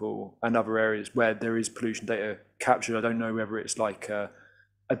example, and other areas where there is pollution data captured. I don't know whether it's like a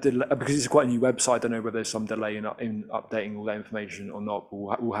delay, because it's quite a new website. I don't know whether there's some delay in updating all that information or not.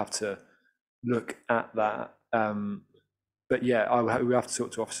 We'll have to look at that. But yeah, we have to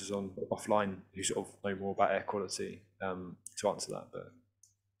talk to officers offline who sort of know more about air quality to answer that. But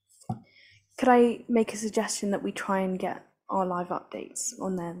could I make a suggestion that we try and get our live updates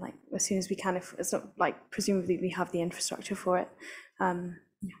on there, like as soon as we can, if it's not like presumably we have the infrastructure for it.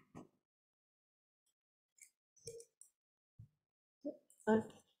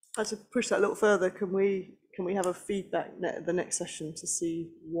 To push that a little further, can we have a feedback at the next session to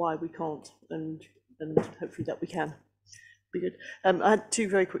see why we can't, and hopefully that we can. Be good. I had two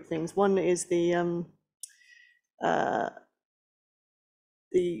very quick things. One is the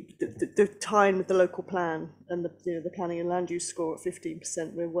tying with the local plan and the planning and land use score at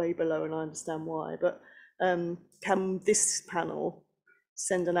 15%. We're way below, and I understand why. But can this panel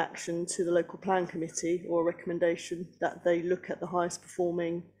send an action to the local plan committee or a recommendation that they look at the highest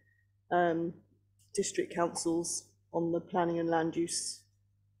performing district councils on the planning and land use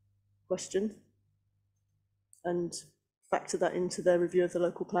question and factor that into their review of the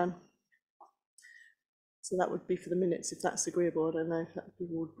local plan? So that would be for the minutes, if that's agreeable. I don't know if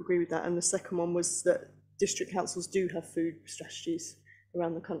people would agree with that. And the second one was that district councils do have food strategies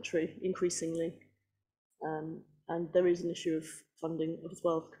around the country increasingly. And there is an issue of funding as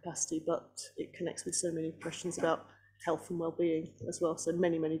well, of capacity, but it connects with so many questions about health and well-being as well. So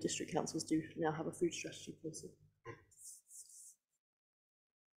many district councils do now have a food strategy policy.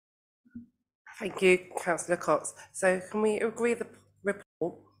 Thank you, Councillor Cox. So can we agree the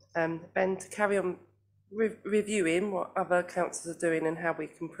report and to carry on reviewing what other councils are doing and how we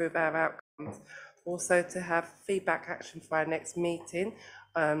can improve our outcomes? Also to have feedback action for our next meeting.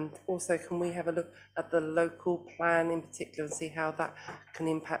 Also, can we have a look at the local plan in particular and see how that can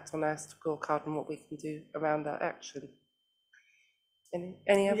impact on our scorecard and what we can do around that action?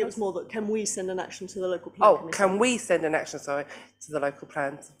 Any others? It was more that can we send an action to the local plan committee? Can we send an action, sorry, to the local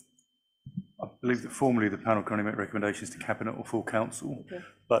plans? I believe that formally the panel can only make recommendations to Cabinet or full council. Okay.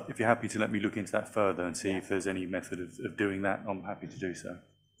 But if you're happy to let me look into that further and see if there's any method of doing that, I'm happy to do so.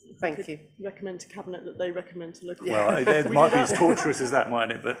 Thank you. Recommend to Cabinet that they recommend to local. Well, it might be as torturous as that,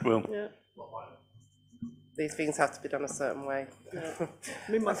 mightn't it? But well, yeah. These things have to be done a certain way. Yeah.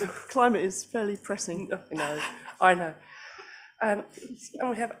 I mean, the climate is fairly pressing. I know. And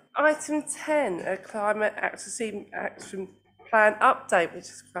we have item 10, a climate action plan update, which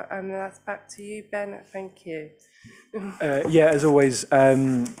is and that's back to you, Ben. Thank you. Yeah, as always,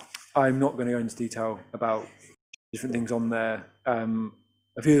 I'm not going to go into detail about different things on there.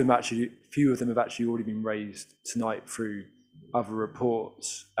 A few of them have actually already been raised tonight through other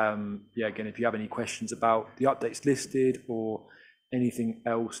reports. Yeah, again, if you have any questions about the updates listed or anything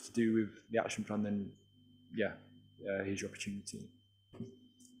else to do with the action plan, then yeah, here's your opportunity.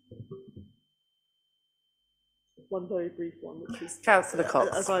 One very brief one, which is Councillor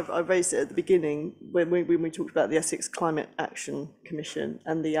Cox. As I raised it at the beginning, when we talked about the Essex Climate Action Commission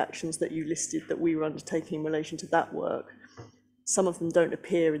and the actions that you listed that we were undertaking in relation to that work, some of them don't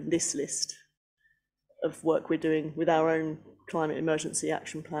appear in this list of work we're doing with our own climate emergency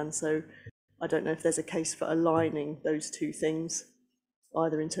action plan. So I don't know if there's a case for aligning those two things,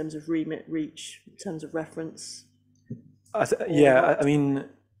 either in terms of remit, reach, in terms of reference. Yeah, I mean,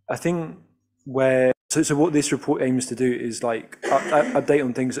 I think so what this report aims to do is like update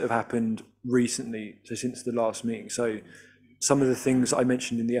on things that have happened recently, so since the last meeting. So some of the things I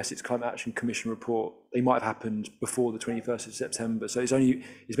mentioned in the Essex Climate Action Commission report, they might have happened before the 21st of September. So it's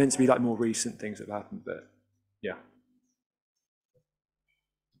meant to be like more recent things that have happened, but yeah.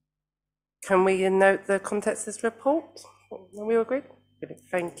 Can we note the context of this report? Are we all agreed?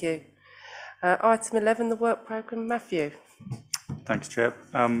 Thank you. Item 11, the work programme. Matthew. Thanks, Chair.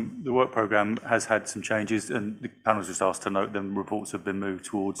 The work programme has had some changes, and the panel's just asked to note them. Reports have been moved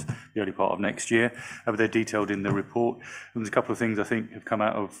towards the early part of next year. They're detailed in the report. And there's a couple of things I think have come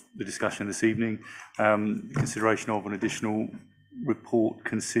out of the discussion this evening. Consideration of an additional report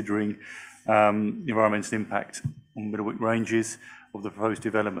considering environmental impact on Middlewick Ranges of the proposed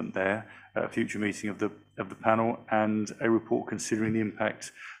development there at a future meeting of the panel, and a report considering the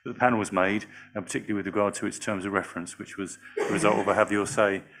impact that the panel has made, and particularly with regard to its terms of reference, which was the result of a have your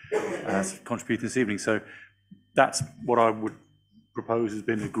say contributing this evening. So that's what I would proposed has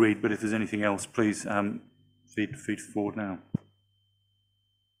been agreed, but if there's anything else, please feed forward now.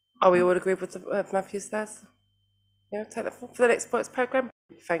 Are we all agreed with the Matthews there? Yeah, take that for the next points programme.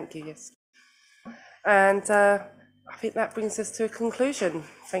 Thank you, yes. And I think that brings us to a conclusion.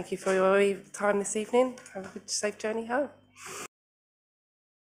 Thank you for your time this evening. Have a good, safe journey home.